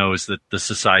victim knows that the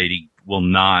society will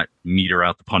not meter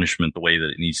out the punishment the way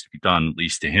that it needs to be done, at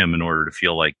least to him, in order to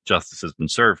feel like justice has been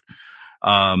served.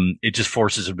 It just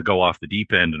forces him to go off the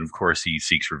deep end. And of course he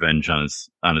seeks revenge on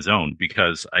his own,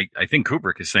 because I think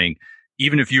Kubrick is saying,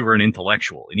 even if you were an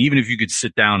intellectual and even if you could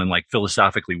sit down and like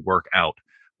philosophically work out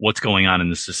what's going on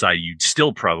in this society, you'd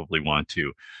still probably want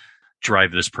to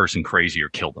drive this person crazy or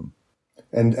kill them.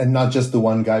 And not just the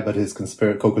one guy, but his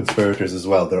co-conspirators as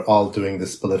well. They're all doing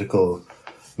this political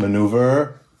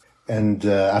maneuver. And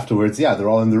afterwards, yeah, they're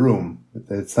all in the room.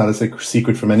 It's not a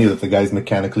secret from any of the guys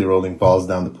mechanically rolling balls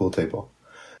down the pool table.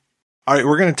 All right,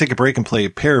 we're going to take a break and play a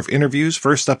pair of interviews.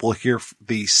 First up, we'll hear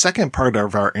the second part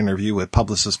of our interview with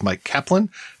publicist Mike Kaplan.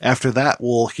 After that,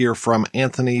 we'll hear from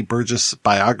Anthony Burgess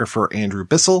biographer Andrew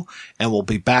Biswell, and we'll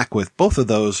be back with both of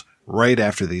those right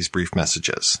after these brief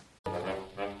messages.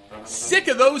 Sick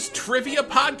of those trivia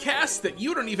podcasts that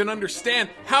you don't even understand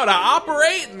how to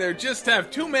operate and they just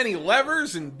have too many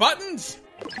levers and buttons?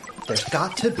 There's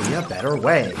got to be a better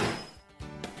way.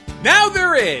 Now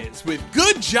there is, with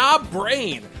Good Job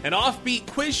Brain, an offbeat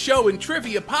quiz show and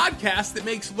trivia podcast that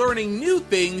makes learning new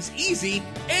things easy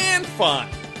and fun.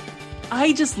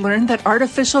 I just learned that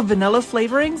artificial vanilla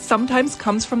flavoring sometimes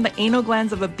comes from the anal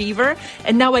glands of a beaver,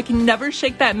 and now I can never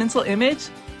shake that mental image.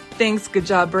 Thanks, Good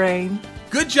Job Brain.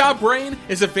 Good Job Brain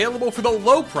is available for the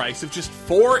low price of just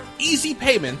 4 easy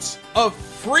payments of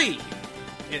free.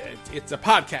 It's a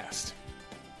podcast.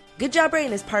 Good Job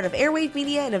Brain is part of Airwave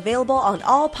Media and available on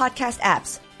all podcast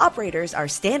apps. Operators are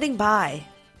standing by.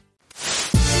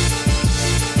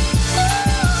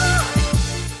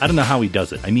 I don't know how he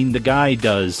does it. I mean, the guy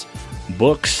does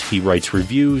books, he writes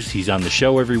reviews, he's on the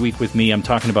show every week with me. I'm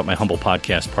talking about my humble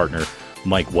podcast partner,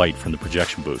 Mike White from the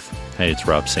Projection Booth. Hey, it's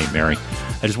Rob St. Mary.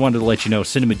 I just wanted to let you know,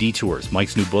 Cinema Detours,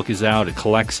 Mike's new book is out. It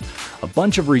collects a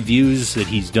bunch of reviews that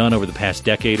he's done over the past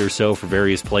decade or so for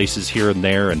various places here and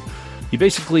there, and you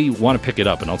basically want to pick it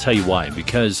up, and I'll tell you why.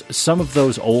 Because some of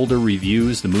those older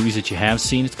reviews, the movies that you have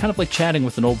seen, it's kind of like chatting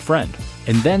with an old friend.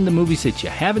 And then the movies that you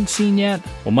haven't seen yet,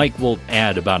 well, Mike will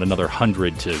add about another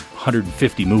 100 to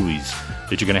 150 movies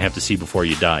that you're going to have to see before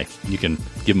you die. You can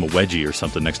give him a wedgie or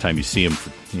something next time you see him.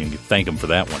 You can thank him for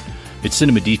that one. It's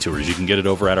Cinema Detours. You can get it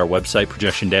over at our website,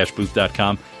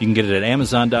 projection-booth.com. You can get it at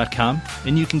amazon.com,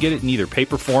 and you can get it in either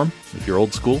paper form, if you're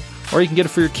old school, or you can get it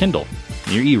for your Kindle,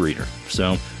 your e-reader.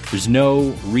 So there's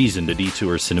no reason to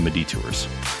detour Cinema Detours.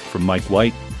 From Mike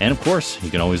White, and of course, you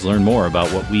can always learn more about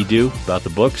what we do, about the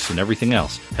books, and everything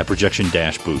else at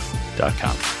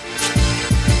projection-booth.com.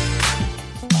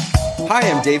 Hi,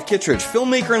 I'm Dave Kittredge,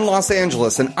 filmmaker in Los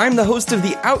Angeles, and I'm the host of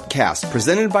The Outcast,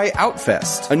 presented by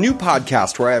Outfest, a new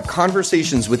podcast where I have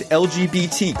conversations with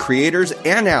LGBT creators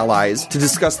and allies to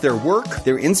discuss their work,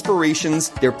 their inspirations,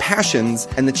 their passions,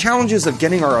 and the challenges of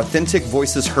getting our authentic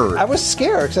voices heard. I was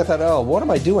scared because I thought, what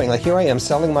am I doing? Like, here I am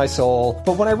selling my soul.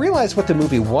 But when I realized what the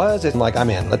movie was, I'm like, I'm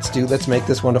in. Let's make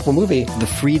this wonderful movie. The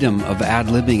freedom of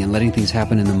ad-libbing and letting things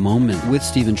happen in the moment. With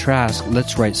Stephen Trask,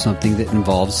 let's write something that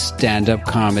involves stand-up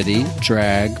comedy,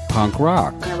 drag, punk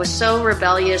rock. I was so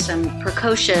rebellious and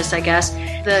precocious, I guess.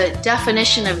 The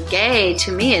definition of gay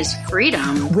to me is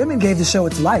freedom. Women gave the show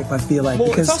its life, I feel like. Well,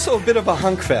 because it's also a bit of a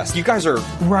hunk fest. You guys are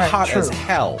hot as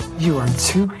hell. You are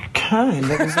too kind.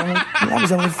 That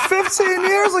was only 15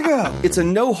 years ago. It's a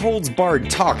no-holds-barred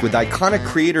talk with iconic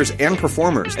creators and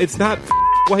performers. It's not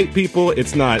white people.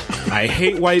 It's not I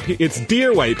hate white people. It's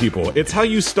dear white people. It's how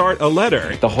you start a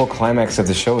letter. The whole climax of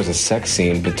the show is a sex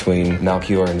scene between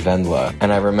Melchior and Wendla.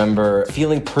 And I remember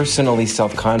feeling personally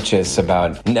self-conscious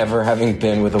about never having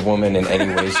been with a woman in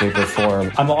any way, shape, or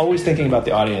form. I'm always thinking about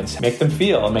the audience. Make them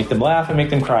feel, and make them laugh, and make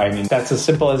them cry. I mean, that's as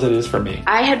simple as it is for me.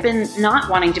 I had been not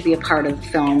wanting to be a part of the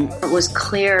film. It was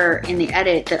clear in the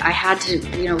edit that I had to,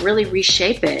 really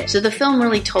reshape it. So the film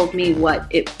really told me what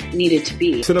it needed to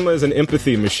be. Cinema is an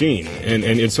empathy machine. And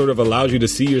it sort of allows you to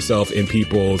see yourself in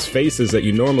people's faces that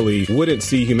you normally wouldn't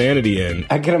see humanity in.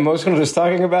 I get emotional just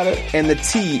talking about it. And the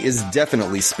tea is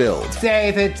definitely spilled.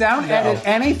 David, don't edit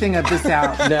anything of this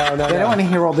out. No. They don't want to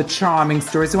hear all the charming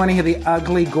stories. They want to hear the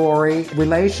ugly, gory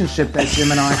relationship that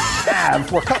Jim and I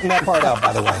have. We're cutting that part out,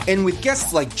 by the way. And with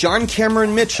guests like John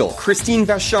Cameron Mitchell, Christine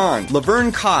Vachon,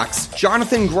 Laverne Cox,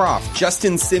 Jonathan Groff,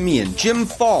 Justin Simeon, Jim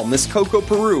Fall, Miss Coco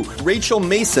Peru, Rachel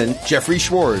Mason, Jeffrey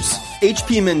Schwartz,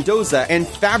 H.P. Mendoza, and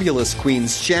fabulous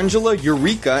queens Shangela,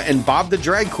 Eureka, and Bob the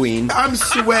Drag Queen. I'm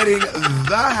sweating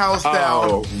the house down.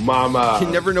 Oh, mama. You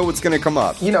never know what's going to come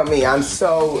up. You know me, I'm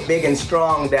so big and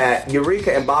strong that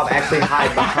Eureka and Bob actually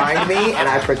hide behind me, and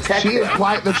I protect them. She is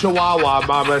quite the chihuahua,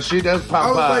 mama. She does pop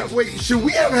up. I was like, wait, should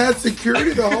we have had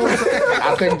security the whole time?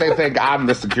 I think they think I'm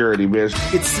the security, bitch.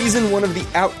 It's season 1 of The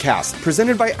Outcast,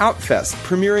 presented by Outfest,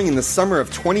 premiering in the summer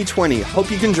of 2020. Hope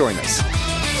you can join us.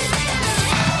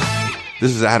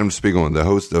 This is Adam Spiegelman, the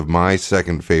host of my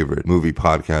second favorite movie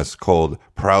podcast called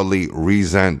Proudly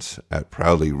Resent at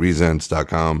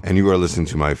proudlyresents.com. And you are listening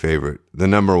to my favorite, the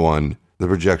number one, The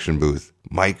Projection Booth.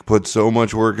 Mike put so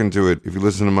much work into it. If you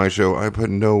listen to my show, I put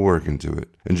no work into it.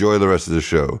 Enjoy the rest of the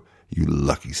show, you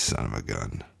lucky son of a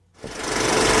gun.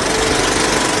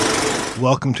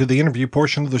 Welcome to the interview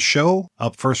portion of the show.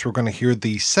 Up first, we're going to hear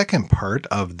the second part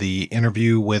of the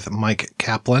interview with Mike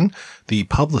Kaplan, the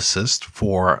publicist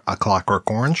for A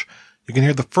Clockwork Orange. You can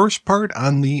hear the first part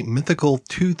on the mythical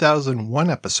 2001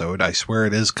 episode, I Swear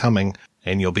It Is Coming,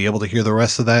 and you'll be able to hear the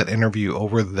rest of that interview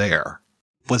over there.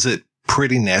 Was it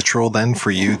pretty natural then for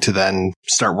you to then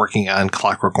start working on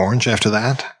Clockwork Orange after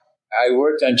that? I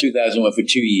worked on 2001 for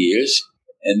 2 years,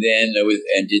 and then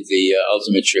did the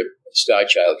Ultimate Trip Star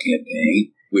Child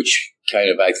campaign, which kind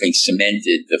of, I think,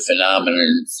 cemented the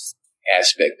phenomenon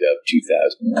aspect of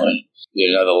 2001,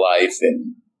 Another Life.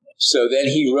 And so then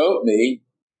he wrote me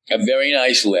a very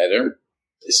nice letter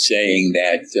saying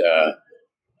that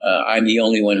I'm the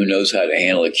only one who knows how to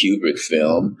handle a Kubrick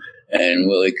film, and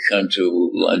will he come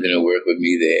to London and work with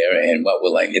me there, and what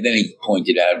will I... And then he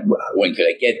pointed out, when could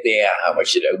I get there, how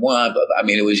much did I want, blah, blah. I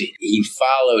mean, he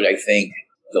followed, I think,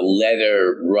 the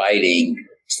letter writing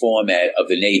format of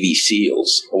the Navy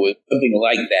SEALs, or something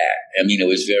like that. I mean, it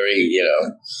was very,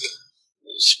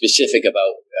 specific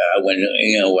about what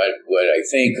I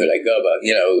think, could I go about,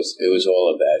 it was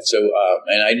all of that. So,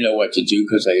 and I didn't know what to do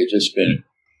because I had just been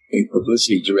a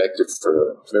publicity director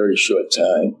for a very short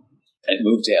time and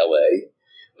moved to LA.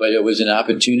 But it was an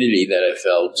opportunity that I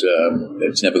felt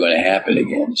it's never going to happen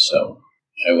again. So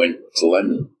I went to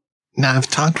London. Now, I've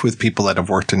talked with people that have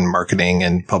worked in marketing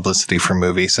and publicity for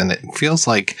movies, and it feels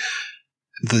like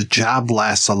the job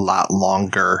lasts a lot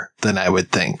longer than I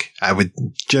would think. I would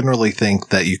generally think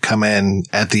that you come in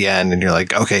at the end and you're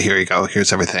like, okay, here you go.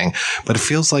 Here's everything. But it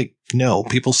feels like, no,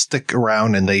 people stick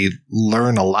around and they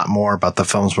learn a lot more about the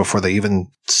films before they even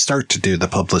start to do the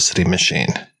publicity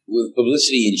machine. With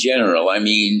publicity in general, I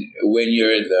mean, when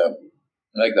you're in the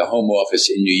home office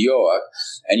in New York,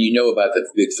 and you know about the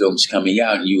big films coming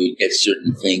out, and you would get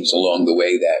certain things along the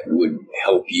way that would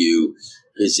help you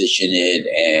position it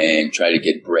and try to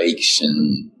get breaks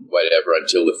and whatever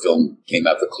until the film came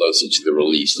out. The closer to the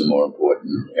release, the more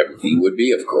important everything would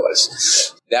be, of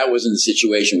course. That wasn't the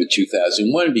situation with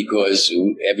 2001 because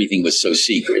everything was so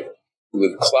secret.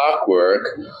 With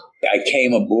Clockwork, I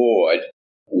came aboard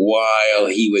while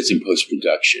he was in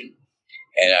post-production,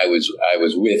 and I was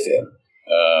with him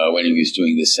when he was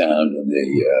doing the sound and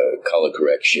the color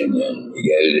correction and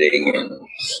the editing and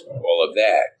all of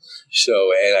that.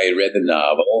 So, and I read the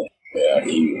novel.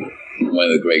 He one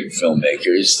of the great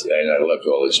filmmakers, and I loved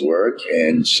all his work.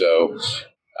 And so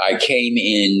I came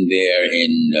in there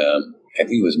in, I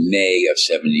think it was May of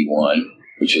 71,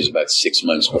 which was about 6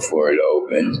 months before it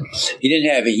opened.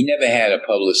 He never had a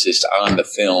publicist on the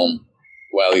film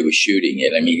while he was shooting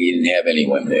it. I mean, he didn't have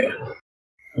anyone there.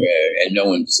 And no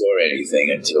one saw anything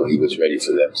until he was ready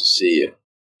for them to see it.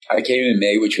 I came in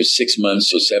May, which was 6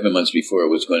 months or 7 months before it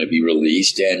was going to be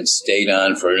released, and stayed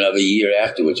on for another year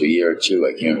afterwards, a year or two,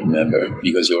 I can't remember,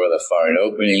 because there were other foreign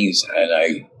openings, and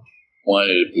I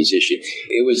wanted a position.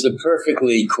 It was the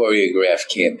perfectly choreographed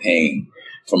campaign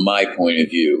from my point of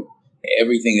view.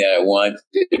 Everything that I wanted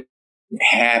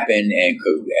happened,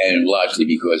 and largely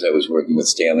because I was working with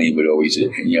Stanley and would always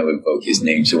invoke his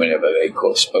name, so whenever they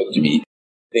spoke to me,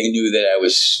 they knew that I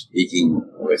was speaking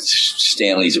with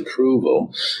Stanley's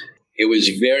approval. It was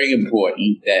very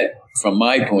important that, from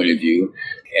my point of view,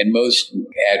 and most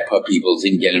ad pub people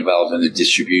didn't get involved in the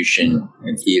distribution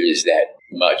in theaters that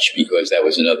much because that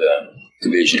was another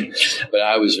division. But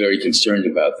I was very concerned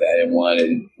about that and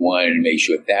wanted to make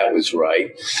sure that was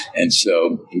right. And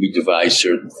so we devised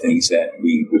certain things that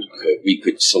we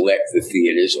could select the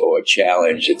theaters or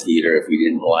challenge a theater if we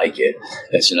didn't like it.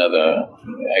 That's another,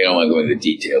 I don't want to go into the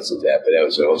details of that, but that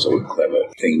was also a clever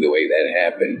thing, the way that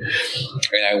happened.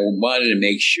 And I wanted to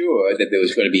make sure that there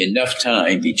was going to be enough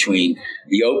time between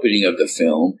the opening of the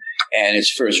film and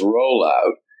its first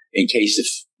rollout in case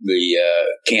the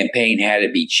campaign had to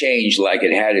be changed like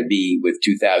it had to be with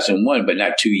 2001, but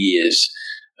not 2 years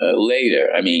later.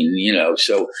 I mean,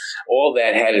 so all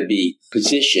that had to be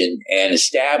positioned and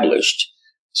established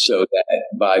so that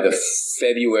by the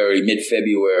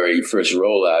mid-February first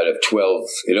rollout of 12,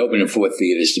 it opened in 4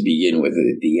 theaters to begin with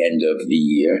at the end of the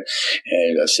year,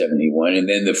 and 71. And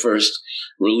then the first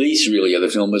release really of the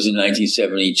film was in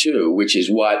 1972, which is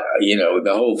what,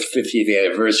 the whole 50th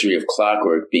anniversary of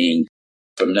Clockwork being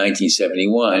from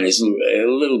 1971 is a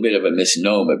little bit of a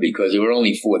misnomer because there were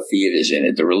only 4 theaters in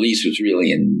it. The release was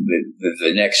really in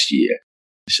the next year.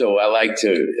 So I like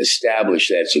to establish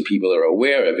that so people are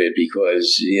aware of it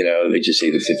because, they just say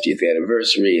the 50th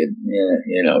anniversary and,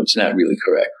 it's not really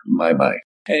correct in my mind.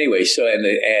 Anyway, and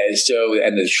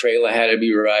the trailer had to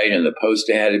be right and the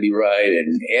poster had to be right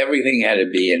and everything had to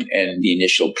be, and the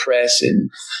initial press and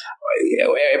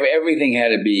everything had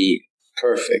to be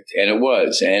perfect. And it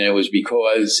was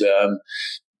because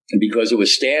it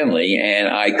was Stanley and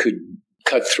I could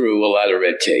cut through a lot of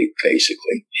red tape,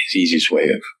 basically. It's the easiest way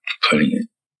of putting it.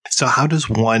 So how does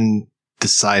one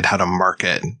decide how to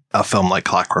market a film like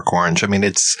Clockwork Orange? I mean,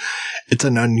 it's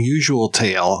an unusual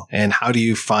tale. And how do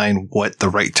you find what the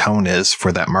right tone is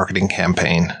for that marketing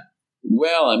campaign?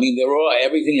 Well, I mean,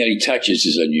 everything that he touches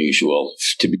is unusual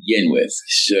to begin with.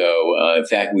 So, in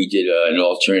fact, we did an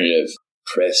alternative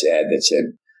press ad that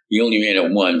said, he only ran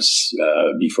it once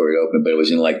before it opened, but it was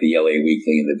in like the LA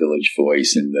Weekly and the Village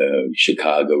Voice and the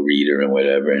Chicago Reader and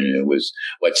whatever. And it was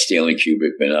what Stanley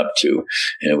Kubrick been up to.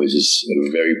 And it was this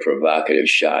very provocative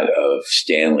shot of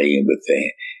Stanley with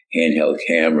the handheld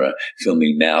camera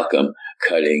filming Malcolm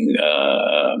cutting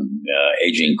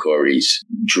Adrian Corey's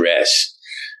dress.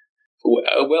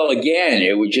 Well, again,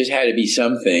 it would just had to be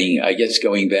something, I guess,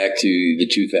 going back to the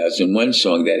 2001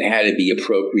 song that had to be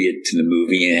appropriate to the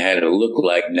movie and had to look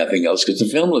like nothing else because the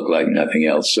film looked like nothing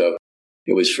else. So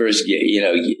it was first,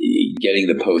 getting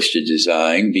the poster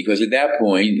design because at that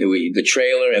point, the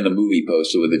trailer and the movie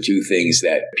poster were the two things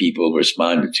that people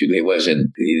responded to. There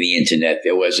wasn't the internet.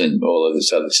 There wasn't all of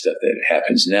this other stuff that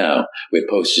happens now where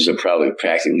posters are probably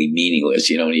practically meaningless.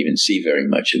 You don't even see very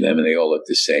much of them and they all look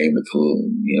the same with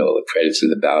the credits at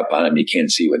the bottom. You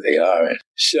can't see what they are. And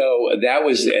so that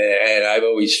was, and I've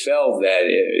always felt that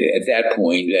at that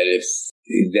point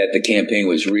that the campaign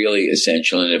was really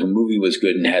essential. And if a movie was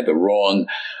good and had the wrong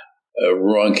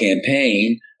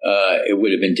campaign, it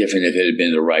would have been different if it had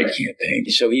been the right campaign.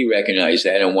 So he recognized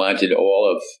that and wanted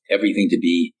everything to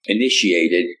be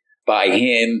initiated by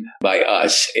him, by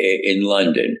us in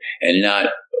London and not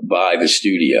by the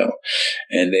studio.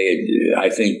 And they had, I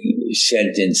think,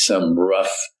 sent in some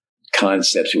rough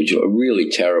concepts, which were really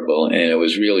terrible. And it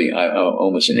was really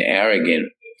almost an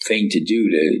arrogant thing to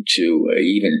do to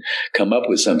even come up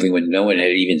with something when no one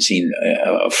had even seen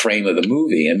a frame of the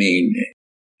movie. I mean,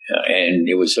 and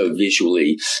it was so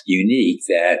visually unique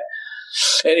that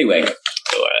anyway,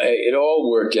 it all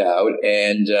worked out.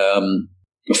 And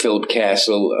Philip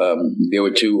Castle, there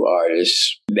were 2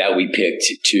 artists that we picked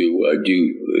to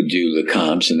do the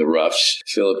comps and the roughs.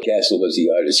 Philip Castle was the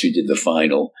artist who did the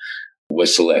final,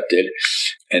 was selected.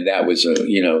 And that was, so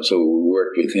we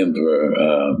worked with him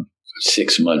for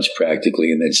 6 months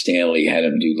practically. And then Stanley had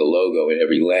him do the logo in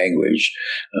every language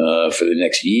for the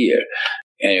next year.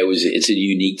 And it's a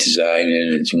unique design,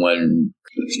 and it's one,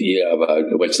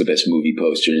 about what's the best movie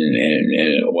poster,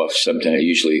 and sometimes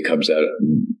usually it comes out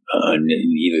on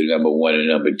either number 1 or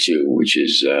number 2, which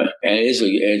is, and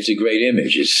it's a great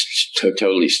image. It's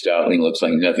totally startling, looks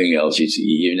like nothing else.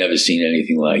 You've never seen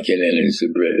anything like it, and it's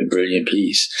a brilliant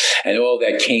piece. And all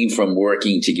that came from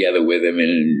working together with him,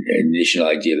 and an initial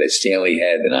idea that Stanley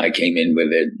had, and I came in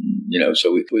with it,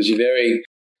 so it was very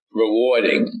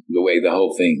rewarding the way the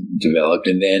whole thing developed.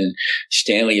 And then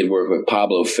Stanley had worked with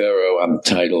Pablo Ferro on the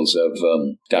titles of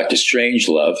Dr.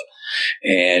 Strangelove.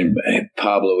 And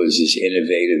Pablo is this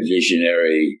innovative,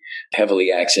 visionary,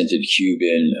 heavily accented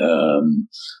Cuban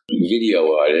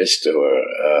video artist.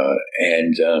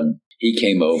 And he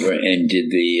came over and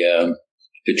did the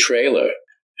trailer.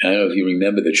 I don't know if you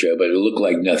remember the trailer, but it looked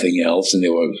like nothing else. And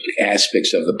there were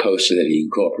aspects of the poster that he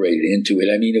incorporated into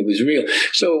it. I mean, it was real.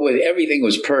 So everything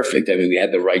was perfect. I mean, we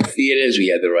had the right theaters. We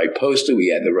had the right poster. We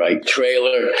had the right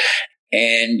trailer.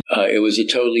 And it was a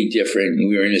totally different.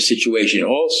 We were in a situation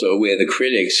also where the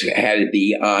critics had to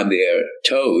be on their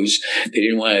toes. They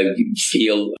didn't want to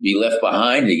be left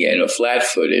behind again or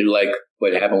flat-footed like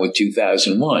what happened with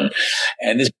 2001.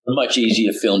 And this is a much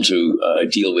easier film to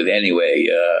deal with anyway.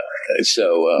 There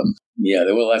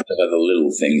were lots of other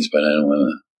little things, but I don't want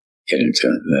to get into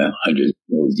the 100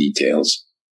 little details.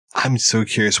 I'm so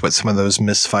curious what some of those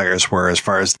misfires were as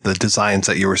far as the designs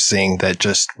that you were seeing that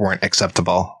just weren't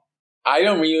acceptable. I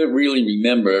don't really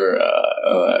remember.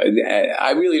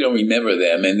 I really don't remember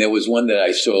them. And there was one that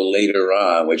I saw later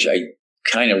on, which I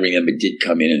kind of remember did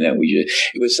come in, and it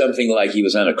was something like he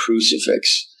was on a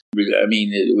crucifix. I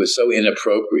mean, it was so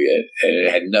inappropriate, and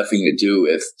it had nothing to do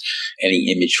with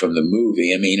any image from the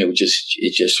movie. I mean, it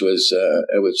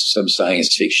was some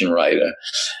science fiction writer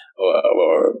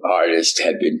or artist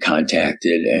had been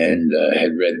contacted and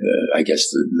had read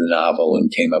the novel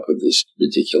and came up with this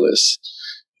ridiculous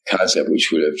concept,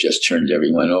 which would have just turned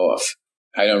everyone off.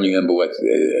 I don't remember what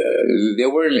there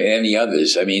weren't any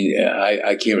others. I mean,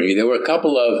 I can't remember. There were a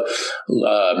couple of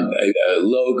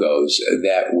logos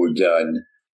that were done.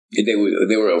 They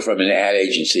were from an ad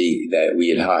agency that we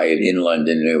had hired in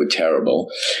London, and they were terrible.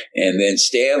 And then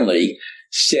Stanley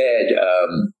said,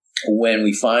 when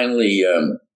we finally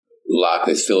locked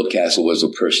that Philip Castle was the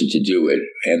person to do it,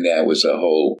 and that was a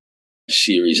whole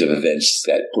series of events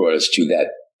that brought us to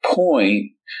that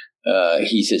point.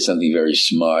 He said something very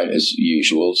smart, as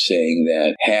usual, saying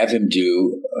that have him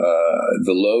do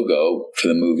the logo for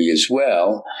the movie as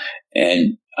well.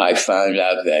 And I found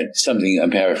out that I'm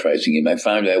paraphrasing him, I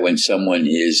found out when someone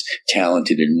is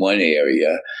talented in one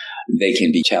area, they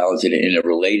can be talented in a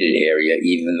related area,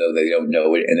 even though they don't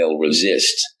know it, and they'll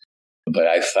resist. But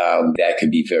I found that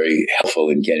could be very helpful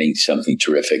in getting something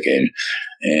terrific and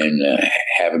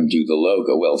have him do the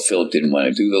logo. Well, Philip didn't want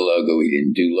to do the logo. He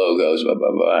didn't do logos, blah,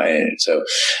 blah, blah. And so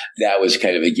that was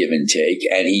kind of a give and take.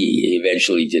 And he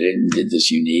eventually did it and did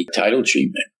this unique title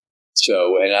treatment.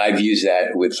 So, and I've used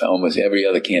that with almost every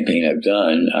other campaign I've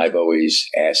done. I've always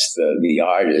asked the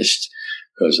artist,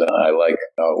 because I like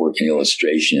artwork and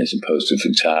illustration as opposed to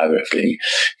photography,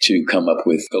 to come up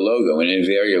with the logo. And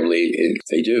invariably,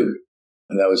 they do.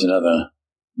 And that was another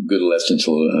good lesson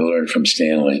to learn from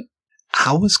Stanley.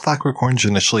 How was Clockwork Orange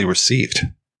initially received?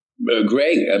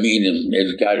 Great. I mean,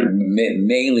 it got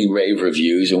mainly rave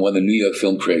reviews and won the New York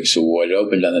Film Critics Award. It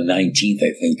opened on the 19th,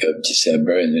 I think, of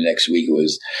December. And the next week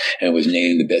it was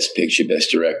named the Best Picture, Best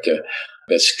Director,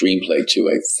 Best Screenplay too,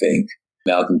 I think.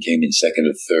 Malcolm came in second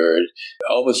or third.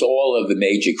 Almost all of the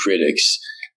major critics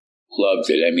loved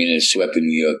it. I mean, it swept the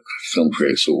New York Film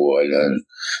Critics Award.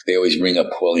 They always bring up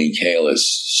Pauline Kalas,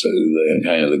 so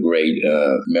the great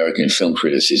American film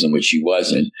criticism, which she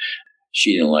wasn't.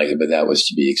 She didn't like it, but that was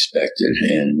to be expected.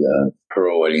 And her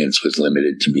audience was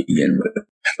limited to begin with.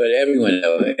 But everyone,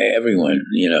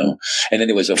 And then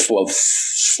there was a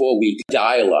four-week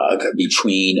dialogue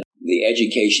between the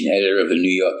education editor of the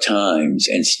New York Times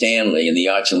and Stanley in the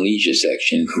arts and leisure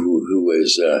section, who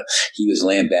was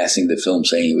lambasting the film,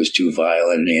 saying it was too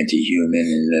violent and anti-human.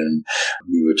 And then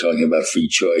we were talking about free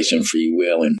choice and free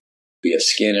will and B.F.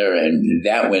 Skinner, and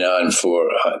that went on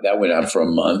for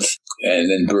a month.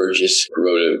 And then Burgess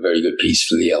wrote a very good piece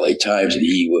for the LA Times, and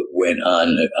he went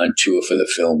on tour for the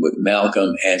film with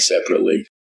Malcolm and separately.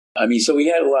 I mean, so we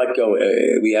had a lot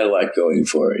going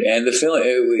for it, and the film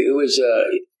it was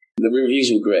the reviews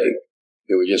were great.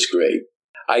 They were just great.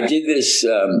 I did this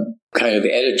kind of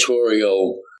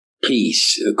editorial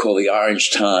piece called the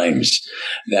Orange Times.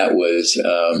 That was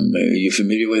are you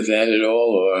familiar with that at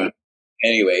all, or?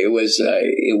 Anyway, it was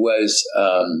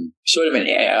sort of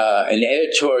an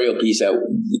editorial piece that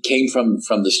came from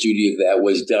the studio that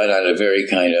was done on a very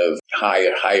kind of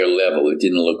higher level. It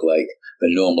didn't look like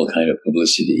the normal kind of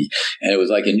publicity, and it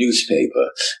was like a newspaper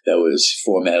that was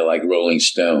formatted like Rolling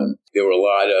Stone. There were a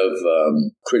lot of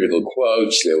critical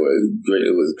quotes. There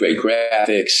was great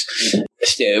graphics.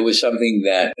 It was something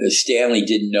that Stanley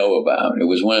didn't know about. It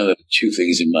was one of the two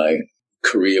things in my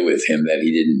career with him that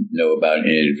he didn't know about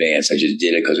in advance. I just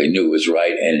did it because I knew it was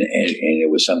right, and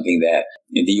it was something that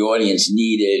the audience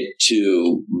needed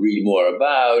to read more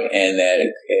about, and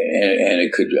that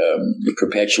it could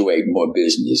perpetuate more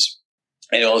business.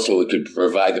 And also it could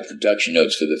provide the production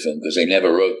notes for the film, because they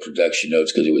never wrote production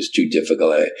notes because it was too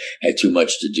difficult. I had too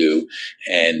much to do.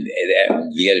 And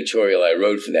the editorial I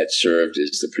wrote for that served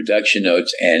as the production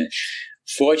notes. And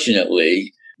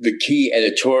fortunately, the key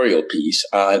editorial piece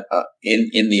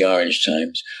in the Orange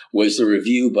Times was the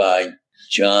review by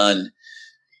John.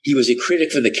 He was a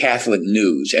critic for the Catholic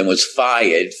News and was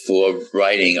fired for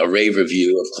writing a rave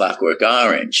review of Clockwork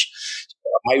Orange.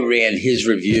 I ran his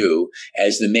review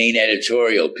as the main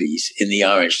editorial piece in the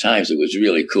Orange Times. It was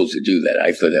really cool to do that.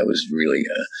 I thought that was really,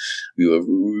 we were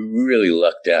really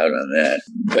lucked out on that.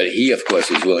 But he, of course,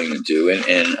 was willing to do it.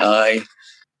 And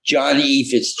John E.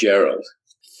 Fitzgerald,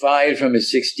 fired from a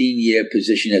 16-year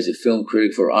position as a film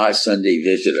critic for Our Sunday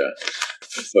Visitor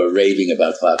for raving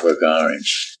about Clockwork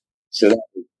Orange. So that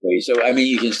was great. So, I mean,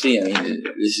 you can see,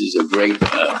 this is a great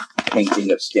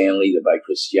painting of Stanley by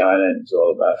Christiana, and it's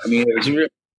all about,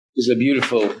 it was a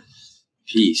beautiful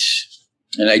piece.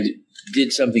 And I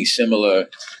did something similar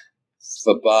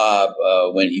for Bob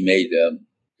when he made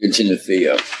Vincent and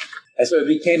Theo. And so it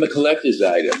became a collector's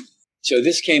item. So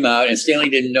this came out, and Stanley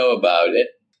didn't know about it.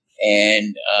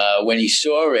 And when he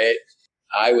saw it,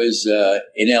 I was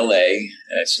in L.A.,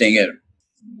 staying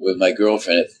with my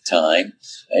girlfriend at the time,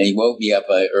 and he woke me up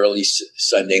early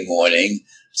Sunday morning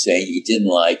saying he didn't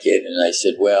like it. And I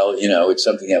said, well, it's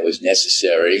something that was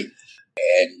necessary.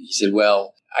 And he said,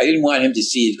 well, I didn't want him to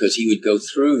see it because he would go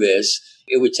through this.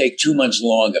 It would take too much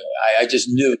longer. I just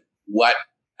knew what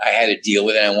I had to deal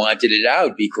with, and I wanted it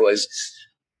out because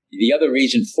the other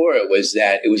reason for it was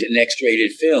that it was an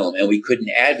X-rated film, and we couldn't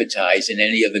advertise in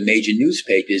any of the major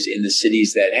newspapers in the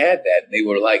cities that had that. They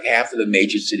were like half of the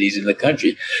major cities in the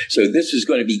country. So this was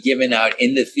going to be given out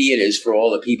in the theaters for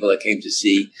all the people that came to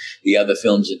see the other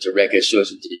films and to record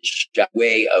stores, a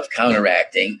way of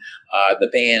counteracting the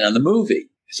ban on the movie.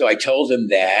 So I told him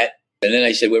that. And then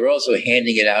I said, we're also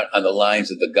handing it out on the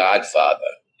lines of The Godfather.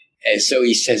 And so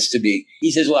he says to me,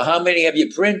 well, how many have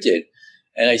you printed?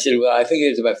 And I said, well, I think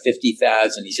it's about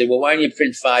 50,000. He said, well, why don't you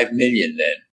print 5 million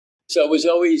then? So it was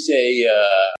always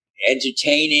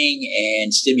entertaining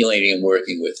and stimulating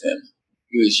working with him.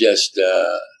 He was just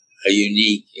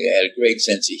he had a great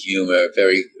sense of humor,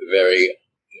 very, very,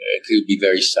 could be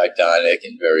very sardonic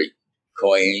and very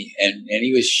coy. And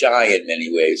he was shy in many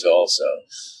ways also.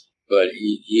 But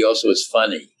he also was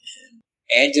funny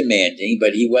and demanding,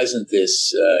 but he wasn't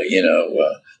this,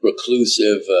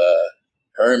 reclusive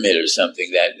hermit or something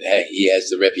that he has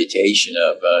the reputation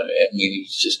of.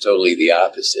 He's just totally the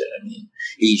opposite.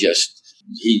 He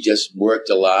just worked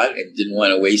a lot and didn't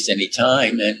want to waste any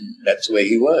time, and that's the way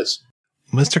he was.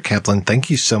 Mr. Kaplan, thank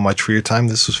you so much for your time.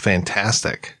 This was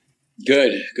fantastic.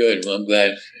 Good. Well, I'm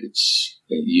glad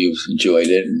you've enjoyed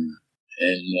it, and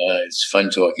it's fun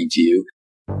talking to you.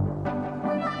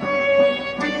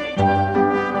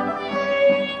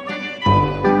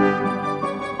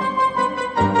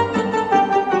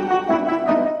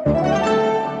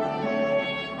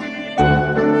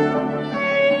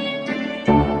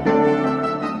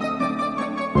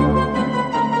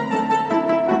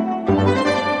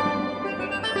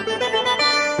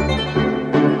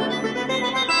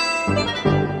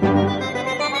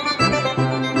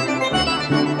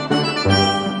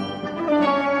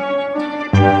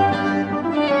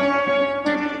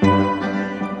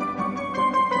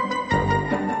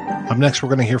 Up next, we're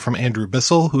going to hear from Andrew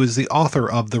Biswell, who is the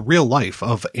author of The Real Life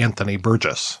of Anthony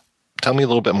Burgess. Tell me a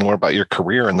little bit more about your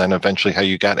career and then eventually how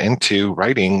you got into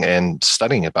writing and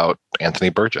studying about Anthony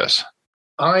Burgess.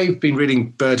 I've been reading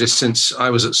Burgess since I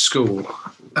was at school.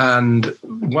 And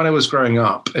when I was growing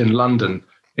up in London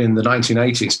in the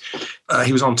 1980s,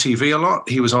 he was on TV a lot.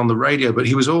 He was on the radio, but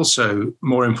he was also,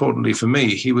 more importantly for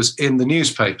me, he was in the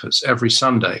newspapers every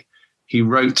Sunday. He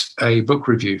wrote a book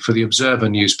review for the Observer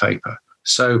newspaper.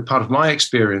 So part of my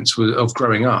experience of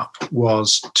growing up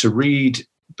was to read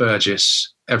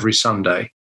Burgess every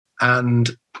Sunday.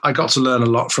 And I got to learn a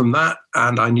lot from that.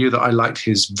 And I knew that I liked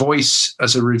his voice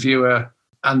as a reviewer.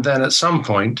 And then at some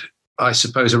point, I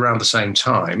suppose around the same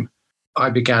time, I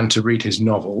began to read his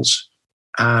novels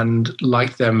and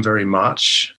liked them very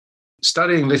much.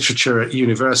 Studying literature at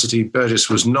university, Burgess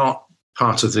was not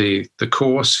part of the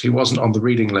course. He wasn't on the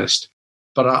reading list.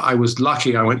 But I was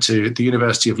lucky. I went to the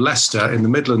University of Leicester in the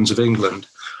Midlands of England,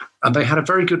 and they had a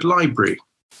very good library.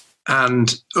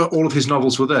 And all of his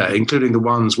novels were there, including the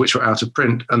ones which were out of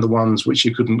print and the ones which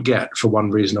you couldn't get for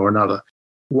one reason or another.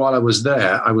 While I was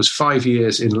there, I was 5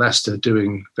 years in Leicester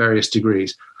doing various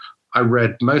degrees. I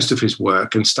read most of his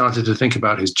work and started to think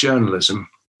about his journalism.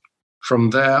 From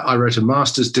there, I wrote a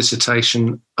master's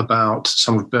dissertation about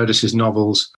some of Burgess's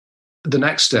novels. The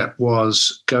next step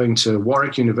was going to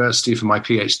Warwick University for my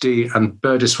PhD, and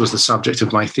Burgess was the subject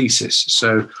of my thesis.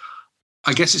 So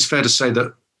I guess it's fair to say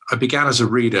that I began as a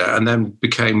reader and then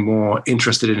became more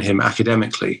interested in him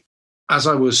academically. As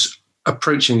I was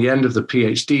approaching the end of the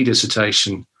PhD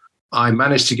dissertation, I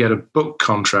managed to get a book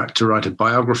contract to write a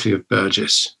biography of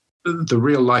Burgess. The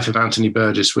Real Life of Anthony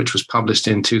Burgess, which was published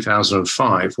in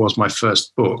 2005, was my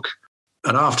first book.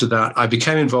 And after that, I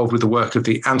became involved with the work of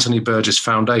the Anthony Burgess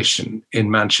Foundation in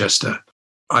Manchester.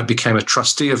 I became a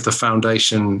trustee of the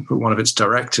foundation, one of its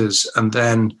directors. And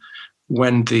then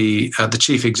when the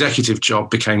chief executive job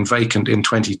became vacant in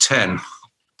 2010,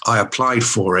 I applied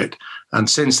for it. And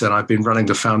since then, I've been running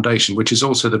the foundation, which is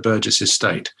also the Burgess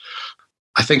estate.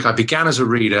 I think I began as a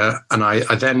reader, and I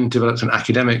then developed an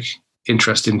academic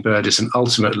interest in Burgess, and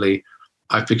ultimately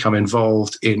I've become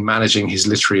involved in managing his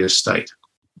literary estate.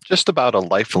 Just about a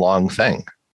lifelong thing.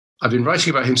 I've been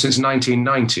writing about him since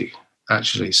 1990,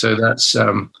 actually. So that's,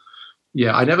 I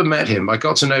never met him. I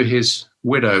got to know his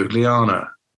widow, Liana,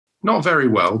 not very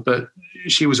well, but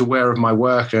she was aware of my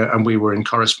work, and we were in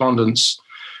correspondence.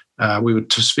 We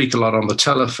would speak a lot on the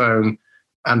telephone,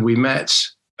 and we met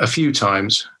a few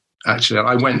times, actually.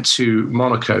 I went to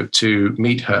Monaco to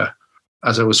meet her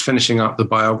as I was finishing up the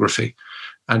biography,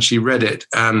 and she read it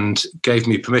and gave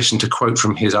me permission to quote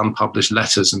from his unpublished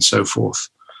letters and so forth.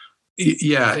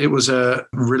 Yeah, it was a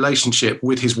relationship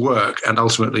with his work and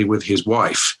ultimately with his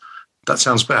wife. That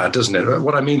sounds bad, doesn't it?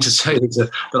 What I mean to say is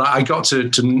that I got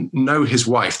to know his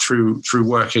wife through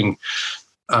working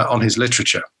on his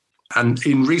literature. And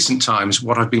in recent times,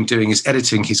 what I've been doing is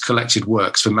editing his collected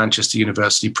works for Manchester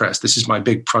University Press. This is my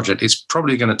big project. It's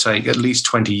probably going to take at least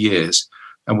 20 years,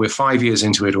 and we're 5 years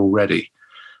into it already.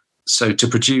 So to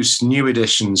produce new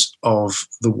editions of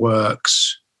the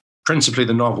works, principally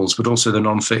the novels, but also the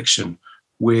nonfiction,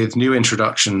 with new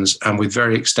introductions and with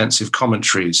very extensive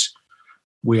commentaries.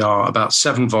 We are about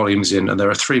 7 volumes in, and there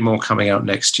are 3 more coming out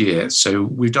next year. So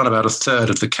we've done about a third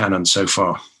of the canon so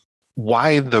far.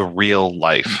 Why the real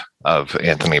life of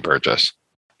Anthony Burgess?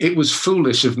 It was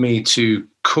foolish of me to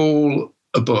call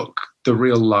a book The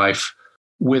Real Life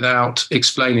without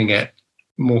explaining it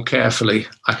more carefully.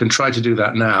 I can try to do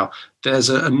that now. There's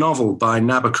a novel by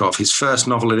Nabokov. His first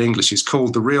novel in English is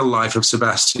called The Real Life of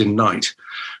Sebastian Knight.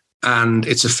 And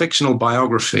it's a fictional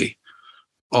biography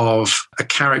of a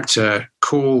character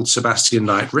called Sebastian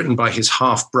Knight, written by his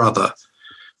half-brother,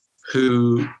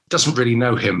 who doesn't really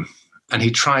know him. And he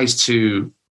tries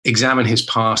to examine his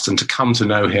past and to come to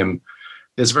know him.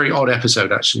 There's a very odd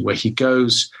episode, actually, where he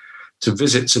goes to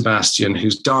visit Sebastian,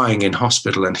 who's dying in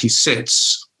hospital, and he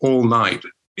sits all night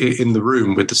in the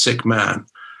room with the sick man,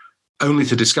 only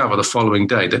to discover the following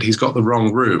day that he's got the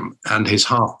wrong room and his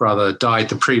half-brother died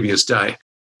the previous day.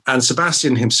 And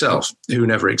Sebastian himself, who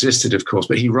never existed, of course,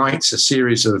 but he writes a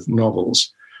series of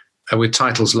novels with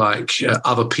titles like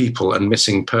Other People and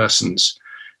Missing Persons.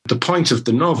 The point of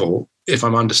the novel, if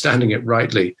I'm understanding it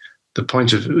rightly, the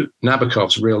point of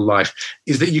Nabokov's Real Life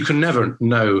is that you can never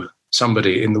know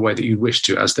somebody in the way that you wish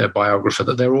to as their biographer,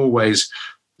 that they're always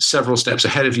several steps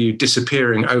ahead of you,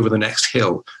 disappearing over the next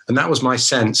hill. And that was my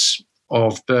sense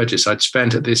of Burgess. I'd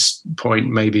spent at this point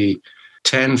maybe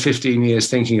 10, 15 years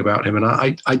thinking about him. And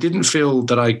I didn't feel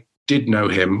that I did know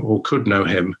him or could know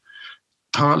him,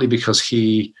 partly because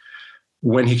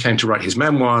when he came to write his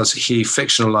memoirs, he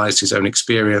fictionalized his own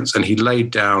experience, and he laid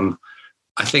down,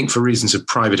 I think for reasons of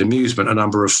private amusement, a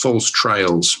number of false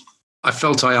trails. I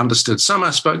felt I understood some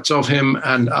aspects of him,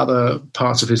 and other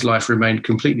parts of his life remained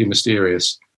completely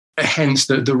mysterious. Hence,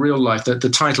 the real life, the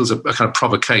title's a kind of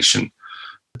provocation,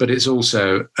 but it's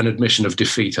also an admission of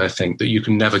defeat, I think, that you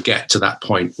can never get to that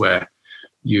point where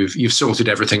you've sorted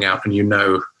everything out and you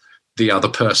know the other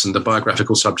person, the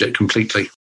biographical subject, completely.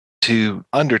 To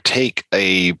undertake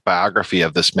a biography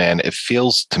of this man, it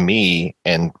feels to me,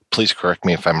 and please correct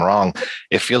me if I'm wrong,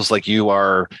 it feels like you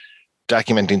are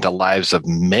documenting the lives of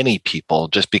many people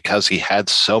just because he had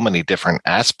so many different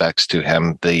aspects to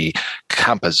him. The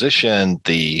composition,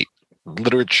 the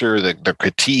literature, the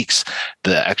critiques,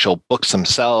 the actual books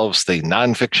themselves, the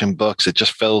nonfiction books. It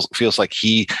just feels like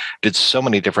he did so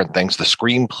many different things. The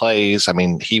screenplays, I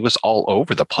mean, he was all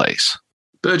over the place.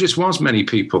 Burgess was many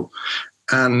people.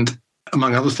 And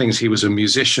among other things, he was a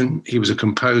musician, he was a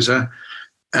composer,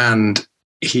 and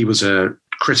he was a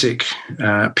critic,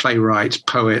 playwright,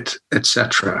 poet,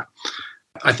 etc.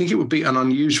 I think it would be an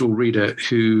unusual reader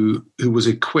who was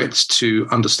equipped to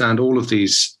understand all of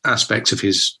these aspects of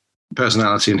his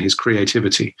personality and his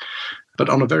creativity. But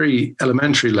on a very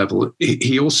elementary level,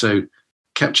 he also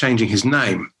kept changing his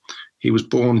name. He was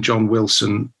born John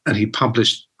Wilson, and he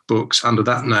published books under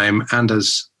that name and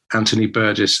as Anthony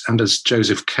Burgess and as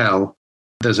Joseph Kell.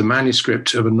 There's a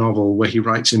manuscript of a novel where he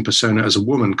writes in persona as a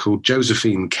woman called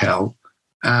Josephine Kell.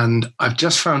 And I've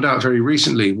just found out very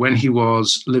recently, when he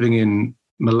was living in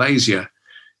Malaysia,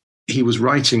 he was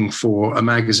writing for a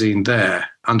magazine there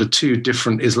under 2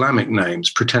 different Islamic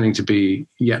names, pretending to be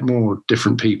yet more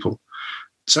different people.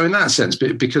 So in that sense,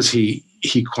 because he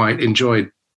quite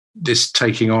enjoyed this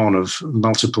taking on of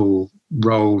multiple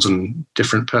roles and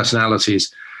different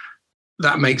personalities,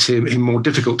 that makes him more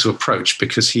difficult to approach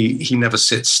because he never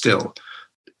sits still.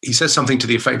 He says something to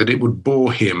the effect that it would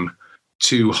bore him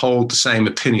to hold the same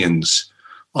opinions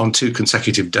on 2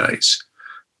 consecutive days.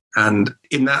 And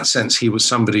in that sense, he was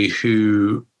somebody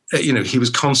who, he was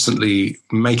constantly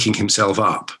making himself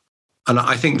up. And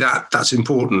I think that's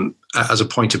important as a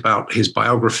point about his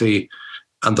biography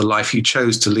and the life he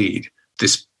chose to lead.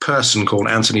 This person called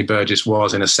Anthony Burgess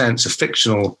was, in a sense, a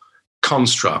fictional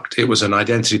construct. It was an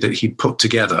identity that he'd put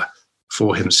together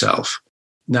for himself.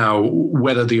 Now,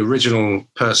 whether the original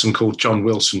person called John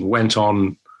Wilson went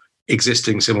on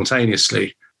existing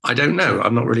simultaneously, I don't know.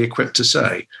 I'm not really equipped to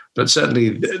say. But certainly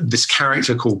this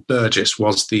character called Burgess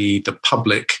was the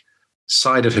public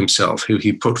side of himself who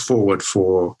he put forward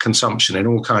for consumption in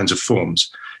all kinds of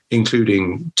forms,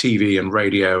 including TV and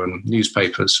radio and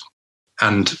newspapers.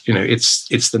 And,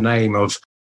 it's the name of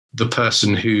the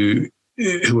person who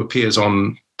appears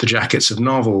on the jackets of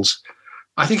novels.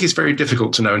 I think it's very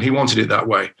difficult to know, and he wanted it that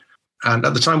way. And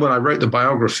at the time when I wrote the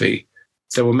biography,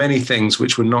 there were many things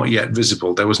which were not yet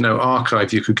visible. There was no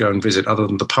archive you could go and visit other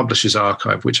than the publisher's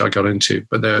archive, which I got into,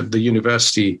 but the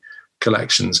university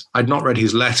collections. I'd not read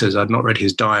his letters. I'd not read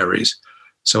his diaries.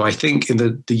 So I think in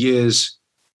the years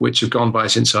which have gone by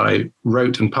since I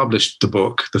wrote and published the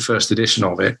book, the first edition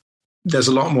of it, there's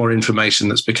a lot more information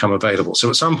that's become available. So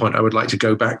at some point, I would like to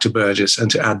go back to Burgess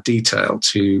and to add detail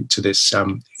to this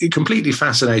completely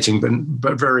fascinating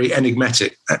but very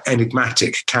enigmatic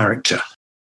character.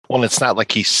 Well, it's not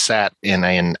like he sat in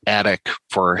an attic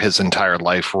for his entire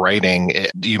life writing.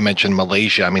 You mentioned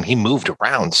Malaysia. I mean, he moved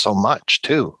around so much,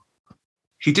 too.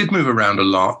 He did move around a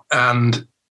lot. And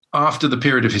after the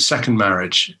period of his second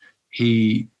marriage,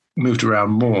 he moved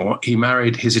around more. He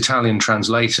married his Italian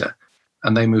translator,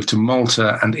 and they moved to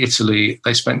Malta and Italy.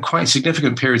 They spent quite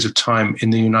significant periods of time in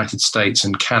the United States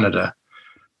and Canada.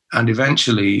 And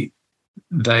eventually,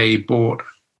 they bought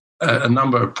a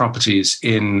number of properties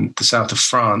in the south of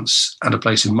France and a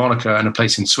place in Monaco and a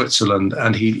place in Switzerland.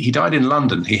 And he died in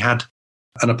London. He had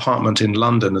an apartment in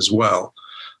London as well.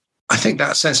 I think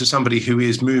that sense of somebody who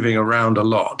is moving around a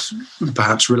lot,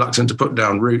 perhaps reluctant to put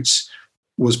down roots,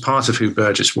 was part of who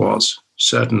Burgess was,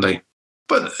 certainly.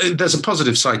 But there's a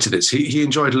positive side to this. He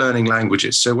enjoyed learning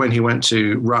languages. So when he went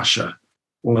to Russia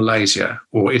or Malaysia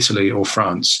or Italy or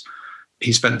France,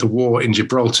 he spent the war in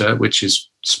Gibraltar, which is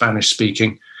Spanish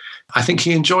speaking. I think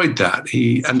he enjoyed that.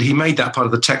 He made that part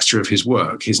of the texture of his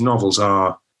work. His novels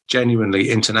are genuinely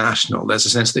international. There's a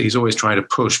sense that he's always trying to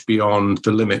push beyond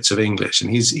the limits of English. And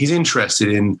he's interested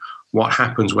in what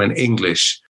happens when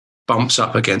English bumps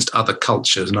up against other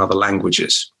cultures and other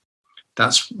languages.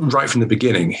 That's right from the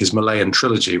beginning. His Malayan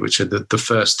trilogy, which are the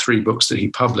first 3 books that he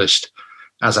published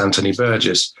as Anthony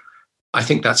Burgess, I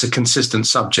think that's a consistent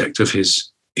subject of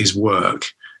his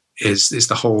work, is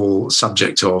the whole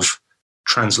subject of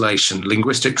translation,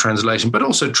 linguistic translation, but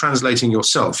also translating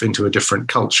yourself into a different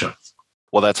culture.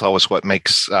 Well, that's always what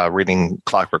makes reading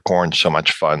Clockwork Orange so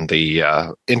much fun.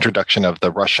 The introduction of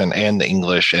the Russian and the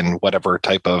English and whatever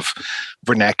type of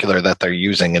vernacular that they're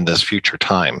using in this future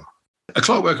time. A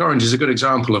Clockwork Orange is a good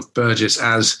example of Burgess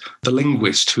as the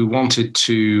linguist who wanted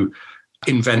to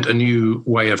invent a new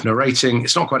way of narrating.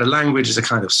 It's not quite a language, it's a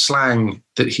kind of slang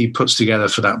that he puts together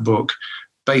for that book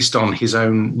based on his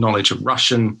own knowledge of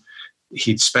Russian.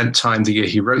 He'd spent time the year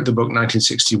he wrote the book,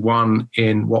 1961,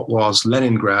 in what was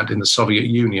Leningrad in the Soviet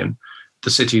Union, the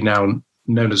city now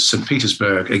known as St.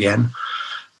 Petersburg again.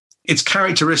 It's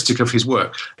characteristic of his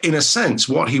work. In a sense,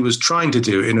 what he was trying to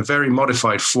do in a very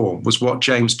modified form was what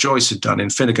James Joyce had done in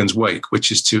Finnegan's Wake,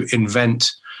 which is to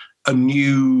invent a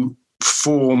new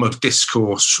form of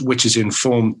discourse which is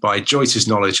informed by Joyce's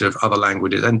knowledge of other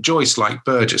languages. And Joyce, like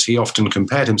Burgess, he often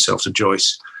compared himself to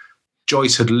Joyce.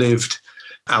 Joyce had lived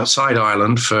outside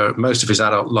Ireland for most of his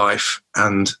adult life,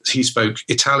 and he spoke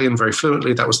Italian very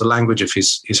fluently. That was the language of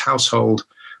his household,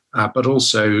 but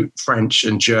also French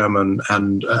and German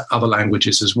and other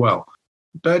languages as well.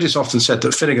 Burgess often said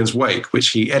that Finnegan's Wake, which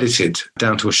he edited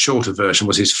down to a shorter version,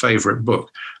 was his favorite book.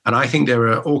 And I think there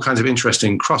are all kinds of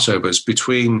interesting crossovers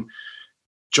between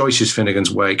Joyce's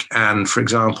Finnegan's Wake and, for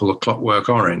example, A Clockwork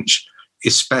Orange,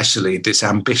 especially this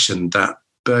ambition that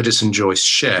Burgess and Joyce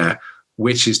share,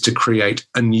 which is to create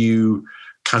a new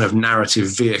kind of narrative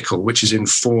vehicle, which is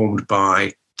informed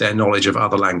by their knowledge of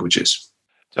other languages.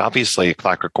 So obviously,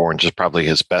 Clockwork Orange is probably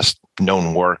his best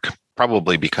known work,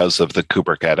 probably because of the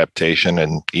Kubrick adaptation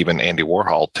and even Andy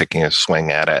Warhol taking a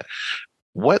swing at it.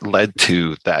 What led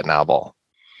to that novel?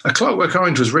 A Clockwork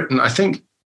Orange was written, I think,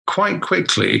 quite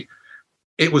quickly.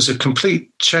 It was a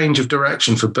complete change of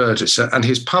direction for Burgess, and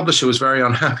his publisher was very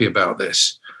unhappy about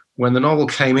this. When the novel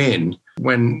came in,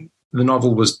 when the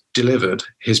novel was delivered,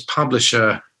 his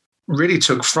publisher really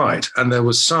took fright. And there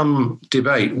was some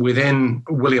debate within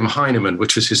William Heinemann,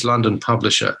 which was his London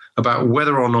publisher, about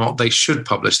whether or not they should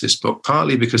publish this book,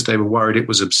 partly because they were worried it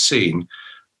was obscene,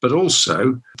 but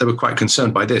also they were quite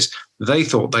concerned by this. They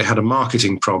thought they had a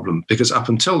marketing problem because up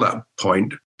until that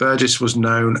point, Burgess was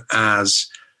known as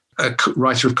a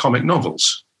writer of comic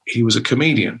novels. He was a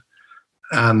comedian.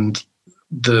 And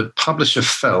the publisher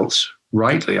felt,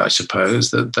 rightly, I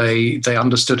suppose, that they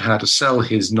understood how to sell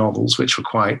his novels, which were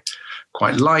quite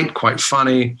light, quite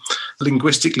funny,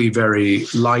 linguistically very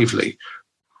lively.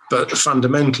 But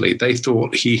fundamentally, they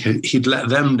thought he'd let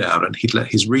them down and he'd let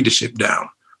his readership down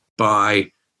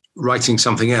by writing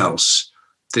something else,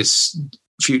 this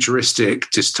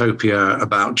futuristic dystopia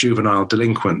about juvenile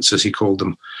delinquents, as he called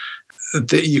them.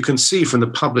 That you can see from the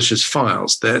publisher's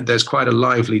files, there's quite a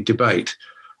lively debate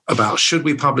about should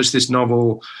we publish this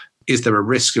novel? Is there a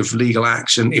risk of legal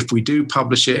action? If we do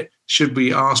publish it, should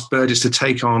we ask Burgess to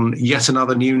take on yet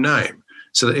another new name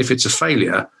so that if it's a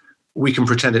failure, we can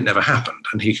pretend it never happened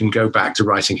and he can go back to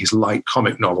writing his light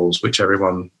comic novels, which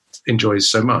everyone enjoys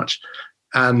so much.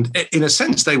 And in a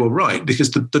sense, they were right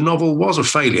because the novel was a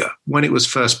failure. When it was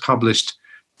first published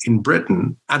in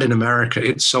Britain and in America,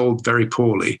 it sold very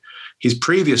poorly. His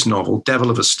previous novel, Devil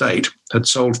of a State, had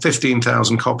sold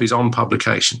 15,000 copies on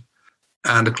publication.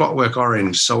 And A Clockwork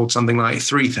Orange sold something like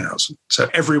 3,000. So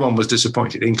everyone was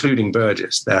disappointed, including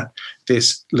Burgess, that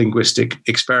this linguistic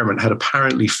experiment had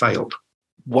apparently failed.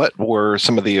 What were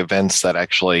some of the events that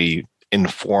actually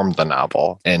informed the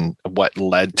novel and what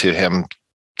led to him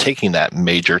taking that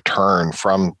major turn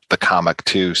from the comic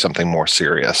to something more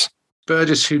serious?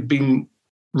 Burgess, who'd been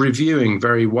reviewing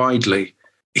very widely,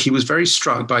 he was very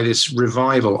struck by this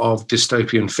revival of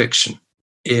dystopian fiction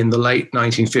in the late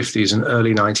 1950s and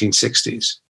early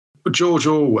 1960s. George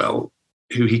Orwell,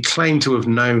 who he claimed to have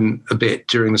known a bit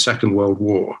during the Second World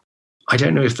War, I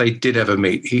don't know if they did ever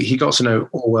meet. He got to know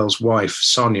Orwell's wife,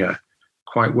 Sonia,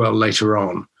 quite well later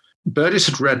on. Burgess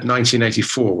had read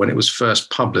 1984 when it was first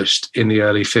published in the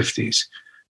early 50s,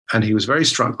 and he was very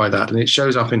struck by that. And it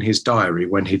shows up in his diary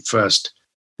when he'd first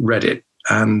read it.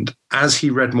 And as he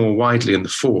read more widely in the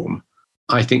form,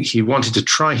 I think he wanted to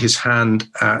try his hand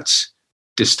at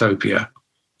dystopia.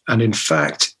 And in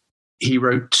fact, he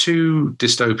wrote 2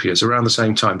 dystopias around the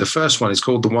same time. The first one is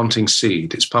called The Wanting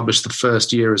Seed. It's published the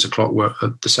first year as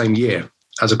the same year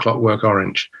as A Clockwork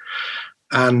Orange.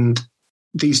 And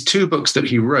these 2 books that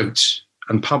he wrote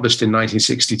and published in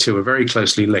 1962 are very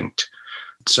closely linked.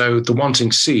 So The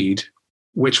Wanting Seed,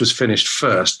 which was finished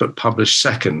first but published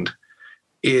second,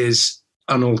 is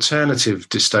an alternative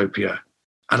dystopia.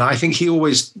 And I think he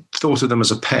always thought of them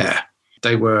as a pair.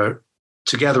 They were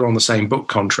together on the same book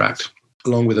contract,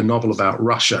 along with a novel about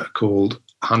Russia called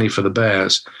Honey for the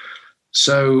Bears.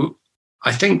 So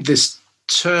I think this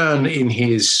turn in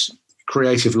his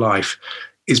creative life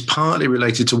is partly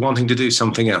related to wanting to do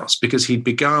something else, because he'd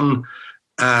begun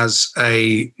as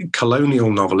a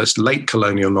colonial novelist, late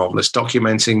colonial novelist,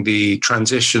 documenting the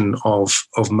transition of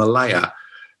Malaya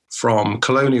from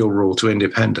colonial rule to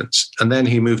independence. And then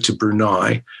he moved to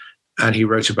Brunei and he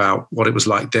wrote about what it was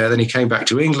like there. Then he came back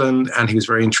to England and he was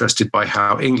very interested by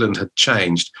how England had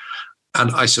changed.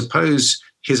 And I suppose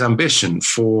his ambition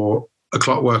for A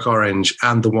Clockwork Orange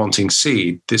and The Wanting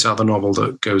Seed, this other novel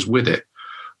that goes with it,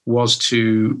 was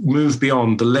to move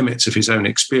beyond the limits of his own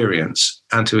experience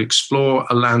and to explore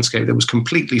a landscape that was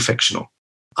completely fictional,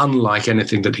 unlike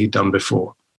anything that he'd done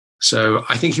before. So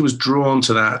I think he was drawn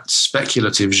to that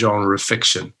speculative genre of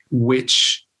fiction,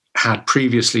 which had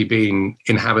previously been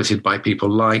inhabited by people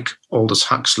like Aldous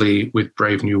Huxley with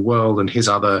Brave New World and his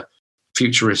other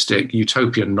futuristic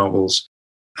utopian novels,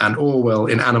 and Orwell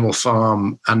in Animal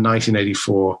Farm and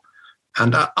 1984,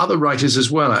 and other writers as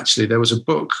well, actually. There was a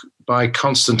book by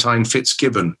Constantine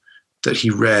Fitzgibbon that he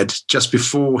read just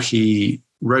before he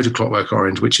wrote A Clockwork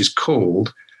Orange, which is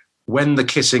called When the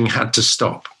Kissing Had to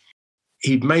Stop.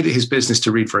 He'd made it his business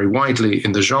to read very widely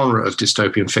in the genre of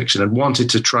dystopian fiction and wanted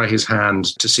to try his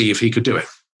hand to see if he could do it.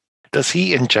 Does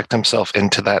he inject himself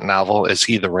into that novel? Is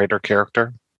he the writer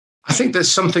character? I think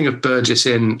there's something of Burgess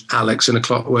in Alex and A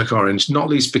Clockwork Orange, not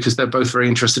least because they're both very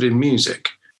interested in music.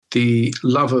 The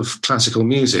love of classical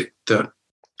music that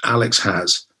Alex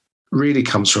has really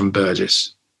comes from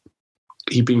Burgess.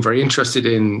 He'd been very interested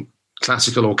in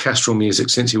classical orchestral music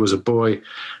since he was a boy,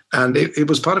 and it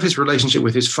was part of his relationship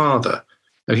with his father.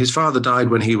 Now, his father died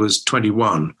when he was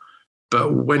 21,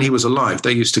 but when he was alive,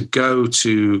 they used to go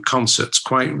to concerts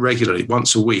quite regularly,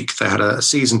 once a week. They had a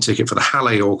season ticket for the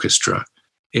Halle Orchestra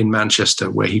in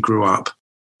Manchester, where he grew up.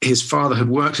 His father had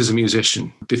worked as a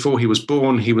musician. Before he was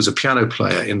born, he was a piano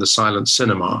player in the silent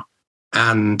cinema.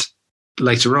 And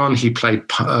later on, he played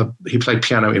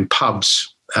piano in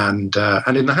pubs and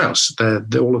in the house.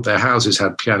 All of their houses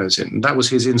had pianos in. And that was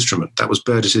his instrument. That was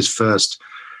Burgess's first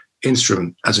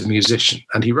instrument as a musician.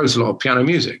 And he wrote a lot of piano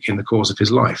music in the course of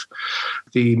his life.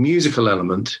 The musical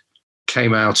element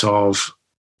came out of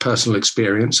personal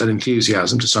experience and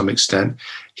enthusiasm to some extent.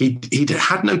 He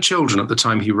had no children at the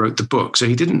time he wrote the book, so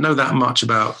he didn't know that much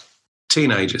about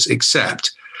teenagers,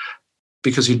 except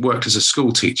because he'd worked as a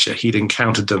school teacher. He'd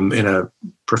encountered them in a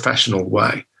professional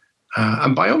way.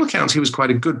 And by all accounts, he was quite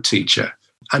a good teacher.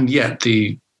 And yet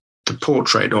the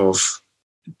portrait of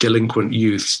delinquent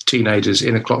youth, teenagers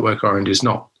in A Clockwork Orange is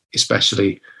not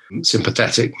especially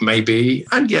sympathetic, maybe.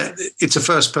 And yet it's a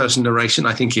first-person narration.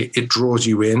 I think it draws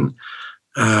you in.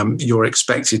 You're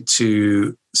expected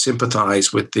to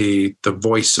sympathize with the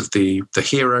voice of the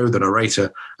hero, the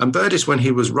narrator. And Burgess, when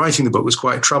he was writing the book, was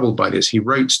quite troubled by this. He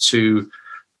wrote to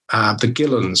the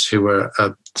Gillans, who were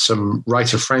some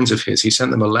writer friends of his. He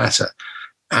sent them a letter,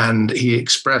 and he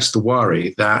expressed the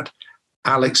worry that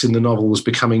Alex in the novel was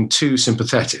becoming too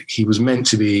sympathetic. He was meant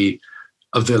to be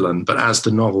a villain, but as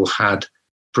the novel had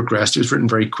progressed, it was written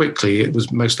very quickly. It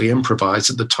was mostly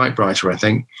improvised at the typewriter, I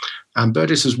think. And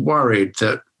Burgess was worried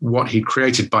that what he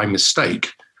created by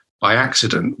mistake, by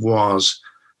accident, was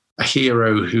a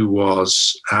hero who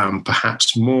was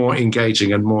perhaps more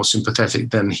engaging and more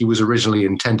sympathetic than he was originally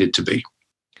intended to be.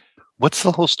 What's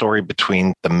the whole story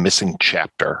between the missing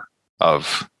chapter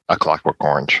of A Clockwork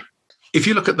Orange? If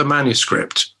you look at the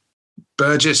manuscript,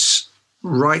 Burgess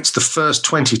writes the first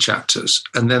 20 chapters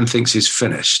and then thinks he's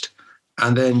finished.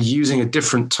 And then using a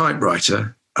different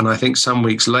typewriter, and I think some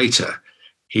weeks later,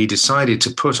 he decided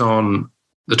to put on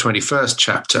the 21st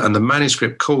chapter, and the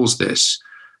manuscript calls this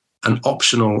an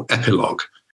optional epilogue.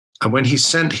 And when he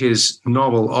sent his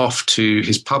novel off to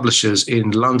his publishers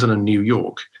in London and New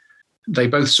York, they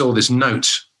both saw this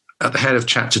note at the head of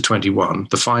chapter 21,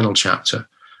 the final chapter,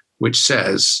 which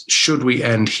says, should we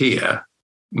end here,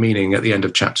 meaning at the end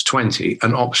of chapter 20,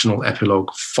 an optional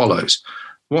epilogue follows.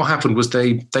 What happened was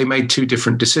they made two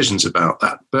different decisions about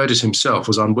that. Burgess himself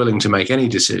was unwilling to make any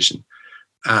decision.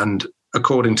 And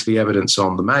according to the evidence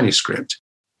on the manuscript,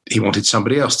 he wanted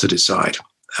somebody else to decide.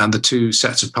 And the two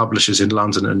sets of publishers in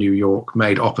London and New York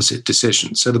made opposite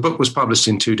decisions. So the book was published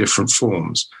in two different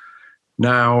forms.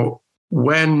 Now,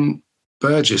 when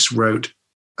Burgess wrote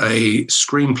a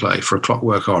screenplay for A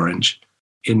Clockwork Orange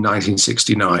in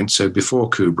 1969, so before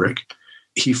Kubrick,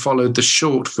 he followed the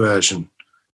short version,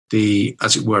 the,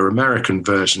 as it were, American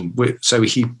version. So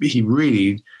he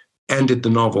really ended the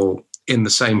novel in the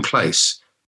same place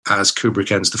as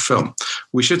Kubrick ends the film.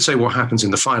 We should say what happens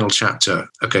in the final chapter.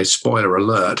 Okay, spoiler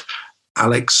alert.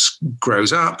 Alex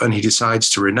grows up and he decides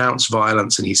to renounce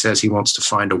violence, and he says he wants to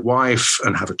find a wife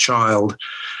and have a child.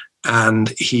 And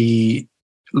he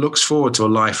looks forward to a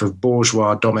life of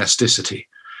bourgeois domesticity.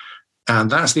 And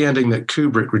that's the ending that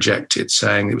Kubrick rejected,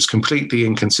 saying it was completely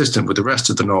inconsistent with the rest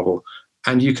of the novel.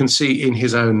 And you can see in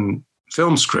his own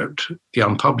film script, the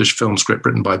unpublished film script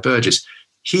written by Burgess,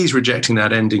 he's rejecting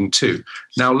that ending too.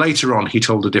 Now, later on, he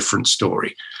told a different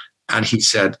story. And he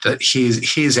said that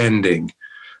his ending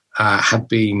had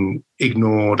been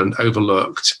ignored and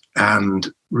overlooked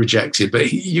and rejected.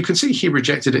 But you can see he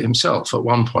rejected it himself at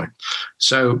one point.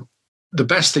 So the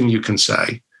best thing you can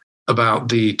say about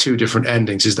the two different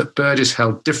endings is that Burgess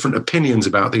held different opinions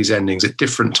about these endings at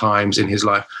different times in his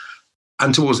life.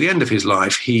 And towards the end of his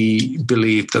life, he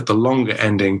believed that the longer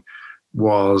ending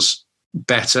was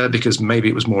better because maybe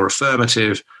it was more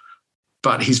affirmative.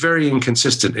 But he's very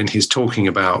inconsistent in his talking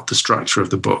about the structure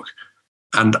of the book.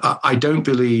 And I don't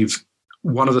believe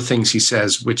one of the things he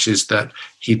says, which is that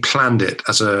he planned it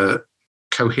as a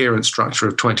coherent structure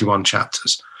of 21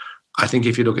 chapters. I think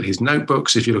if you look at his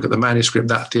notebooks, if you look at the manuscript,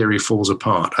 that theory falls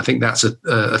apart. I think that's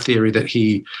a theory that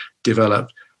he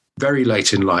developed very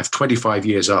late in life, 25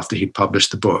 years after he'd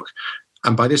published the book.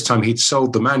 And by this time, he'd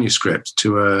sold the manuscript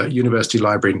to a university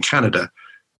library in Canada,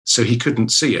 so he couldn't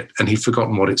see it, and he'd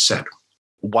forgotten what it said.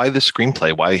 Why the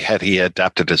screenplay? Why had he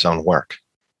adapted his own work?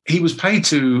 He was paid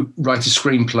to write a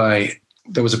screenplay.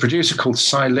 There was a producer called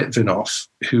Cy Litvinoff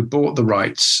who bought the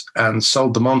rights and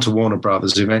sold them on to Warner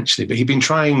Brothers eventually. But he'd been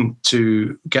trying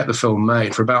to get the film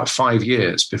made for about 5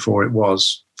 years before it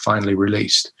was finally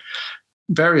released.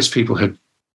 Various people had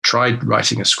tried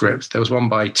writing a script. There was one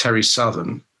by Terry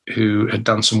Southern, who had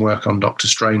done some work on Dr.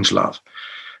 Strangelove,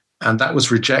 and that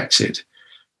was rejected.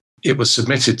 It was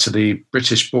submitted to the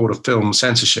British Board of Film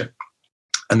Censorship,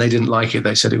 and they didn't like it.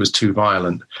 They said it was too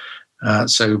violent.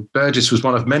 So Burgess was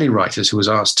one of many writers who was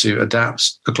asked to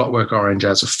adapt A Clockwork Orange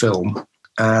as a film.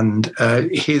 And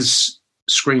his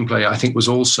screenplay, I think, was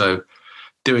also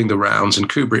doing the rounds, and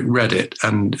Kubrick read it,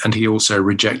 and he also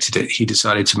rejected it. He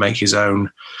decided to make his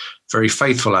own very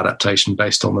faithful adaptation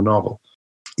based on the novel.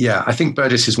 Yeah, I think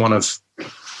Burgess is one of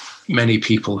many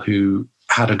people who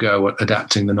had a go at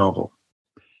adapting the novel.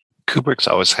 Kubrick's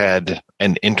always had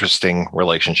an interesting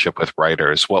relationship with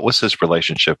writers. What was his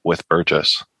relationship with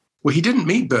Burgess? Well, he didn't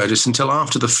meet Burgess until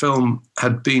after the film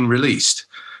had been released.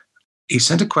 He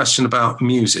sent a question about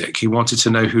music. He wanted to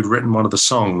know who'd written one of the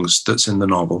songs that's in the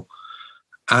novel.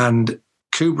 And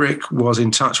Kubrick was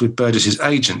in touch with Burgess's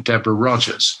agent, Deborah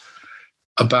Rogers,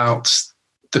 about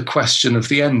the question of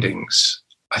the endings.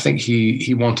 I think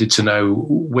he wanted to know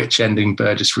which ending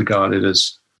Burgess regarded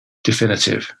as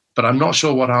definitive. But I'm not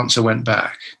sure what answer went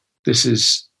back. This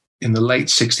is in the late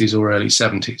 60s or early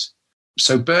 70s.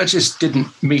 So Burgess didn't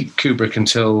meet Kubrick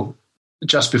until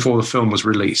just before the film was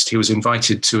released. He was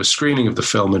invited to a screening of the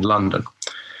film in London.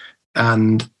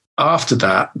 And after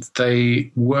that,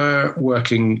 they were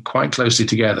working quite closely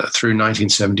together through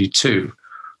 1972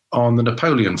 on the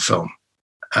Napoleon film.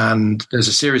 And there's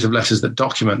a series of letters that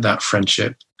document that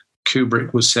friendship.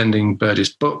 Kubrick was sending Burgess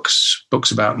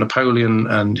books about Napoleon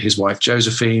and his wife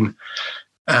Josephine,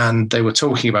 and they were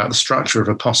talking about the structure of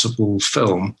a possible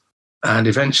film. And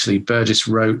eventually Burgess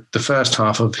wrote the first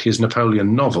half of his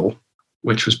Napoleon novel,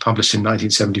 which was published in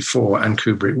 1974, and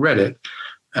Kubrick read it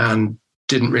and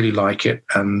didn't really like it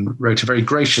and wrote a very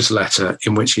gracious letter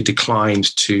in which he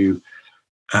declined to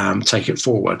take it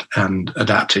forward and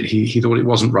adapt it. He thought it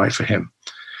wasn't right for him.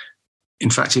 In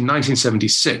fact, in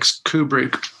 1976,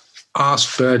 Kubrick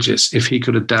asked Burgess if he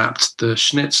could adapt the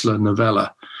Schnitzler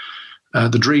novella,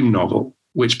 the dream novel,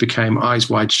 which became Eyes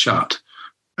Wide Shut,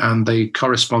 and they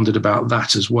corresponded about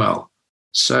that as well.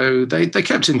 So they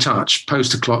kept in touch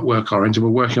post A Clockwork Orange and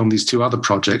were working on these two other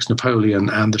projects, Napoleon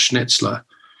and the Schnitzler.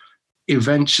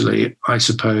 Eventually, I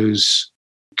suppose,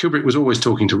 Kubrick was always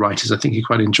talking to writers. I think he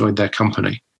quite enjoyed their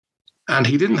company. And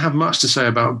he didn't have much to say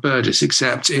about Burgess,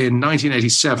 except in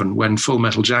 1987, when Full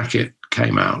Metal Jacket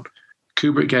came out,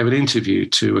 Kubrick gave an interview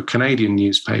to a Canadian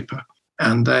newspaper,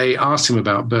 and they asked him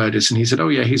about Burgess, and he said, "Oh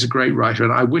yeah, he's a great writer,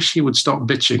 and I wish he would stop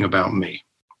bitching about me."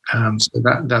 So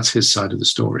that's his side of the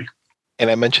story. And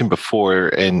I mentioned before,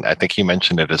 and I think he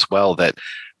mentioned it as well, that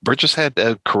Burgess had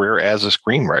a career as a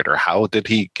screenwriter. How did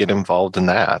he get involved in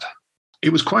that?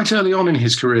 It was quite early on in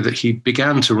his career that he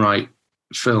began to write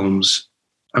films.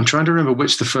 I'm trying to remember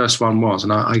which the first one was,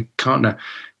 and I can't know.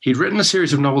 He'd written a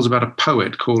series of novels about a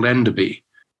poet called Enderby,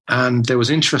 and there was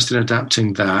interest in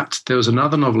adapting that. There was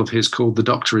another novel of his called The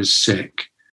Doctor is Sick,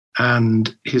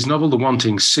 and his novel The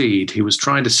Wanting Seed, he was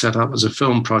trying to set up as a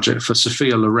film project for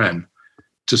Sophia Loren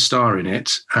to star in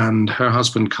it, and her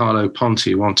husband Carlo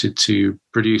Ponti wanted to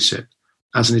produce it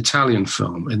as an Italian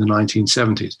film in the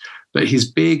 1970s. But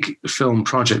his big film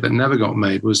project that never got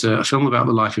made was a film about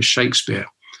the life of Shakespeare,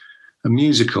 a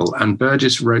musical, and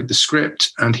Burgess wrote the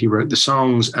script, and he wrote the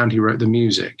songs, and he wrote the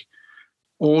music.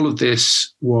 All of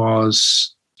this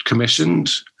was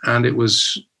commissioned, and it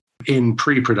was in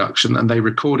pre-production, and they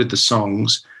recorded the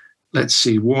songs. Let's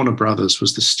see, Warner Brothers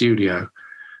was the studio.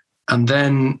 And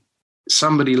then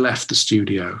somebody left the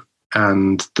studio,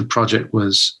 and the project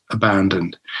was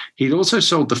abandoned. He'd also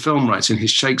sold the film rights in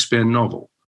his Shakespeare novel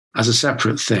as a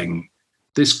separate thing.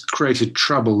 This created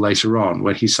trouble later on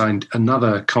when he signed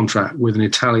another contract with an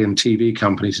Italian TV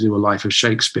company to do A Life of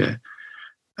Shakespeare.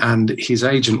 And his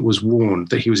agent was warned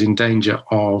that he was in danger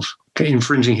of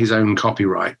infringing his own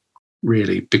copyright,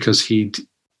 really, because he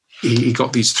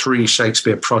got these 3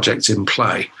 Shakespeare projects in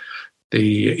play.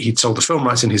 He'd sold the film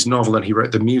rights in his novel, and he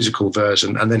wrote the musical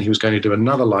version, and then he was going to do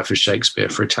another Life of Shakespeare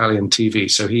for Italian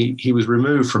TV. So he was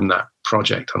removed from that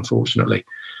project, unfortunately.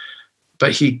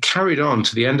 But he carried on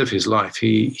to the end of his life.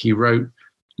 He wrote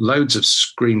loads of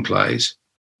screenplays.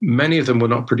 Many of them were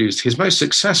not produced. His most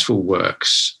successful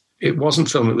works, it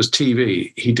wasn't film, it was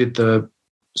TV. He did the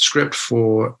script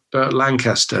for Burt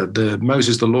Lancaster, the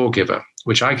Moses the Lawgiver,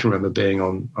 which I can remember being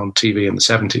on TV in the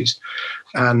 70s.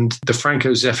 And the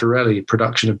Franco Zeffirelli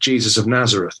production of Jesus of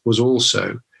Nazareth was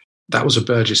a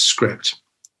Burgess script.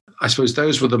 I suppose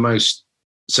those were the most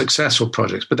successful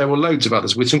projects, but there were loads of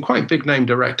others with some quite big name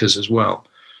directors as well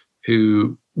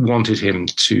who wanted him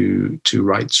to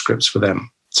write scripts for them.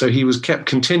 So he was kept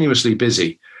continuously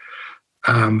busy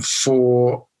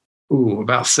for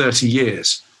about 30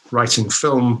 years, writing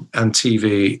film and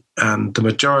TV, and the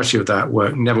majority of that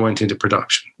work never went into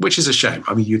production, which is a shame.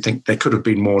 I mean, you'd think there could have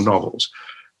been more novels.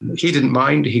 He didn't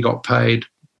mind, he got paid,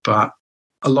 but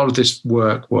a lot of this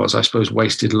work was, I suppose,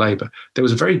 wasted labor. There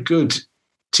was a very good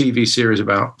TV series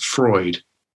about Freud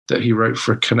that he wrote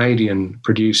for a Canadian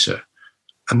producer,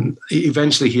 and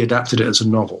eventually he adapted it as a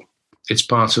novel. It's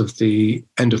part of the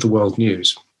End of the World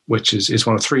News, which is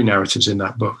one of 3 narratives in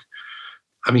that book.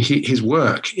 I mean, his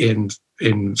work in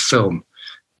film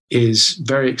is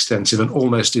very extensive and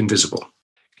almost invisible.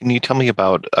 Can you tell me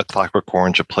about A Clockwork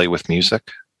Orange, A Play with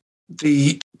Music?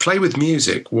 The Play with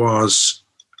Music was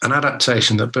an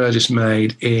adaptation that Burgess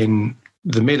made in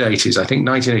the mid-'80s, I think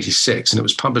 1986, and it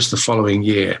was published the following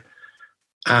year.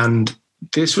 And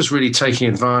this was really taking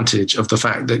advantage of the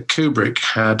fact that Kubrick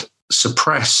had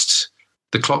suppressed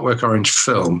the Clockwork Orange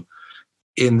film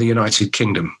in the United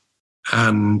Kingdom.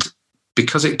 And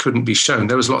because it couldn't be shown,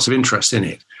 there was lots of interest in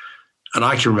it. And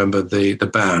I can remember the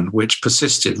ban, which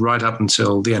persisted right up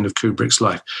until the end of Kubrick's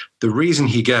life. The reason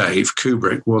he gave,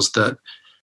 Kubrick, was that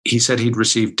he said he'd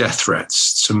received death threats.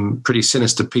 Some pretty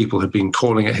sinister people had been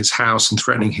calling at his house and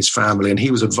threatening his family. And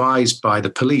he was advised by the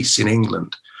police in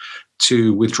England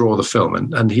to withdraw the film.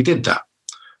 And he did that,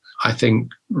 I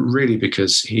think, really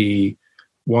because he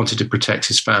wanted to protect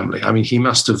his family. I mean, he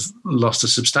must have lost a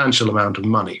substantial amount of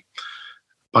money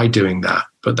by doing that,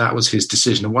 but that was his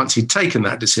decision. And once he'd taken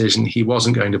that decision, he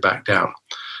wasn't going to back down.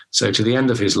 So to the end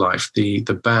of his life, the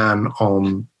ban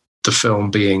on the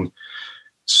film being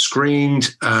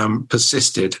screened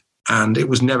persisted, and it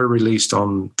was never released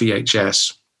on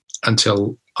VHS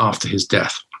until after his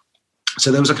death. So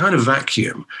there was a kind of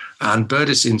vacuum, and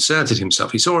Burgess inserted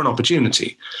himself. He saw an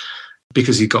opportunity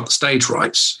because he got the stage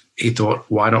rights. He thought,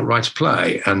 why not write a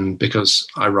play? And because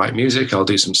I write music, I'll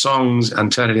do some songs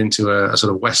and turn it into a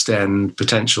sort of West End,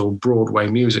 potential Broadway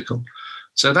musical.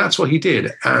 So that's what he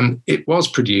did. And it was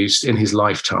produced in his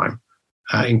lifetime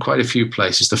in quite a few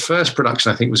places. The first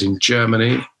production, I think, was in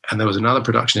Germany, and there was another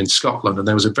production in Scotland, and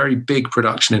there was a very big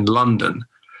production in London,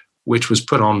 which was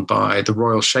put on by the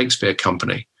Royal Shakespeare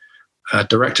Company, a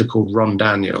director called Ron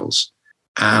Daniels.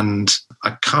 And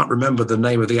I can't remember the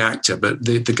name of the actor, but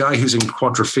the guy who's in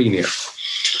Quadrophenia,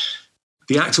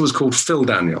 the actor was called Phil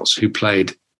Daniels, who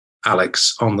played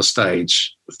Alex on the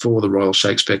stage for the Royal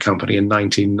Shakespeare Company in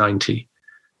 1990.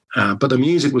 But the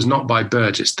music was not by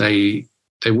Burgess. They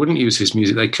wouldn't use his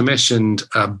music. They commissioned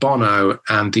Bono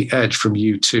and The Edge from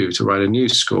U2 to write a new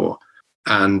score,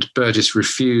 and Burgess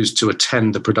refused to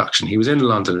attend the production. He was in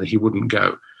London and he wouldn't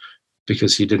go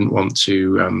because he didn't want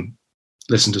to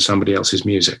listen to somebody else's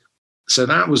music. So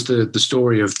that was the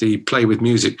story of the Play with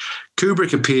Music.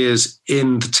 Kubrick appears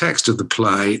in the text of the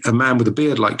play. A man with a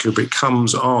beard like Kubrick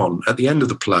comes on at the end of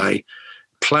the play,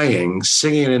 playing,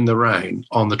 singing in the rain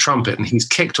on the trumpet, and he's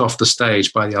kicked off the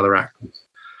stage by the other actors.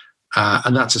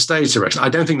 And that's a stage direction. I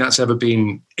don't think that's ever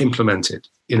been implemented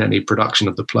in any production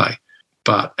of the play,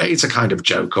 but it's a kind of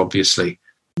joke, obviously.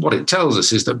 What it tells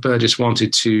us is that Burgess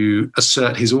wanted to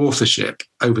assert his authorship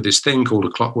over this thing called A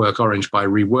Clockwork Orange by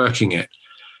reworking it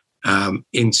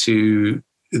into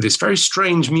this very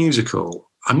strange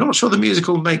musical. I'm not sure the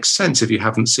musical makes sense if you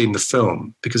haven't seen the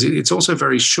film, because it's also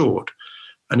very short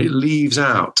and it leaves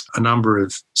out a number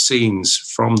of scenes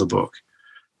from the book.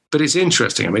 But it's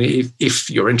interesting. I mean, if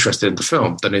you're interested in the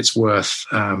film, then it's worth,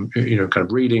 kind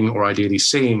of reading or ideally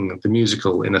seeing the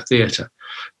musical in a theatre,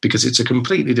 because it's a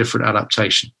completely different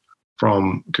adaptation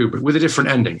from Kubrick with a different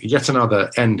ending, yet another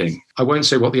ending. I won't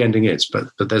say what the ending is, but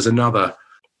there's another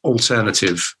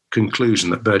alternative conclusion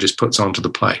that Burgess puts onto the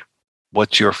play.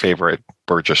 What's your favorite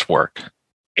Burgess work?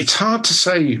 It's hard to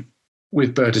say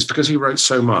with Burgess because he wrote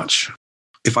so much.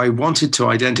 If I wanted to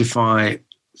identify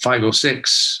 5 or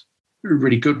 6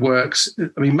 really good works,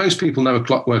 I mean, most people know A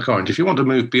Clockwork Orange. If you want to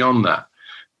move beyond that,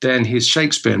 then his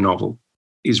Shakespeare novel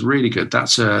is really good.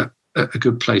 That's a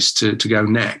good place to go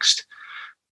next,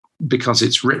 because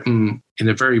it's written in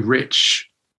a very rich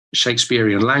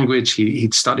Shakespearean language.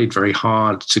 He'd studied very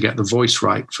hard to get the voice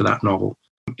right for that novel.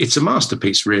 It's a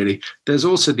masterpiece, really. There's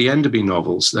also the Enderby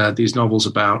novels. These novels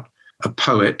about a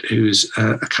poet who's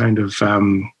a kind of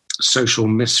social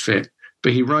misfit,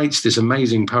 but he writes this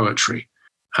amazing poetry,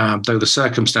 though the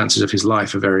circumstances of his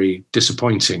life are very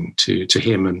disappointing to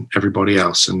him and everybody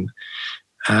else. And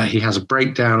he has a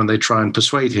breakdown and they try and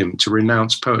persuade him to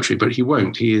renounce poetry, but he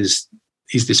won't. He's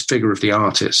this figure of the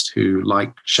artist who,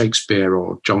 like Shakespeare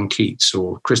or John Keats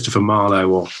or Christopher Marlowe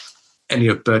or any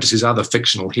of Burgess's other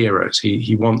fictional heroes,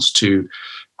 he wants to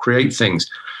create things.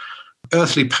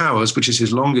 Earthly Powers, which is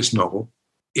his longest novel,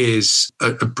 is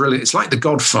a brilliant, it's like The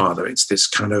Godfather. It's this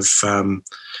kind of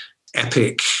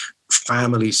epic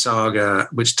family saga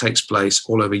which takes place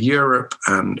all over Europe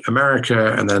and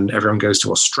America, and then everyone goes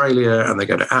to Australia and they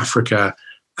go to Africa,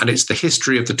 and it's the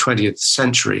history of the 20th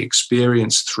century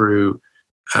experienced through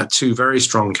 2 very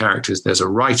strong characters. There's a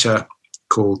writer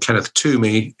called Kenneth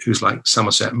Toomey, who's like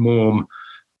Somerset Maugham,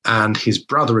 and his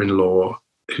brother-in-law,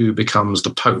 who becomes the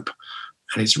Pope.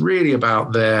 And it's really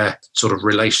about their sort of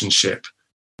relationship.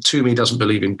 Toomey doesn't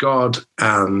believe in God,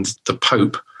 and the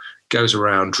Pope goes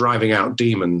around driving out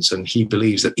demons, and he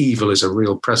believes that evil is a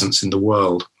real presence in the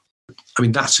world. I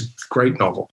mean, that's a great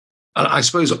novel. And I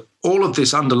suppose all of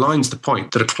this underlines the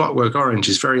point that A Clockwork Orange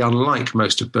is very unlike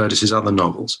most of Burgess's other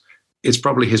novels. It's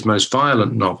probably his most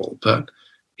violent novel, but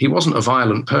he wasn't a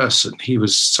violent person. He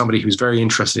was somebody who was very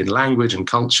interested in language and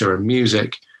culture and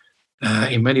music.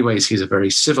 In many ways, he's a very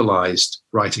civilized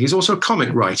writer. He's also a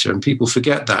comic writer, and people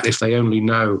forget that if they only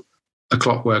know A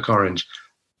Clockwork Orange.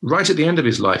 Right at the end of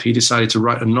his life, he decided to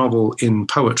write a novel in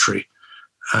poetry,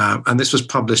 and this was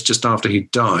published just after he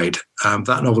died.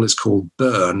 That novel is called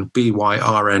Byrne,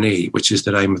 B-Y-R-N-E, which is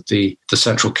the name of the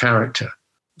central character.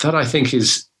 That, I think,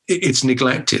 it's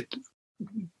neglected.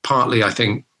 Partly, I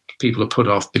think, people are put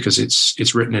off because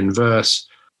it's written in verse.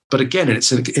 But again,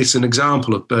 it's an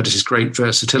example of Burgess's great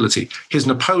versatility. His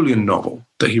Napoleon novel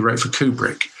that he wrote for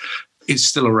Kubrick is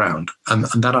still around, and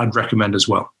that I'd recommend as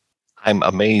well. I'm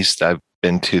amazed. I've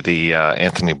been to the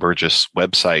Anthony Burgess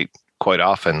website quite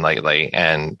often lately,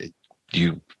 and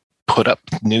you put up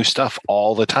new stuff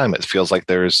all the time. It feels like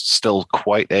there's still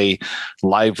quite a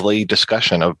lively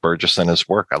discussion of Burgess and his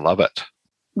work. I love it.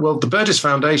 Well, the Burgess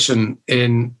Foundation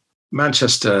in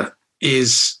Manchester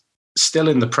is still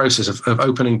in the process of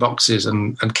opening boxes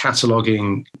and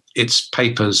cataloguing its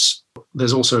papers.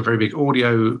 There's also a very big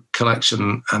audio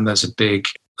collection, and there's a big,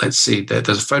 there's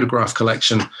a photograph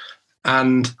collection.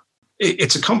 And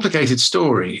it's a complicated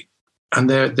story, and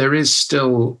there is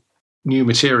still new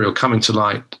material coming to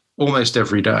light almost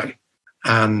every day.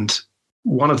 And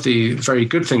one of the very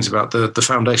good things about the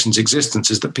Foundation's existence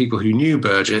is that people who knew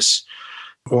Burgess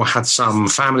or had some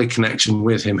family connection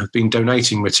with him have been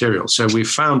donating material. So we've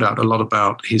found out a lot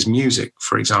about his music.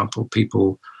 For example,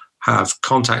 people have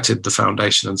contacted the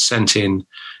Foundation and sent in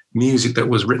music that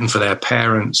was written for their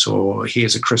parents, or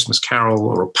Here's a Christmas Carol,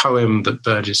 or a poem that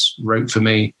Burgess wrote for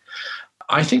me.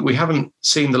 I think we haven't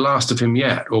seen the last of him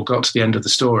yet or got to the end of the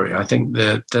story. I think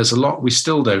that there's a lot we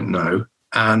still don't know.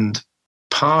 And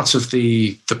part of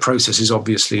the process is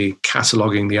obviously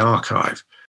cataloguing the archive.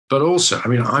 But also, I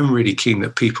mean, I'm really keen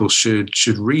that people should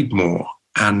read more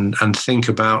and think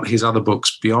about his other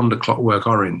books beyond A Clockwork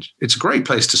Orange. It's a great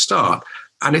place to start.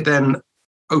 And it then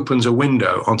opens a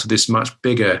window onto this much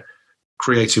bigger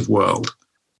creative world.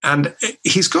 And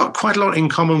he's got quite a lot in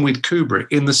common with Kubrick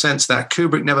in the sense that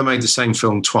Kubrick never made the same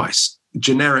film twice.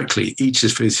 Generically, each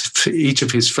of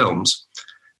his films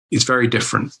is very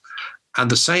different. And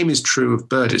the same is true of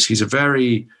Burgess. He's a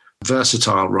very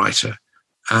versatile writer.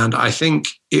 And I think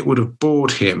it would have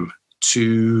bored him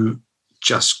to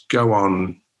just go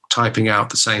on typing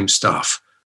out the same stuff.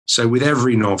 So with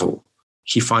every novel,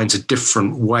 he finds a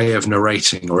different way of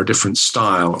narrating, or a different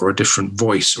style, or a different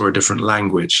voice, or a different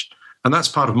language. And that's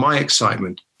part of my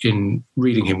excitement in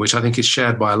reading him, which I think is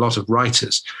shared by a lot of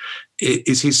writers,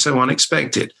 is he's so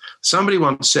unexpected. Somebody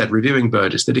once said, reviewing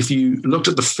Burgess, that if you looked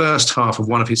at the first half of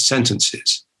one of his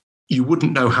sentences, you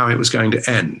wouldn't know how it was going to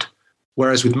end.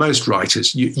 Whereas with most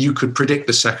writers, you could predict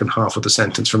the second half of the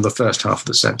sentence from the first half of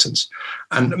the sentence.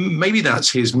 And maybe that's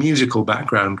his musical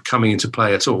background coming into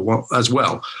play as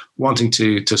well, wanting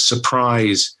to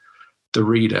surprise the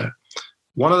reader.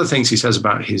 One of the things he says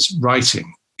about his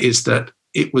writing is that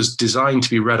it was designed to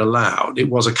be read aloud. It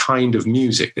was a kind of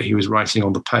music that he was writing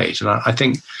on the page. And I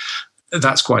think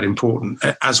that's quite important.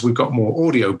 As we've got more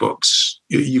audiobooks,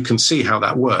 you can see how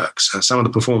that works. Some of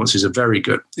the performances are very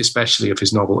good, especially of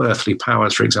his novel Earthly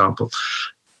Powers, for example.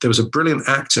 There was a brilliant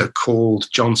actor called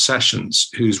John Sessions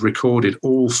who's recorded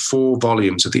all 4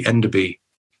 volumes of the Enderby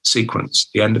sequence,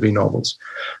 the Enderby novels.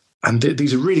 And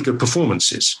these are really good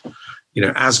performances,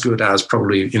 as good as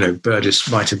probably, Burgess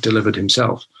might have delivered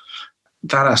himself.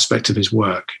 That aspect of his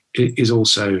work is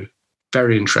also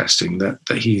very interesting, that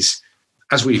he's,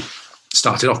 as we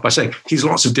started off by saying, he's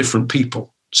lots of different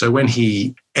people. So when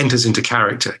he enters into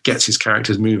character, gets his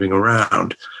characters moving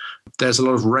around, there's a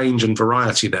lot of range and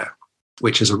variety there,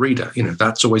 which as a reader,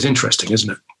 that's always interesting, isn't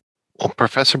it? Well,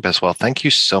 Professor Biswell, thank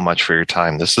you so much for your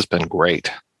time. This has been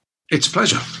great. It's a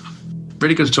pleasure.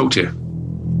 Really good to talk to you.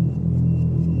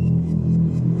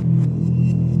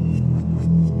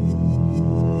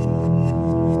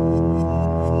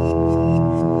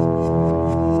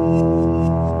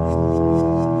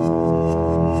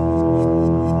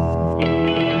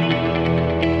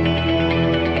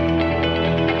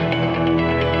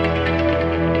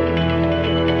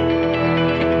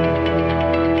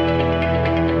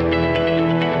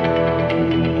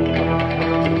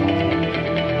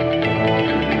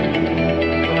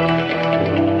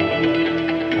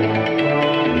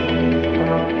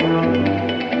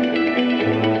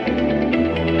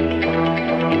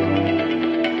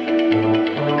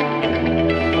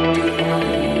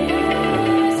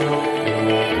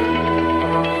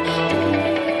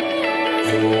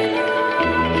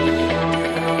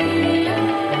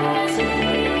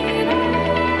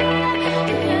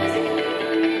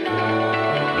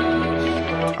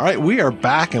 right, we are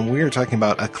back and we are talking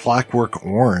about A Clockwork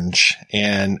Orange.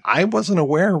 And I wasn't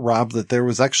aware, Rob, that there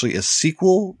was actually a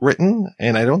sequel written.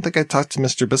 And I don't think I talked to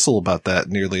Mr. Biswell about that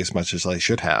nearly as much as I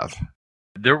should have.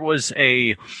 There was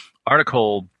a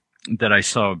article that I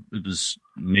saw, it was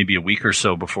maybe a week or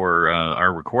so before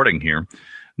our recording here,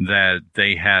 that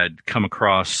they had come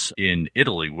across in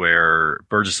Italy, where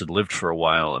Burgess had lived for a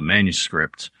while, a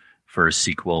manuscript for a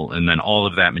sequel. And then all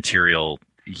of that material,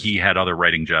 he had other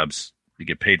writing jobs to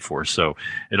get paid for. So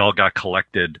it all got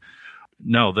collected.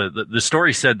 No, the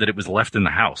story said that it was left in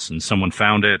the house and someone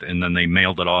found it and then they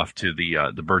mailed it off to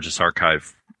the Burgess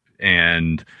archive,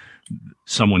 and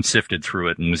someone sifted through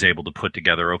it and was able to put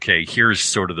together, okay, here's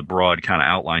sort of the broad kind of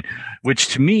outline, which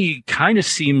to me kind of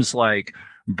seems like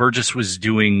Burgess was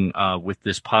doing with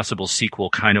this possible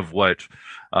sequel kind of what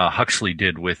Huxley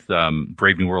did with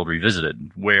Brave New World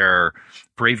Revisited, where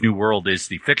Brave New World is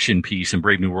the fiction piece and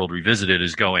Brave New World Revisited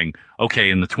is going,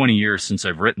 okay, in the 20 years since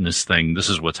I've written this thing, this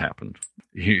is what's happened.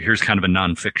 Here's kind of a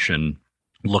nonfiction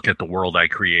look at the world I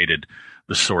created,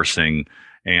 the sourcing,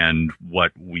 and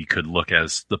what we could look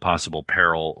as the possible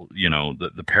peril,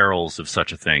 the perils of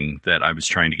such a thing that I was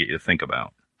trying to get you to think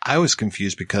about. I was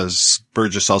confused because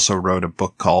Burgess also wrote a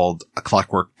book called A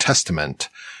Clockwork Testament,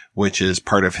 which is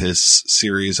part of his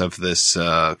series of this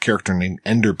character named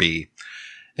Enderby.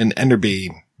 And Enderby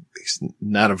is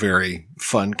not a very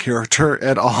fun character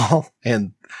at all.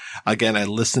 And again, I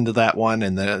listened to that one,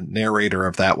 and the narrator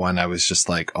of that one, I was just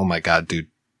like, oh my God, dude,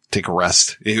 take a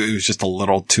rest. It was just a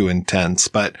little too intense.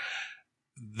 But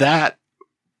that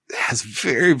has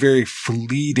very, very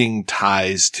fleeting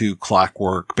ties to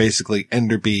Clockwork. Basically,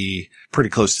 Enderby, pretty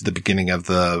close to the beginning of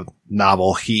the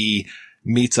novel, he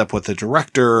meets up with the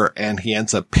director and he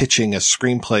ends up pitching a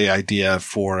screenplay idea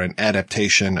for an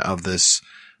adaptation of this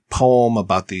poem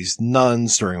about these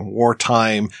nuns during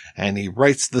wartime. And he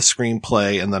writes the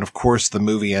screenplay. And then, of course, the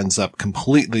movie ends up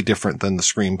completely different than the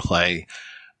screenplay.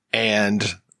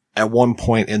 And at one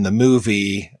point in the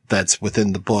movie that's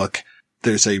within the book,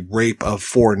 there's a rape of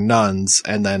 4 nuns,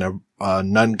 and then a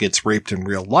nun gets raped in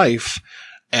real life,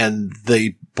 and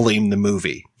they blame the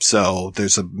movie. So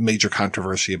there's a major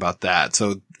controversy about that.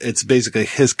 So it's basically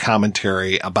his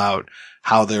commentary about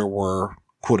how there were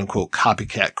quote unquote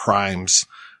copycat crimes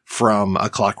from A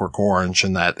Clockwork Orange,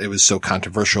 and that it was so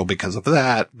controversial because of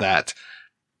that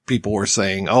people were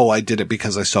saying, oh, I did it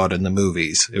because I saw it in the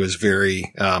movies. It was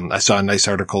very, I saw a nice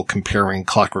article comparing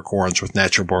Clockwork Orange with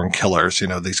Natural Born Killers,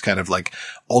 these kind of like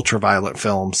ultraviolet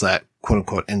films that quote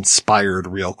unquote inspired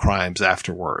real crimes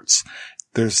afterwards.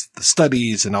 There's the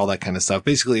studies and all that kind of stuff.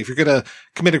 Basically, if you're going to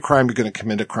commit a crime, you're going to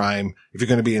commit a crime. If you're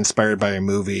going to be inspired by a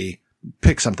movie,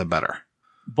 pick something better.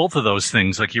 Both of those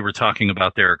things, like you were talking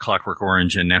about there, Clockwork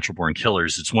Orange and Natural Born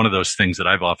Killers, it's one of those things that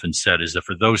I've often said is that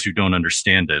for those who don't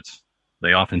understand it,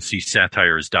 they often see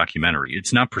satire as documentary.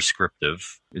 It's not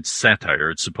prescriptive. It's satire.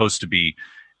 It's supposed to be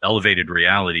elevated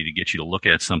reality to get you to look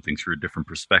at something through a different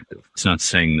perspective. It's not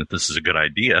saying that this is a good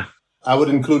idea. I would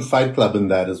include Fight Club in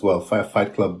that as well.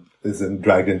 Fight Club is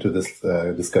dragged into this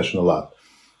discussion a lot.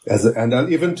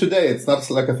 And even today, it's not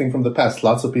like a thing from the past.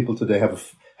 Lots of people today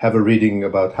have a reading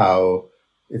about how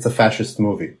it's a fascist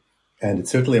movie. And it's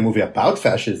certainly a movie about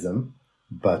fascism,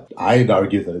 but I'd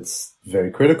argue that it's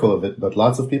very critical of it. But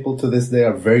lots of people to this day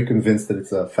are very convinced that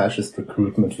it's a fascist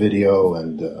recruitment video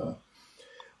and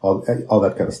all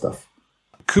that kind of stuff.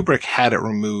 Kubrick had it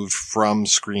removed from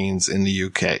screens in the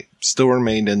UK, still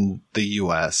remained in the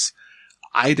US.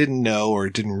 I didn't know or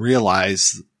didn't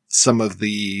realize some of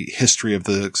the history of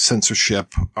the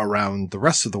censorship around the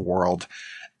rest of the world.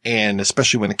 And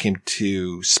especially when it came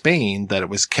to Spain, that it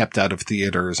was kept out of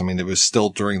theaters. I mean, it was still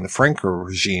during the Franco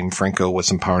regime. Franco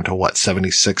was in power until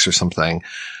 76 or something.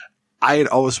 I had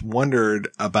always wondered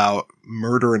about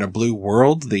Murder in a Blue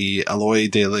World, the Eloy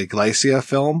de la Iglesia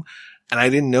film. And I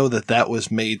didn't know that that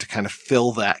was made to kind of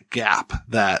fill that gap,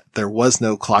 that there was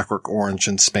no Clockwork Orange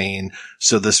in Spain.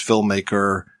 So this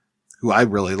filmmaker, who I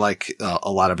really like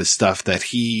a lot of his stuff, that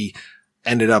he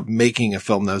ended up making a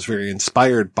film that was very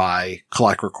inspired by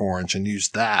Clockwork Orange and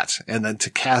used that. And then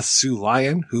to cast Sue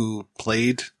Lyon, who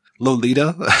played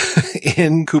Lolita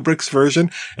in Kubrick's version.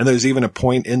 And there's even a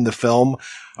point in the film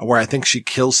where I think she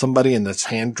kills somebody and this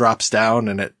hand drops down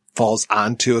and it falls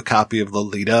onto a copy of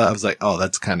Lolita. I was like, oh,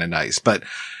 that's kind of nice. But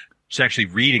she's actually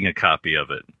reading a copy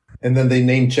of it. And then they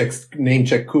name check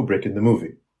Kubrick in the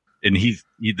movie. And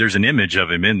there's an image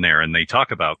of him in there, and they talk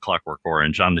about Clockwork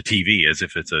Orange on the TV as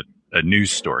if it's a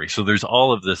news story. So there's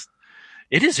all of this.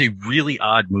 It is a really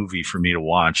odd movie for me to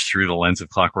watch through the lens of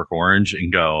Clockwork Orange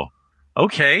and go,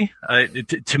 okay.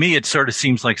 To me, it sort of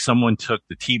seems like someone took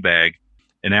the tea bag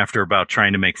and after about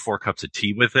trying to make 4 cups of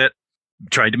tea with it,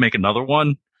 tried to make another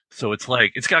one. So it's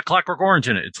like, it's got Clockwork Orange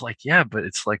in it. It's like, yeah, but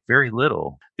it's like very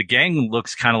little. The gang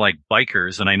looks kind of like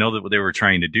bikers. And I know that what they were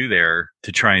trying to do there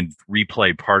to try and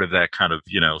replay part of that kind of,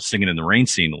 singing in the rain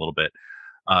scene a little bit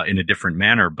in a different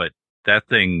manner. But that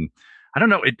thing, I don't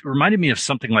know. It reminded me of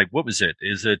something like, what was it?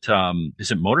 Is it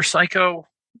Motorcycle?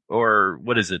 Or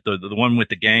what is it? The one with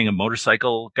the gang of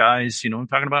motorcycle guys, you know what I'm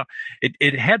talking about?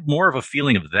 It had more of a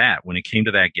feeling of that when it came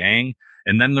to that gang.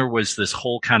 And then there was this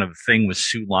whole kind of thing with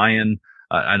Sue Lyon.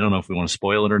 I don't know if we want to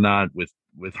spoil it or not with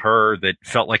her that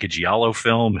felt like a Giallo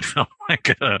film. It felt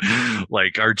like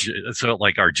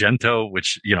Argento,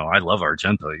 which, I love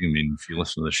Argento. I mean, if you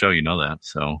listen to the show, you know that.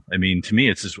 So, I mean, to me,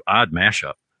 it's this odd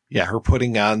mashup. Yeah. Her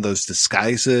putting on those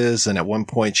disguises. And at one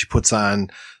point she puts on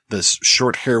this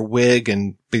short hair wig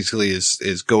and basically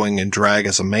is going in drag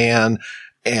as a man.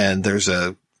 And there's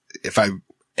if I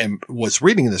was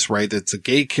reading this right, it's a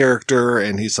gay character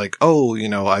and he's like, oh,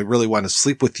 I really want to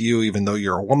sleep with you even though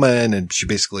you're a woman. And she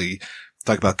basically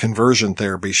talk about conversion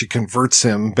therapy. She converts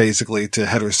him basically to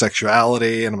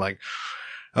heterosexuality. And I'm like,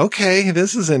 okay,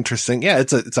 this is interesting. Yeah,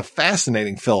 it's a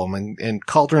fascinating film and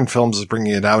Cauldron Films is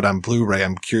bringing it out on Blu-ray.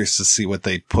 I'm curious to see what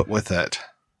they put with it.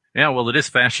 Yeah, well, it is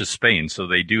fascist Spain, so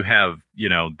they do have,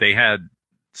 they had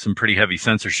some pretty heavy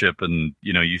censorship, and,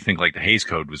 you think like the Hays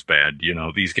Code was bad.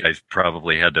 These guys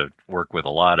probably had to work with a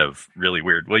lot of really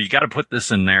weird, well, you got to put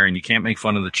this in there, and you can't make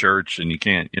fun of the church, and you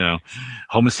can't,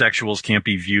 homosexuals can't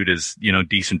be viewed as,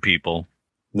 decent people.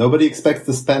 Nobody expects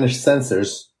the Spanish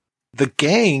censors. The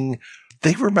gang,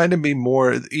 they reminded me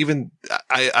more, even,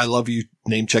 I love you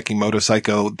name checking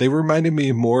Motorcycle. They reminded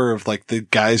me more of like the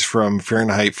guys from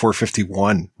Fahrenheit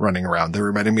 451 running around. They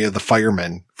reminded me of the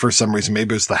firemen for some reason.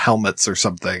 Maybe it was the helmets or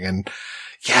something. And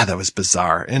yeah, that was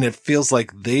bizarre. And it feels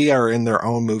like they are in their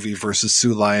own movie versus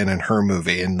Sue Lyon and her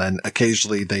movie. And then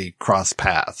occasionally they cross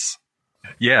paths.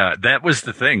 Yeah, that was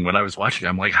the thing when I was watching.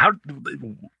 I'm like,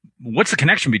 what's the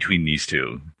connection between these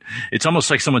two? It's almost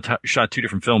like someone shot two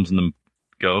different films and then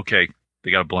go, okay,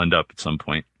 they got to blend up at some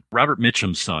point. Robert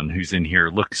Mitchum's son, who's in here,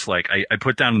 looks like, I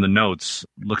put down in the notes,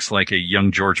 looks like a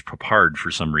young George Papard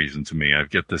for some reason to me. I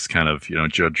get this kind of,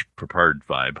 Judge Papard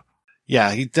vibe.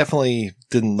 Yeah, he definitely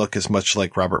didn't look as much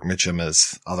like Robert Mitchum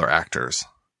as other actors.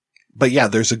 But yeah,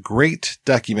 there's a great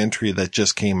documentary that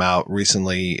just came out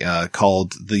recently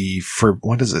called The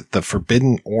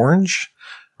Forbidden Orange?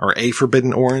 Or A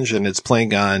Forbidden Orange, and it's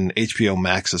playing on HBO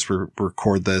Max as we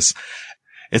record this.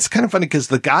 It's kind of funny because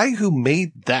the guy who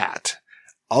made that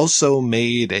also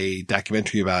made a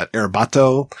documentary about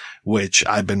Erebato, which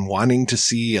I've been wanting to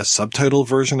see a subtitle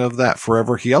version of that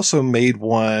forever. He also made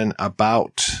one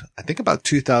about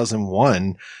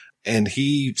 2001, and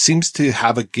he seems to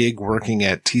have a gig working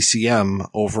at TCM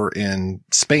over in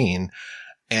Spain.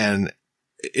 And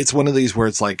it's one of these where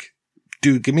it's like,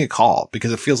 dude, give me a call,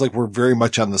 because it feels like we're very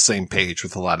much on the same page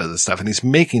with a lot of this stuff. And he's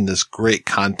making this great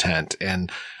content.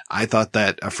 And I thought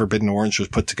that A Forbidden Orange was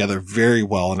put together very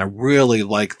well. And I really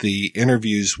like the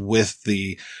interviews with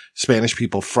the Spanish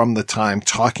people from the time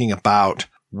talking about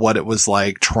what it was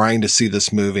like trying to see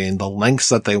this movie and the lengths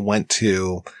that they went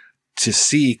to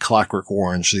see Clockwork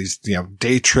Orange, these,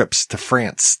 day trips to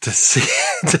France to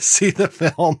see the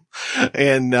film.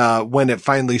 And, when it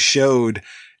finally showed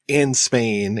in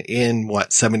Spain in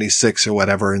 76 or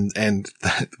whatever. And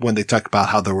when they talk about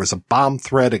how there was a bomb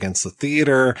threat against the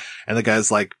theater, and the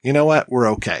guy's like, you know what? We're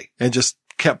okay. And just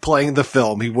kept playing the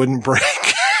film. He wouldn't break.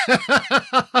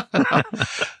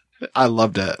 I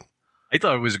loved it. I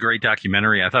thought it was a great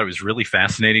documentary. I thought it was really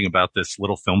fascinating about this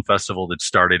little film festival that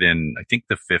started in, I think,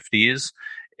 the 50s.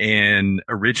 And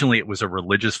originally it was a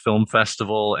religious film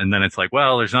festival. And then it's like,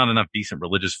 well, there's not enough decent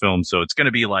religious films, so it's going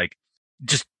to be like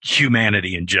just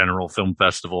humanity in general film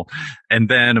festival. And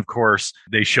then, of course,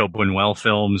 they show Buñuel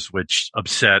films, which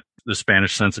upset the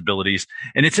Spanish sensibilities.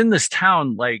 And it's in this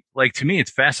town, like to me,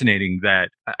 it's fascinating that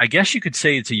I guess you could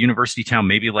say it's a university town,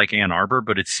 maybe like Ann Arbor,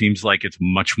 but it seems like it's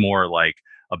much more like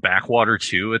a backwater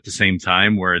too at the same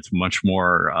time, where it's much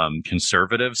more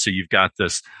conservative. So you've got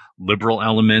this liberal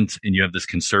element and you have this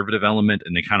conservative element,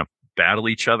 and they kind of battle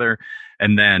each other.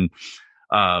 And then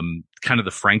kind of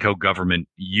the Franco government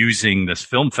using this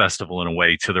film festival in a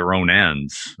way to their own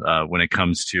ends when it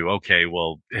comes to, okay,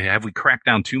 well, have we cracked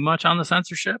down too much on the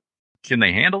censorship? Can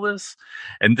they handle this?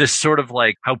 And this sort of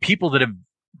like how people that have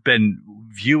been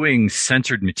viewing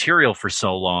censored material for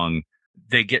so long,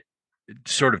 they get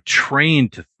sort of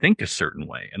trained to think a certain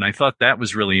way. And I thought that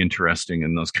was really interesting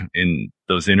in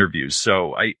those interviews.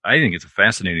 So I think it's a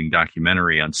fascinating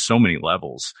documentary on so many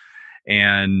levels.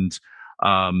 And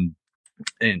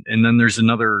then there's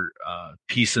another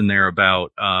piece in there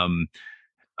about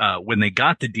when they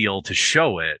got the deal to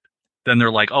show it, then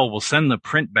they're like, oh, we'll send the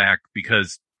print back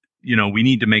because, you know, we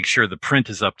need to make sure the print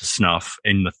is up to snuff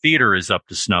and the theater is up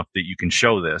to snuff that you can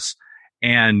show this.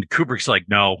 And Kubrick's like,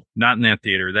 no, not in that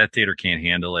theater. That theater can't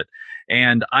handle it.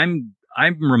 And I'm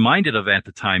reminded of at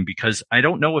the time because I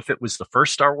don't know if it was the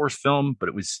first Star Wars film, but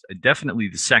it was definitely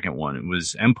the second one. It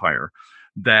was Empire,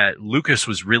 that Lucas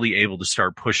was really able to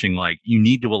start pushing, like, you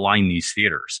need to align these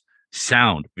theaters,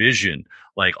 sound, vision,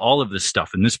 like all of this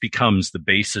stuff. And this becomes the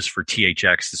basis for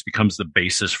THX. This becomes the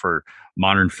basis for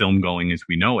modern film going as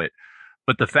we know it.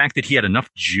 But the fact that he had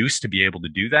enough juice to be able to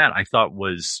do that, I thought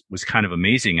was kind of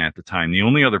amazing at the time. The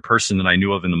only other person that I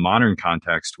knew of in the modern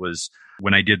context was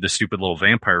when I did the stupid little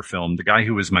vampire film. The guy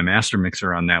who was my master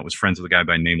mixer on that was friends with a guy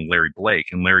by the name of Larry Blake.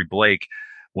 And Larry Blake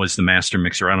was the master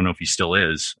mixer, I don't know if he still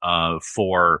is,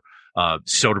 for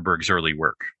Soderbergh's early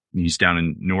work. He's down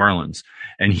in New Orleans.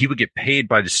 And he would get paid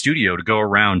by the studio to go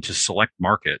around to select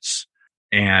markets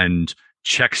and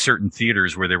check certain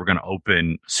theaters where they were going to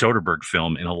open Soderbergh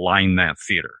film and align that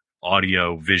theater,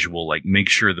 audio, visual, like make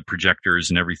sure the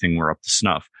projectors and everything were up to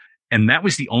snuff. And that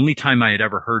was the only time I had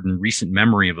ever heard in recent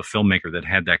memory of a filmmaker that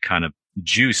had that kind of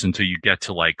juice, until you get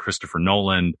to like Christopher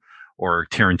Nolan or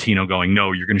Tarantino going,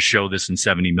 no, you're going to show this in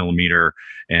 70 millimeter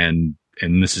and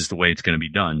this is the way it's going to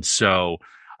be done. So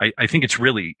I think it's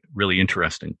really, really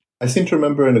interesting. I seem to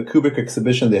remember in a Kubrick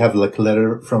exhibition, they have like a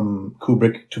letter from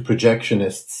Kubrick to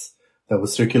projectionists that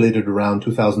was circulated around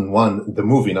 2001, the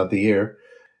movie, not the year,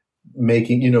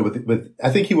 making, you know, with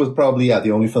I think he was probably,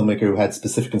 the only filmmaker who had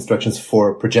specific instructions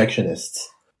for projectionists.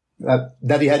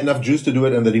 That he had enough juice to do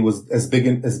it and that he was as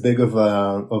big of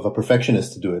a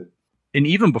perfectionist to do it. And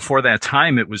even before that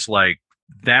time, it was like,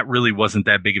 that really wasn't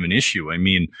that big of an issue. I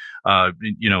mean,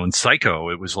 you know, in Psycho,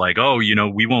 it was like, oh, you know,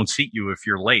 we won't seat you if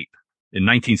you're late. In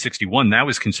 1961, that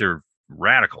was considered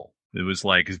radical. It was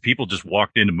like, people just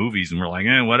walked into movies and were like,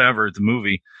 whatever, it's a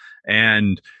movie.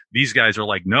 And these guys are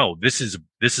like, no, this is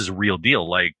a real deal.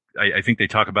 Like, I think they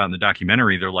talk about in the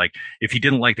documentary, they're like, if he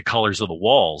didn't like the colors of the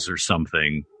walls or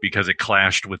something because it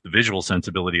clashed with the visual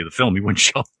sensibility of the film, he wouldn't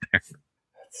show up there.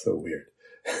 That's so weird.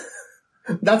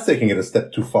 That's taking it a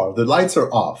step too far. The lights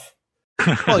are off.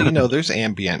 Well, you know, there's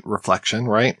ambient reflection,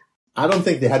 right? I don't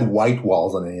think they had white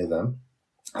walls on any of them.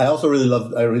 I also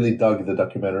really dug the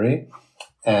documentary.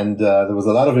 And there was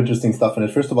a lot of interesting stuff in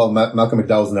it. First of all, Malcolm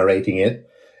McDowell's narrating it.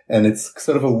 And it's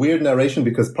sort of a weird narration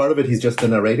because part of it, he's just a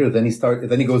narrator. Then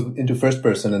he goes into first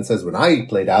person and says, when I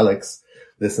played Alex,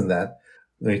 this and that.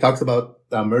 Then he talks about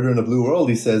Murder in a Blue World.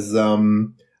 He says,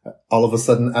 all of a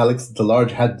sudden, Alex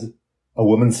DeLarge had a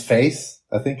woman's face,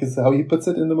 I think is how he puts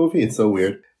it in the movie. It's so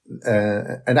weird.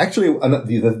 And actually,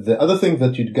 the other thing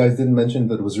that you guys didn't mention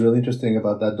that was really interesting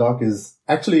about that doc is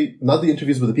actually not the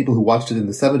interviews with the people who watched it in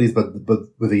the 70s, but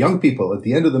with the young people. At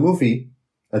the end of the movie,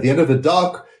 at the end of the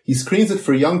doc, he screens it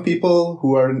for young people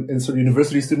who are in sort of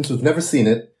university students who've never seen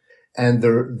it. And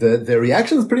their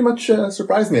reactions pretty much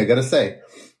surprised me, I gotta say.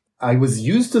 I was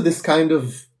used to this kind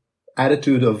of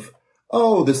attitude of,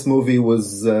 oh, this movie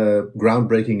was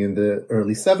groundbreaking in the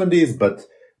early 70s, but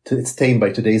it's tame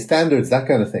by today's standards, that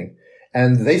kind of thing.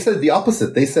 And they said the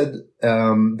opposite. They said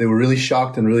they were really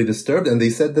shocked and really disturbed, and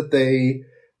they said that they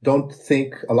don't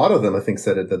think, a lot of them I think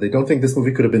said it, that they don't think this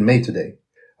movie could have been made today.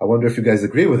 I wonder if you guys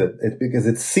agree with it, because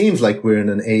it seems like we're in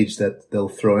an age that they'll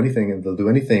throw anything and they'll do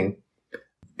anything.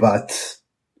 But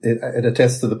it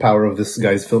attests to the power of this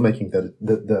guy's filmmaking, that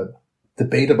the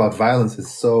debate about violence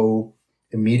is so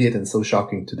immediate and so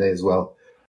shocking today as well.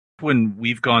 When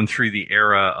we've gone through the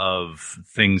era of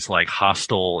things like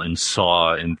Hostel and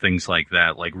Saw and things like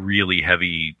that, like really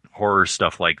heavy horror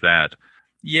stuff like that.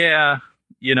 Yeah,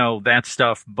 you know, that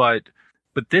stuff. But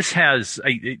this has,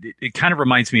 it kind of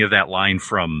reminds me of that line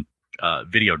from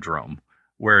Videodrome,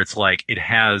 where it's like, it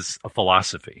has a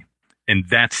philosophy. And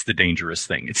that's the dangerous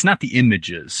thing. It's not the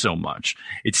images so much.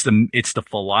 It's the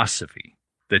philosophy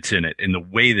that's in it and the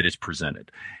way that it's presented.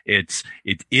 It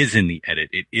is in the edit.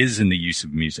 It is in the use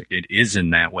of music. It is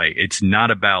in that way. It's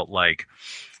not about like,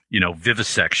 you know,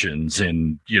 vivisections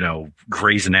and, you know,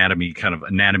 Grey's Anatomy kind of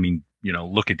anatomy, you know,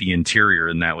 look at the interior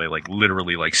in that way, like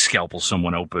literally like scalpel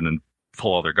someone open and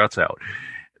pull all their guts out.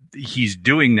 He's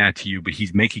doing that to you, but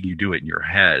he's making you do it in your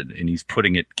head, and he's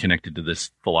putting it connected to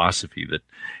this philosophy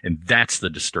and that's the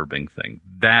disturbing thing.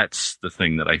 That's the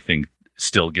thing that I think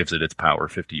still gives it its power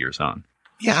 50 years on.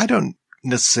 Yeah, I don't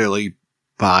necessarily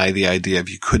buy the idea of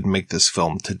you couldn't make this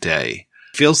film today.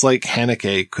 It feels like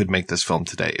Haneke could make this film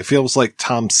today. It feels like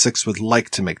Tom Six would like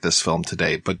to make this film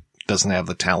today, but doesn't have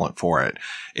the talent for it.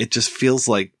 It just feels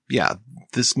like, yeah,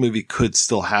 this movie could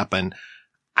still happen.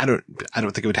 I don't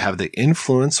think it would have the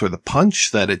influence or the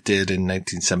punch that it did in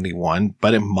 1971,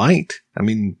 but it might. I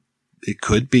mean, it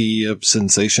could be a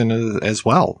sensation as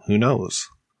well. Who knows?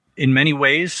 In many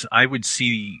ways, I would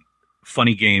see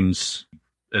Funny Games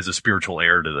as a spiritual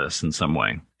heir to this in some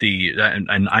way.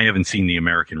 And I haven't seen the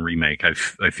American remake.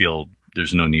 I feel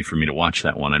there's no need for me to watch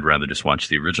that one. I'd rather just watch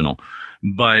the original.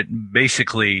 But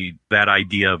basically, that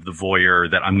idea of the voyeur,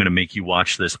 that I'm going to make you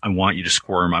watch this, I want you to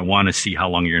squirm, I want to see how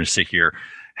long you're going to sit here.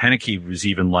 Haneke was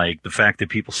even like, the fact that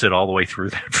people sit all the way through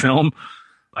that film,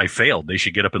 I failed. They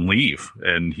should get up and leave.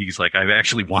 And he's like, I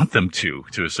actually want them to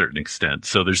a certain extent.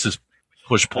 So there's this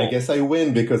push-pull. I guess I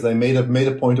win because I made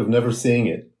a point of never seeing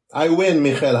it. I win,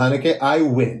 Michael Haneke. I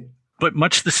win. But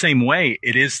much the same way,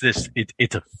 it is this.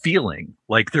 It's a feeling.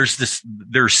 Like there's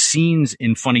scenes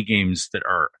in Funny Games that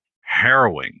are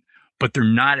harrowing, but they're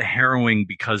not harrowing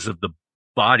because of the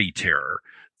body terror.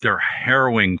 They're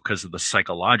harrowing because of the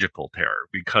psychological terror,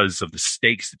 because of the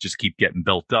stakes that just keep getting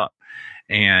built up.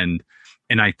 And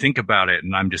I think about it,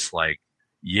 and I'm just like,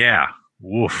 yeah,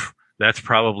 woof. That's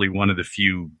probably one of the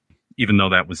few, even though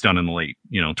that was done in the late,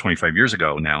 25 years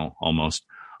ago now, almost.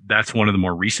 That's one of the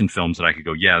more recent films that I could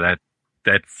go, yeah,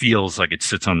 that feels like it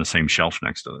sits on the same shelf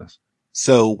next to this.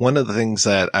 So one of the things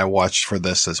that I watched for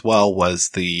this as well was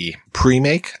the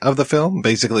pre-make of the film,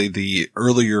 basically the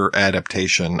earlier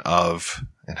adaptation of,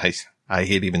 and I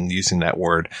hate even using that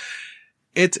word.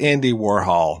 It's Andy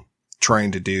Warhol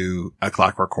trying to do A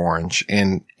Clockwork Orange,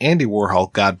 and Andy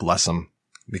Warhol, God bless him,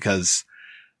 because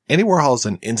Andy Warhol is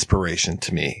an inspiration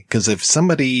to me, because if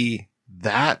somebody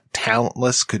that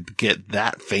talentless could get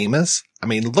that famous, I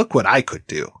mean, look what I could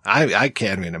do. I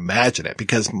can't even imagine it,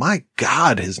 because my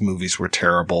God, his movies were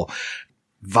terrible.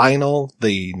 Vinyl,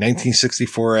 the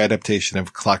 1964 adaptation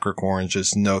of Clockwork Orange,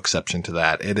 is no exception to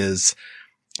that. It is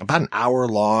about an hour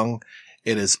long.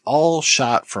 It is all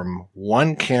shot from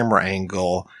one camera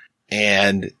angle,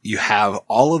 and you have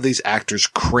all of these actors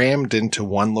crammed into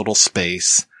one little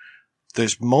space.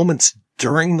 There's moments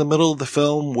during the middle of the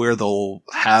film where they'll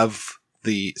have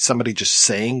somebody just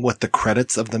saying what the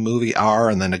credits of the movie are.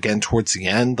 And then again, towards the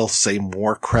end, they'll say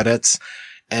more credits.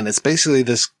 And it's basically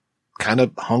this kind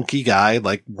of hunky guy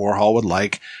like Warhol would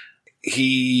like.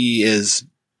 He is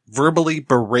verbally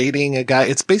berating a guy.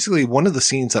 It's basically one of the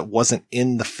scenes that wasn't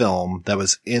in the film, that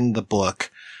was in the book,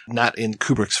 not in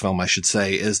Kubrick's film, I should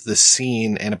say, is this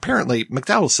scene. And apparently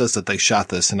McDowell says that they shot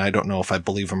this, and I don't know if I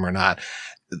believe him or not.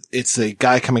 It's a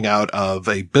guy coming out of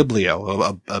a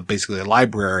biblio, basically a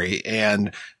library,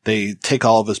 and they take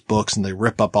all of his books and they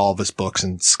rip up all of his books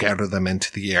and scatter them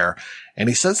into the air. And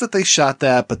he says that they shot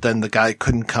that, but then the guy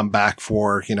couldn't come back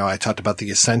for, I talked about the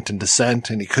ascent and descent,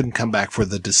 and he couldn't come back for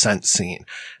the descent scene.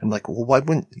 I'm like, well, why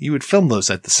wouldn't you would film those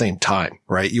at the same time,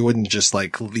 right? You wouldn't just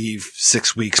leave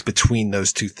 6 weeks between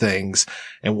those two things.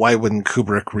 And why wouldn't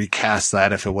Kubrick recast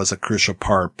that if it was a crucial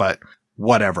part? But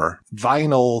whatever.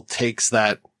 Vinyl takes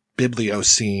that biblio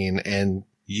scene and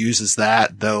uses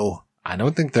that, though I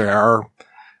don't think there are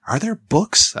there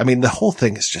books? I mean, the whole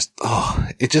thing is just,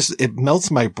 it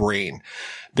melts my brain,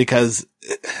 because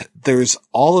there's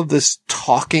all of this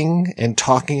talking and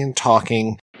talking and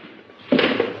talking.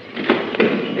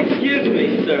 Excuse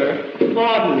me, sir.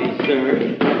 Pardon me,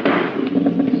 sir.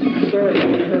 Sorry,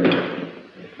 I'm hurt.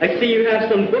 I see you have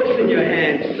some books in your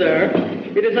hands, sir.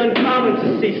 It is uncommon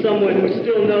to see someone who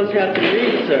still knows how to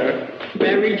read, sir. May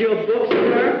I read your books,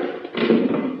 sir?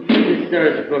 Read the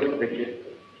sir's books, Victor.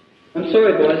 I'm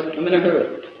sorry, boys. I'm in a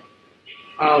hurry.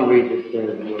 I'll read the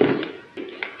sir's books.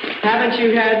 Haven't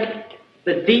you had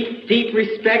the deep, deep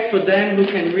respect for them who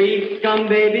can read, scum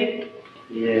baby?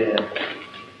 Yeah.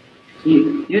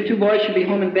 You two boys should be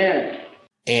home in bed.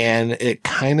 And it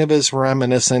kind of is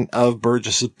reminiscent of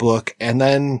Burgess's book, and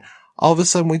then all of a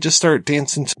sudden we just start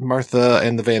dancing to Martha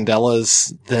and the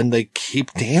Vandellas. Then they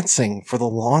keep dancing for the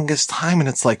longest time. And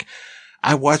it's like,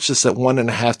 I watched this at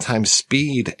 1.5 times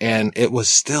speed, and it was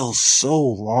still so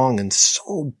long and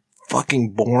so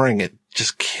fucking boring. It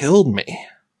just killed me.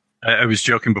 I was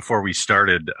joking before we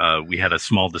started. We had a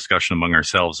small discussion among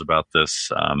ourselves about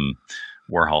this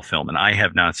Warhol film, and I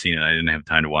have not seen it. I didn't have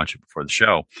time to watch it before the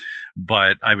show.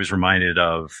 But I was reminded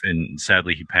of, and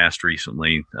sadly he passed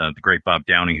recently, the great Bob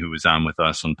Downing, who was on with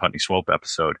us on Putney Swope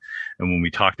episode. And when we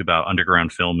talked about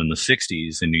underground film in the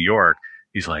 60s in New York,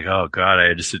 he's like, oh God, I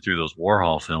had to sit through those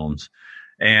Warhol films.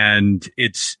 And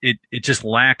it just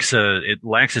lacks a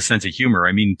sense of humor.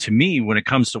 I mean, to me, when it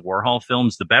comes to Warhol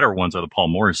films, the better ones are the Paul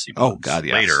Morrissey ones. Oh God,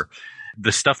 yes. Later.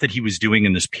 The stuff that he was doing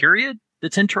in this period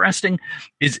that's interesting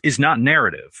is not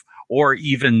narrative, or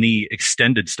even the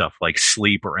extended stuff like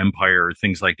Sleep or Empire or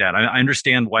things like that. I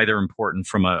understand why they're important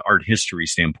from an art history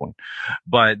standpoint,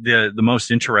 but the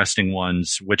most interesting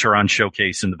ones, which are on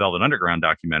showcase in the Velvet Underground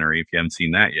documentary, if you haven't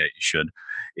seen that yet, you should,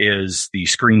 is the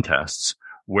screen tests,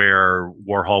 where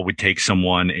Warhol would take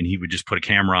someone and he would just put a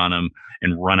camera on them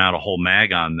and run out a whole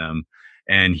mag on them.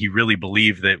 And he really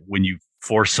believed that when you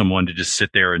force someone to just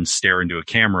sit there and stare into a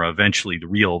camera, eventually the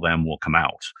real them will come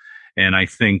out. And I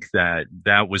think that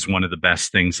that was one of the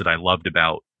best things that I loved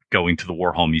about going to the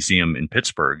Warhol Museum in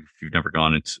Pittsburgh. If you've never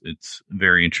gone, it's a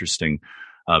very interesting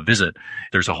visit.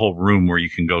 There's a whole room where you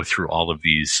can go through all of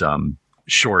these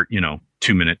short,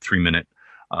 2-minute, 3-minute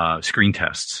screen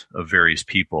tests of various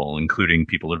people, including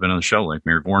people that have been on the show, like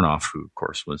Mary Vornoff, who, of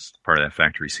course, was part of that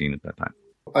factory scene at that time.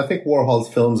 I think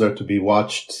Warhol's films are to be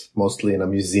watched mostly in a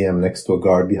museum next to a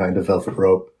guard behind a velvet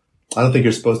rope. I don't think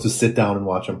you're supposed to sit down and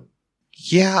watch them.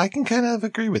 Yeah, I can kind of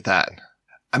agree with that.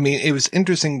 I mean, it was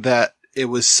interesting that it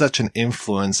was such an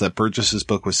influence, that Burgess's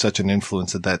book was such an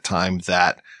influence at that time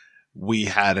that we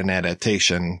had an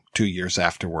adaptation 2 years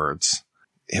afterwards.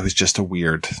 It was just a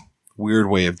weird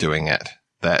way of doing it.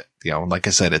 That, like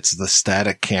I said, it's the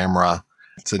static camera.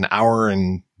 It's an hour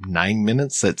and 9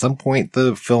 minutes. At some point,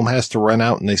 the film has to run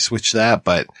out and they switch that,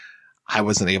 but I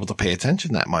wasn't able to pay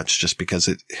attention that much just because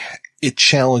it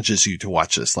challenges you to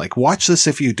watch this. Like, watch this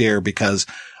if you dare, because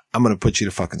I'm going to put you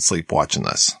to fucking sleep watching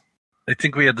this. I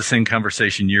think we had the same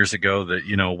conversation years ago that,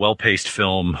 a well-paced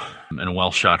film and a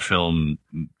well-shot film,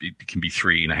 it can be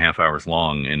 3.5 hours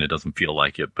long and it doesn't feel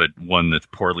like it. But one that's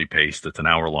poorly paced, that's an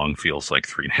hour long, feels like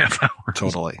 3.5 hours.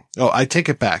 Totally. Oh, I take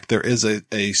it back. There is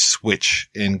a switch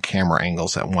in camera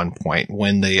angles at one point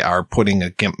when they are putting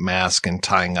a gimp mask and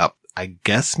tying up. I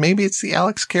guess maybe it's the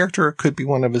Alex character. It could be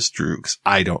one of his droogs.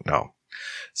 I don't know.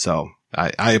 So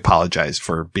I apologize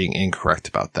for being incorrect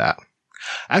about that.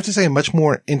 I have to say a much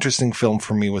more interesting film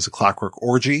for me was A Clockwork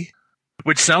Orgy.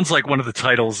 Which sounds like one of the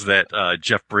titles that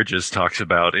Jeff Bridges talks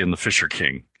about in The Fisher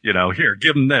King. Here,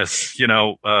 give him this,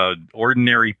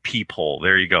 Ordinary Peephole.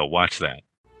 There you go. Watch that.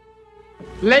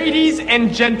 Ladies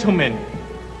and gentlemen,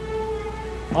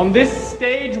 on this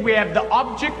stage we have the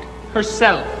object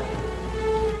herself.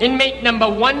 Inmate number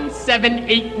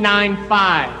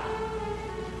 17895.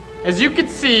 As you can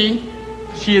see,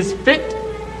 she is fit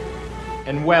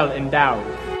and well endowed.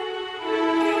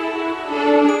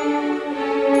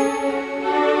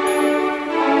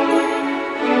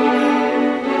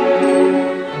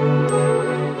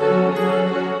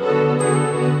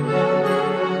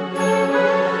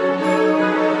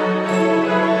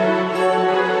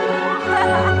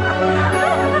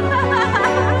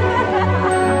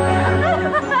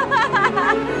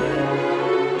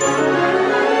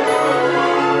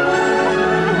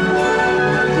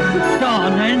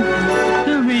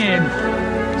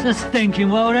 Stinking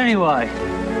world anyway.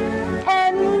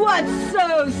 And what's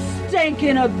so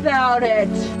stinking about it?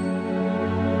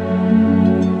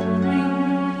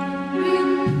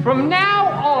 From now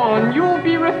on, you will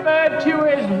be referred to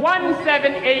as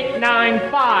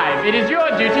 17895. It is your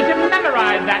duty to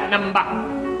memorize that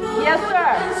number. Yes, sir.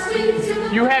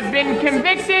 You have been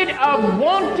convicted of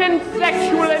wanton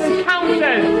sexual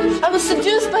encounters. I was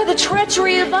seduced by the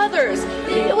treachery of others.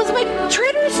 It was my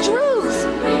traitorous droogs.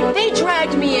 They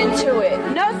dragged me into it.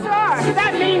 No, sir.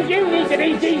 That means you need to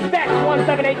be defect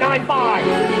 17895. I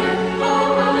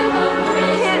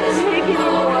can't take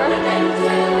anymore.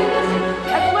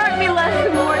 I've learned me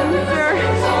lesson, Morton, sir.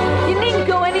 You needn't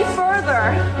go any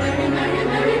further.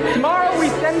 Tomorrow we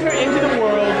send her into the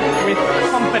world with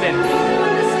confidence.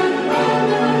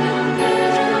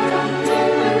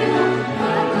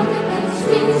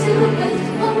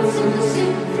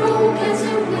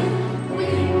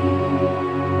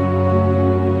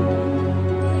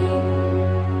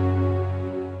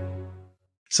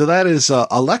 So that is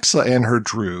Alexa and her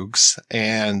droogs,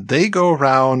 and they go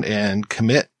around and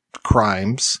commit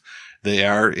crimes. They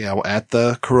are, at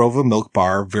the Korova Milk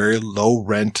Bar, very low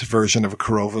rent version of a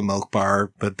Korova Milk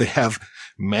Bar, but they have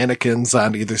mannequins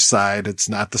on either side. It's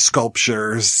not the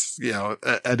sculptures,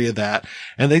 any of that.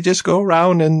 And they just go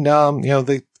around and,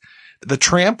 the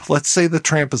tramp, let's say the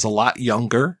tramp is a lot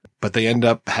younger, but they end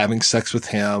up having sex with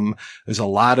him. There's a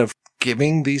lot of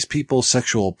giving these people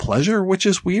sexual pleasure, which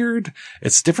is weird.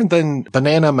 It's different than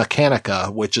Banana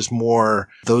Mechanica, which is more,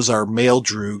 those are male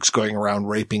droogs going around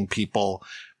raping people.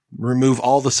 Remove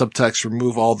all the subtext,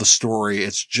 remove all the story.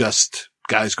 It's just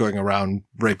guys going around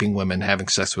raping women, having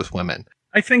sex with women.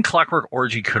 I think Clockwork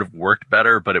Orgy could have worked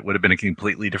better, but it would have been a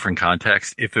completely different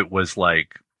context if it was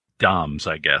like Doms,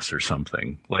 I guess, or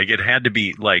something. Like, it had to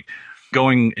be like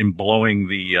going and blowing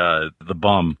the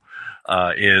bum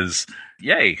is,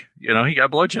 yay, he got a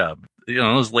blowjob.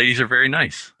 Those ladies are very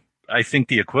nice. I think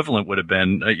the equivalent would have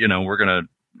been, we're going to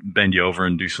bend you over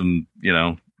and do some,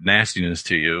 nastiness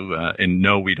to you, and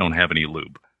no, we don't have any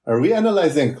lube. Are we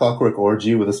analyzing Clockwork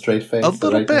Orgy with a straight face? A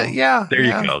little bit, now? yeah. There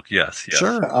you go. Yes.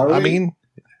 Sure. Are I we? mean,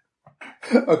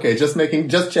 okay,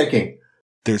 just checking.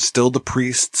 there's still the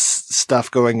priest's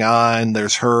stuff going on.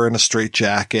 There's her in a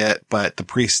straitjacket, but the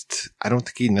priest, I don't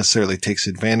think he necessarily takes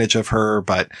advantage of her,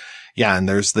 but yeah, and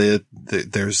there's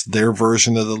there's their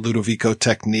version of the Ludovico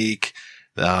technique.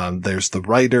 There's the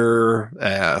writer,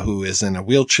 who is in a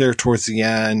wheelchair towards the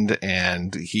end,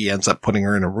 and he ends up putting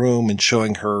her in a room and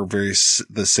showing her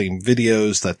the same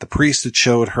videos that the priest had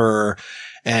showed her.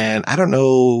 And I don't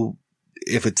know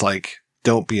if it's like,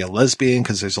 don't be a lesbian,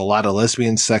 because there's a lot of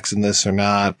lesbian sex in this or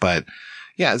not, but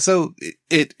yeah, so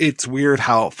it's weird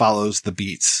how it follows the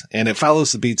beats, and it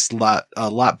follows the beats a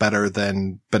lot better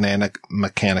than Banana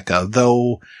Mechanica,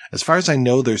 though as far as I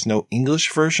know, there's no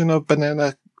English version of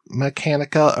Banana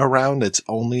Mechanica around. It's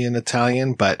only in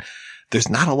Italian, but there's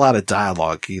not a lot of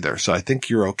dialogue either, so I think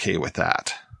you're okay with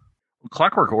that.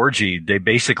 Clockwork Orgy, they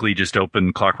basically just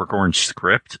opened Clockwork Orange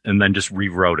script and then just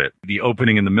rewrote it. The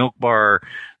opening in the milk bar,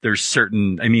 there's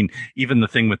certain, I mean, even the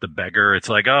thing with the beggar, it's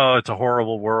like, oh, it's a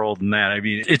horrible world and that. I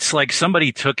mean, it's like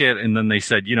somebody took it and then they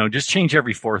said, just change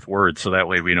every fourth word so that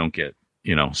way we don't get,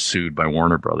 sued by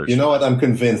Warner Brothers. You know what? I'm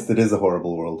convinced it is a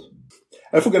horrible world.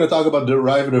 If we're going to talk about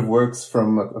derivative works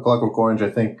from A Clockwork Orange, I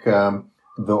think the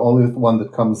only one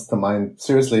that comes to mind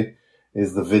seriously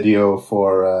is the video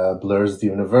for Blur's The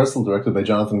Universal, directed by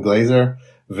Jonathan Glazer.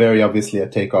 Very obviously a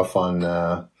takeoff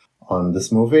on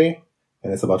this movie,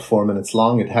 and it's about 4 minutes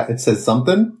long. It says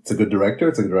something. It's a good director.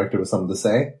 It's a director with something to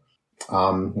say.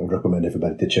 I would recommend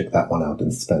everybody to check that one out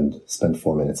and spend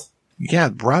 4 minutes. Yeah,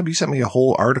 Rob, you sent me a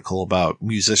whole article about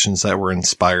musicians that were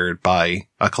inspired by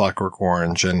A Clockwork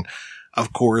Orange, and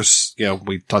of course,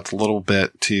 we talked a little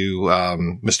bit to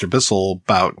Mr. Biswell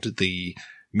about the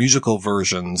musical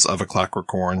versions of A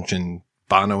Clockwork Orange, and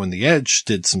Bono and the Edge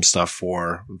did some stuff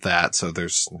for that. So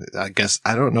there's, I guess,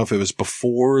 I don't know if it was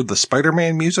before the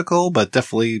Spider-Man musical, but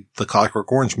definitely the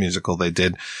Clockwork Orange musical they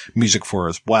did music for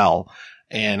as well.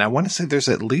 And I want to say there's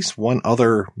at least one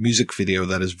other music video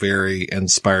that is very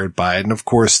inspired by it. And of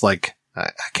course, like,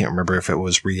 I can't remember if it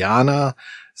was Rihanna.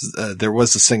 There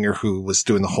was a singer who was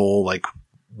doing the whole, like,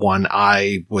 one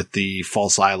eye with the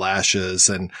false eyelashes.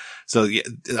 And so, yeah,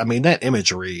 I mean, that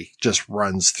imagery just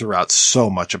runs throughout so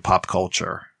much of pop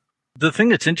culture. The thing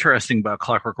that's interesting about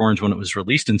Clockwork Orange when it was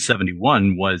released in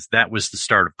 71 was that was the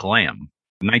start of glam.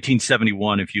 In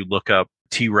 1971, if you look up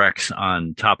T-Rex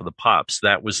on Top of the Pops,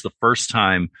 that was the first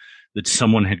time that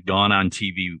someone had gone on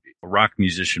TV, a rock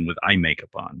musician with eye makeup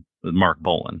on, with Mark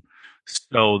Bolan.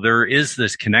 So there is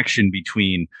this connection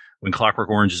between when Clockwork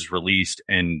Orange is released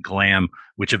and glam,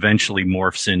 which eventually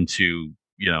morphs into,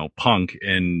 punk.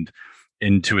 And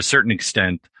to a certain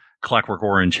extent, Clockwork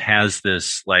Orange has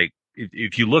this, like,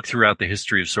 if you look throughout the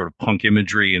history of sort of punk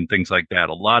imagery and things like that,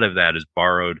 a lot of that is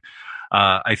borrowed.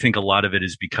 I think a lot of it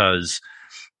is because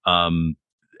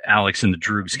Alex and the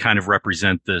Droogs kind of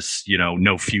represent this,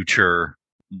 no future,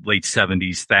 late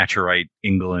 70s Thatcherite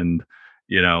England,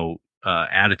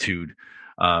 attitude.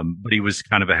 But he was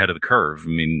kind of ahead of the curve, I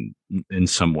mean, in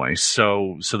some ways.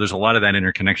 So there's a lot of that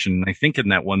interconnection. And I think in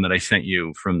that one that I sent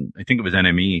you from, I think it was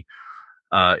NME,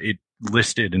 it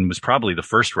listed and was probably the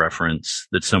first reference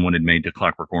that someone had made to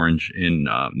Clockwork Orange in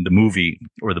the movie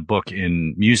or the book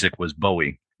in music was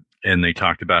Bowie. And they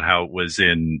talked about how it was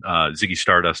in Ziggy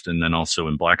Stardust and then also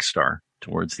in Black Star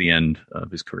towards the end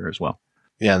of his career as well.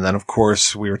 Yeah, and then of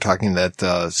course we were talking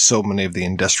that so many of the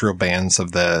industrial bands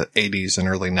of the 80s and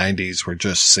early 90s were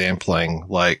just sampling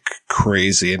like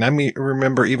crazy. And I mean,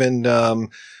 remember even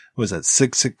was it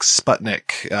Sig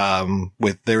Sputnik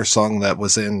with their song that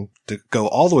was in, to go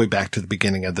all the way back to the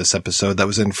beginning of this episode, that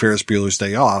was in Ferris Bueller's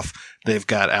Day Off. They've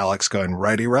got Alex going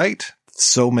righty right.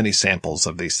 So many samples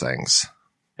of these things.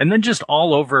 And then just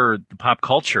all over the pop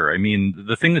culture. I mean,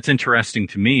 the thing that's interesting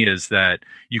to me is that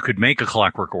you could make a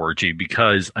Clockwork Orgy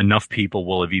because enough people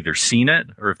will have either seen it,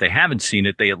 or if they haven't seen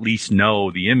it, they at least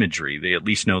know the imagery. They at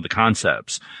least know the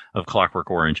concepts of Clockwork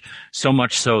Orange. So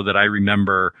much so that I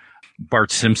remember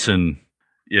Bart Simpson,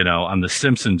 on The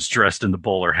Simpsons dressed in the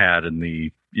bowler hat and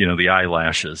the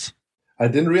eyelashes. I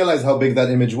didn't realize how big that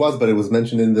image was, but it was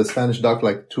mentioned in the Spanish doc,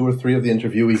 like 2 or 3 of the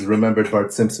interviewees remembered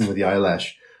Bart Simpson with the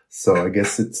eyelash. So I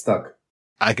guess it stuck.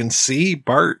 I can see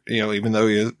Bart, even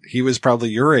though he was probably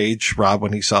your age, Rob,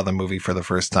 when he saw the movie for the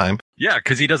first time. Yeah,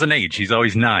 because he doesn't age. He's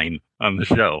always 9 on the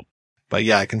show. But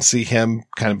yeah, I can see him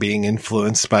kind of being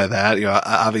influenced by that.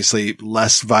 Obviously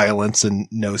less violence and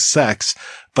no sex.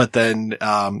 But then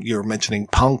you're mentioning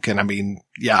punk. And I mean,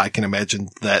 yeah, I can imagine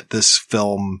that this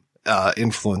film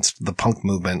influenced the punk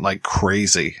movement like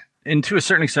crazy. And to a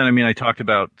certain extent, I mean, I talked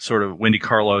about sort of Wendy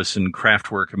Carlos and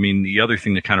Kraftwerk. I mean, the other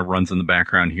thing that kind of runs in the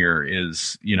background here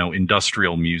is,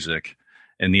 industrial music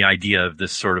and the idea of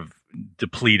this sort of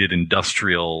depleted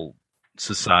industrial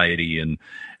society. And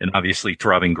obviously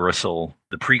Throbbing Gristle,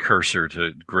 the precursor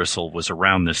to Gristle, was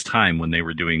around this time when they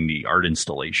were doing the art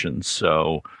installations.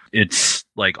 So it's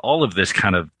like all of this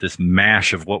kind of this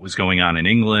mash of what was going on in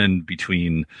England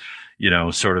between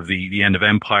sort of the end of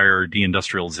empire,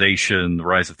 deindustrialization, the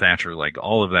rise of Thatcher, like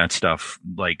all of that stuff.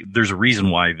 Like there's a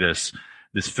reason why this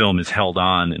film is held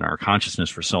on in our consciousness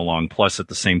for so long. Plus, at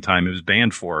the same time, it was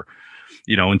banned for,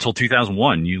 until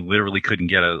 2001. You literally couldn't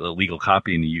get a legal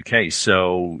copy in the UK.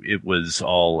 So it was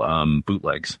all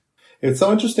bootlegs. It's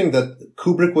so interesting that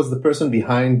Kubrick was the person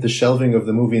behind the shelving of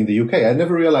the movie in the UK. I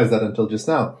never realized that until just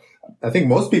now. I think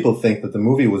most people think that the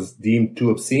movie was deemed too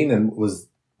obscene and was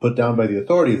put down by the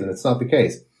authorities, and it's not the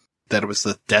case. That it was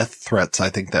the death threats, I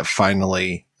think, that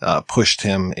finally pushed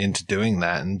him into doing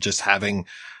that, and just having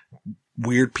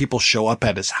weird people show up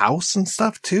at his house and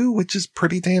stuff too, which is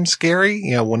pretty damn scary.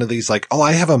 One of these like, oh,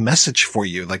 I have a message for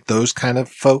you, like those kind of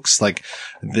folks. Like,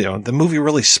 the movie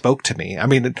really spoke to me. I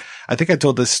mean, I think I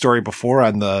told this story before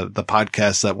on the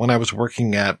podcast that when I was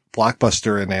working at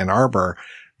Blockbuster in Ann Arbor,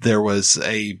 there was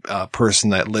a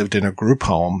person that lived in a group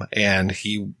home, and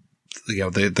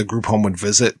the group home would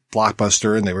visit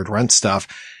Blockbuster and they would rent stuff,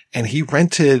 and he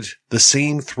rented the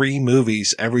same 3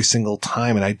 movies every single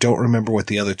time. And I don't remember what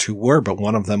the other 2 were, but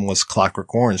one of them was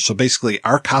Clockwork Orange. So basically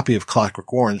our copy of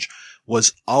Clockwork Orange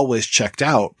was always checked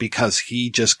out because he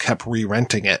just kept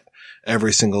re-renting it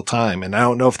every single time. And I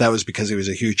don't know if that was because he was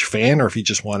a huge fan or if he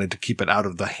just wanted to keep it out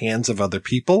of the hands of other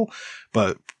people,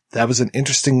 but that was an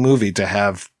interesting movie to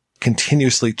have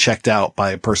continuously checked out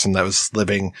by a person that was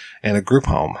living in a group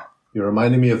home. You're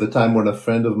reminding me of the time when a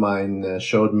friend of mine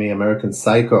showed me American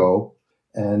Psycho,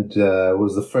 and it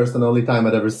was the first and only time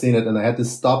I'd ever seen it, and I had to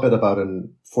stop it about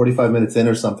 45 minutes in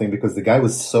or something because the guy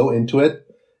was so into it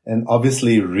and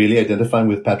obviously really identifying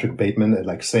with Patrick Bateman and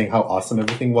like saying how awesome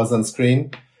everything was on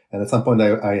screen. And at some point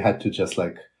I had to just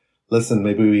like, listen,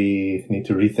 maybe we need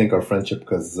to rethink our friendship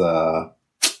because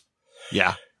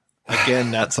yeah,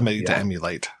 again, not somebody to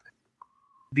emulate.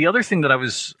 The other thing that I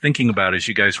was thinking about as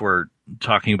you guys were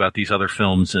talking about these other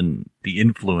films and the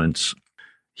influence,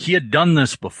 he had done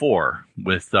this before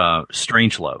with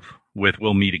Strangelove, with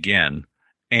We'll Meet Again.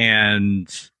 And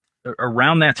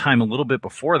around that time, a little bit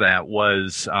before that,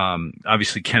 was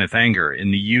obviously Kenneth Anger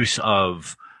in the use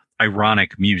of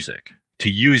ironic music, to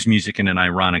use music in an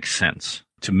ironic sense,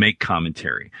 to make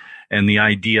commentary. And the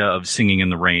idea of Singing in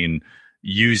the Rain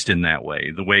used in that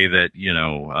way, the way that,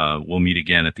 We'll Meet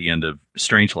Again at the end of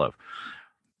Strangelove.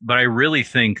 But I really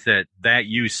think that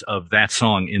use of that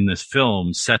song in this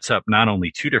film sets up not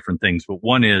only 2 different things, but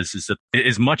one is that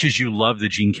as much as you love the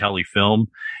Gene Kelly film,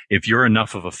 if you're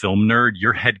enough of a film nerd,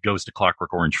 your head goes to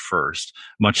Clockwork Orange first,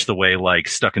 much the way like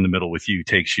Stuck in the Middle with You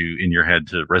takes you in your head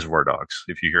to Reservoir Dogs,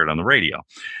 if you hear it on the radio,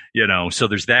 so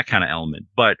there's that kind of element.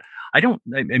 But I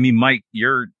mean, Mike,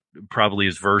 you're probably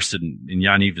as versed in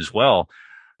Yaniv as well.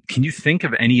 Can you think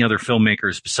of any other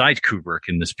filmmakers besides Kubrick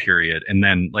in this period? And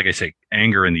then, like I say,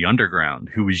 Anger in the Underground,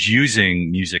 who was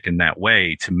using music in that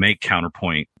way to make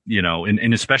counterpoint,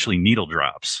 and especially needle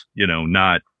drops,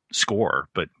 not score,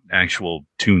 but actual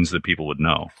tunes that people would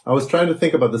know. I was trying to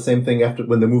think about the same thing after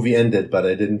when the movie ended, but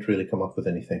I didn't really come up with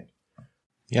anything.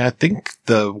 Yeah, I think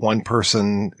the one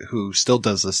person who still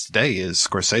does this today is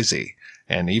Scorsese.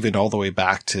 And even all the way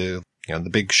back to, The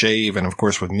Big Shave, and of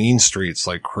course with Mean Streets,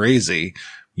 like crazy,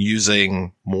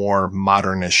 using more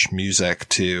modernish music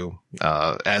to,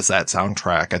 as that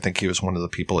soundtrack. I think he was one of the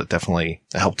people that definitely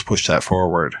helped push that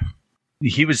forward.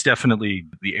 He was definitely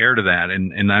the heir to that.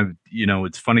 And I,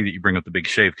 it's funny that you bring up The Big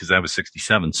Shave because that was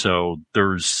 1967. So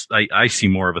I see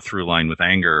more of a through line with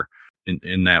Anger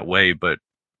in that way. But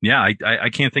yeah, I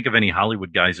can't think of any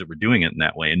Hollywood guys that were doing it in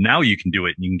that way. And now you can do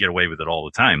it and you can get away with it all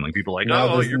the time. Like people are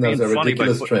like, you're being funny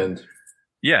by trend.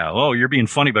 Yeah. Oh, you're being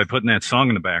funny by putting that song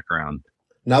in the background.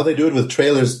 Now they do it with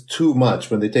trailers too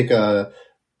much when they take a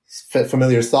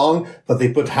familiar song, but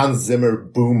they put Hans Zimmer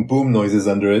boom noises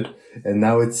under it. And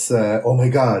now it's, oh my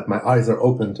God, my eyes are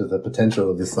open to the potential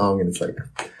of this song. And it's like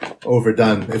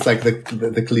overdone. It's like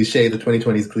the cliche, the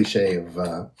 2020s cliche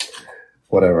of,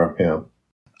 whatever. Yeah.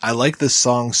 I like this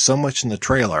song so much in the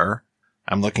trailer.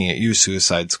 I'm looking at you,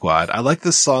 Suicide Squad. I like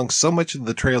this song so much in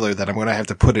the trailer that I'm going to have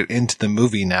to put it into the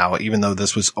movie now, even though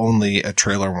this was only a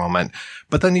trailer moment.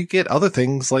 But then you get other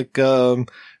things like, the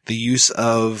use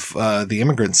of, the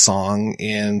Immigrant Song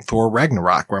in Thor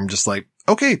Ragnarok, where I'm just like,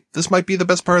 okay, this might be the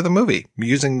best part of the movie.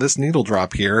 Using this needle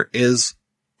drop here is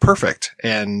perfect.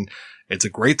 And It's a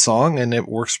great song, and it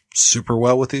works super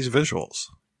well with these visuals.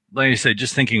 Like I said,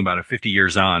 just thinking about it 50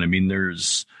 years on, I mean,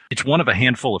 it's one of a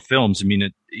handful of films. I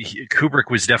mean,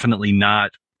 Kubrick was definitely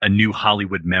not a new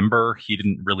Hollywood member. He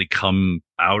didn't really come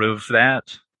out of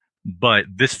that. But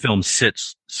this film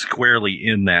sits squarely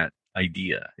in that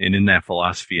idea and in that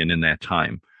philosophy and in that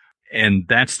time. And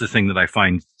that's the thing that I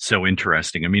find so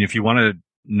interesting. I mean, if you want to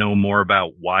know more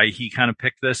about why he kind of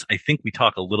picked this, I think we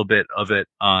talk a little bit of it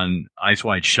on Eyes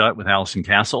Wide Shut with Alison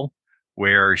Castle,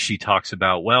 where she talks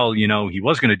about, well, you know, he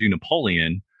was going to do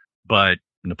Napoleon, but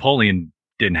Napoleon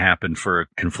didn't happen for a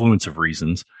confluence of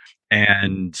reasons.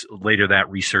 And later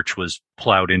that research was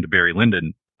plowed into Barry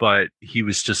Lyndon, but he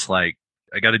was just like,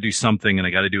 I got to do something and I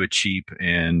got to do it cheap.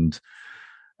 And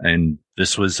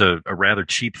this was a rather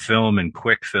cheap film and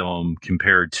quick film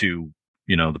compared to,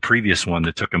 you know, the previous one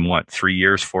that took him, 4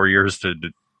 years to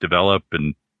develop,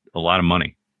 and a lot of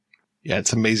money. Yeah,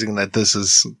 it's amazing that this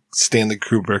is Stanley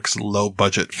Kubrick's low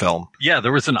budget film. Yeah,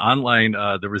 there was a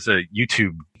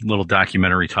YouTube little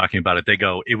documentary talking about it. They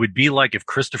go, it would be like if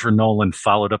Christopher Nolan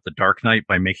followed up The Dark Knight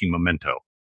by making Memento.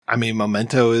 I mean,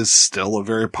 Memento is still a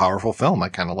very powerful film. I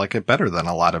kind of like it better than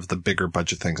a lot of the bigger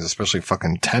budget things, especially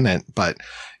fucking Tenet. But,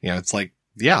 you know, it's like,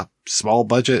 yeah, small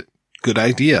budget, good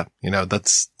idea. You know,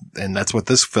 that's what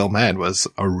this film had, was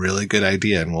a really good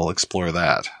idea, and we'll explore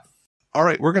that. All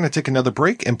right, we're going to take another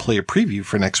break and play a preview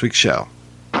for next week's show.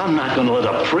 I'm not going to let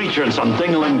a preacher and some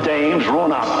dingling dames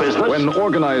ruin our business. When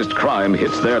organized crime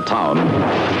hits their town,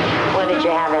 What did you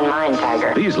have in mind,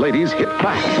 Tiger? these ladies hit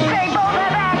back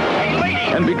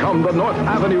and become the North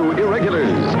Avenue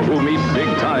Irregulars, who meet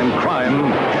big-time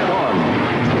crime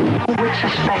head-on. Who would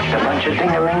suspect a bunch of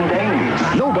dingling dames?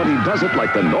 Nobody does it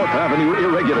like the North Avenue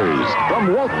Irregulars.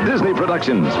 From Walt Disney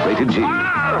Productions, rated G.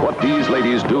 What these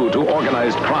ladies do to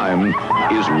organized crime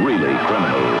is really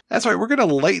criminal. That's right. We're going to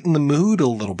lighten the mood a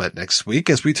little bit next week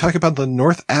as we talk about the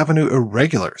North Avenue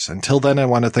Irregulars. Until then, I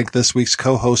want to thank this week's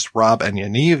co-host, Rob and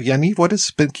Yaniv. Yaniv, what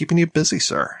has been keeping you busy,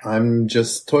 sir? I'm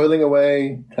just toiling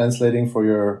away, translating for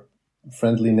your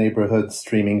friendly neighborhood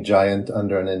streaming giant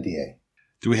under an NDA.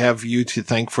 Do we have you to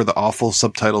thank for the awful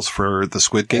subtitles for the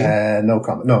Squid Game? No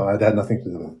comment. No, that had nothing to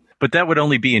do with it. But that would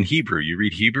only be in Hebrew. You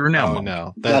read Hebrew now? Oh,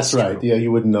 no. That's right. true. Yeah,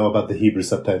 you wouldn't know about the Hebrew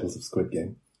subtitles of Squid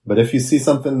Game. But if you see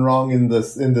something wrong in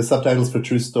the subtitles for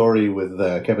True Story with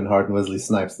Kevin Hart and Wesley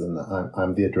Snipes, then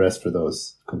I'm the address for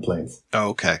those complaints. Oh,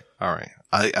 okay. All right.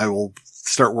 I will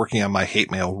start working on my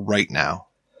hate mail right now.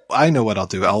 I know what I'll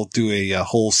do. I'll do a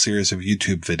whole series of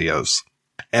YouTube videos.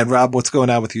 And Rob, what's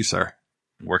going on with you, sir?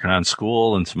 Working on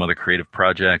school and some other creative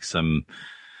projects.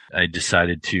 I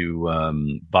decided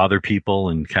to bother people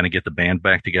and kind of get the band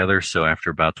back together. So after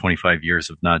about 25 years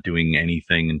of not doing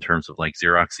anything in terms of like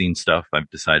Xeroxing stuff, I've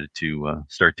decided to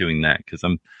start doing that because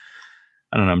I'm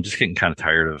just getting kind of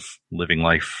tired of living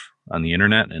life on the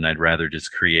internet, and I'd rather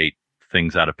just create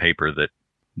things out of paper that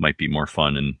might be more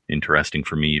fun and interesting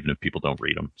for me, even if people don't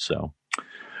read them. So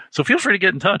feel free to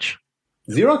get in touch.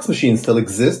 Xerox machines still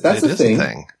exist. That's a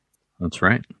thing. That's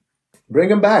right. Bring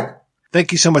them back.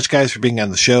 Thank you so much, guys, for being on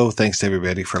the show. Thanks to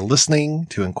everybody for listening.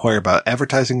 To inquire about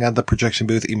advertising on the Projection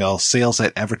Booth, email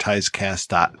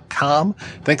sales@advertisecast.com.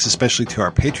 Thanks especially to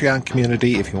our Patreon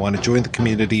community. If you want to join the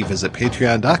community, visit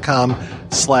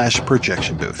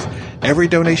patreon.com/Projection Booth. Every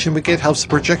donation we get helps the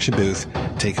Projection Booth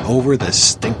take over this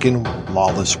stinking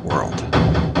lawless world.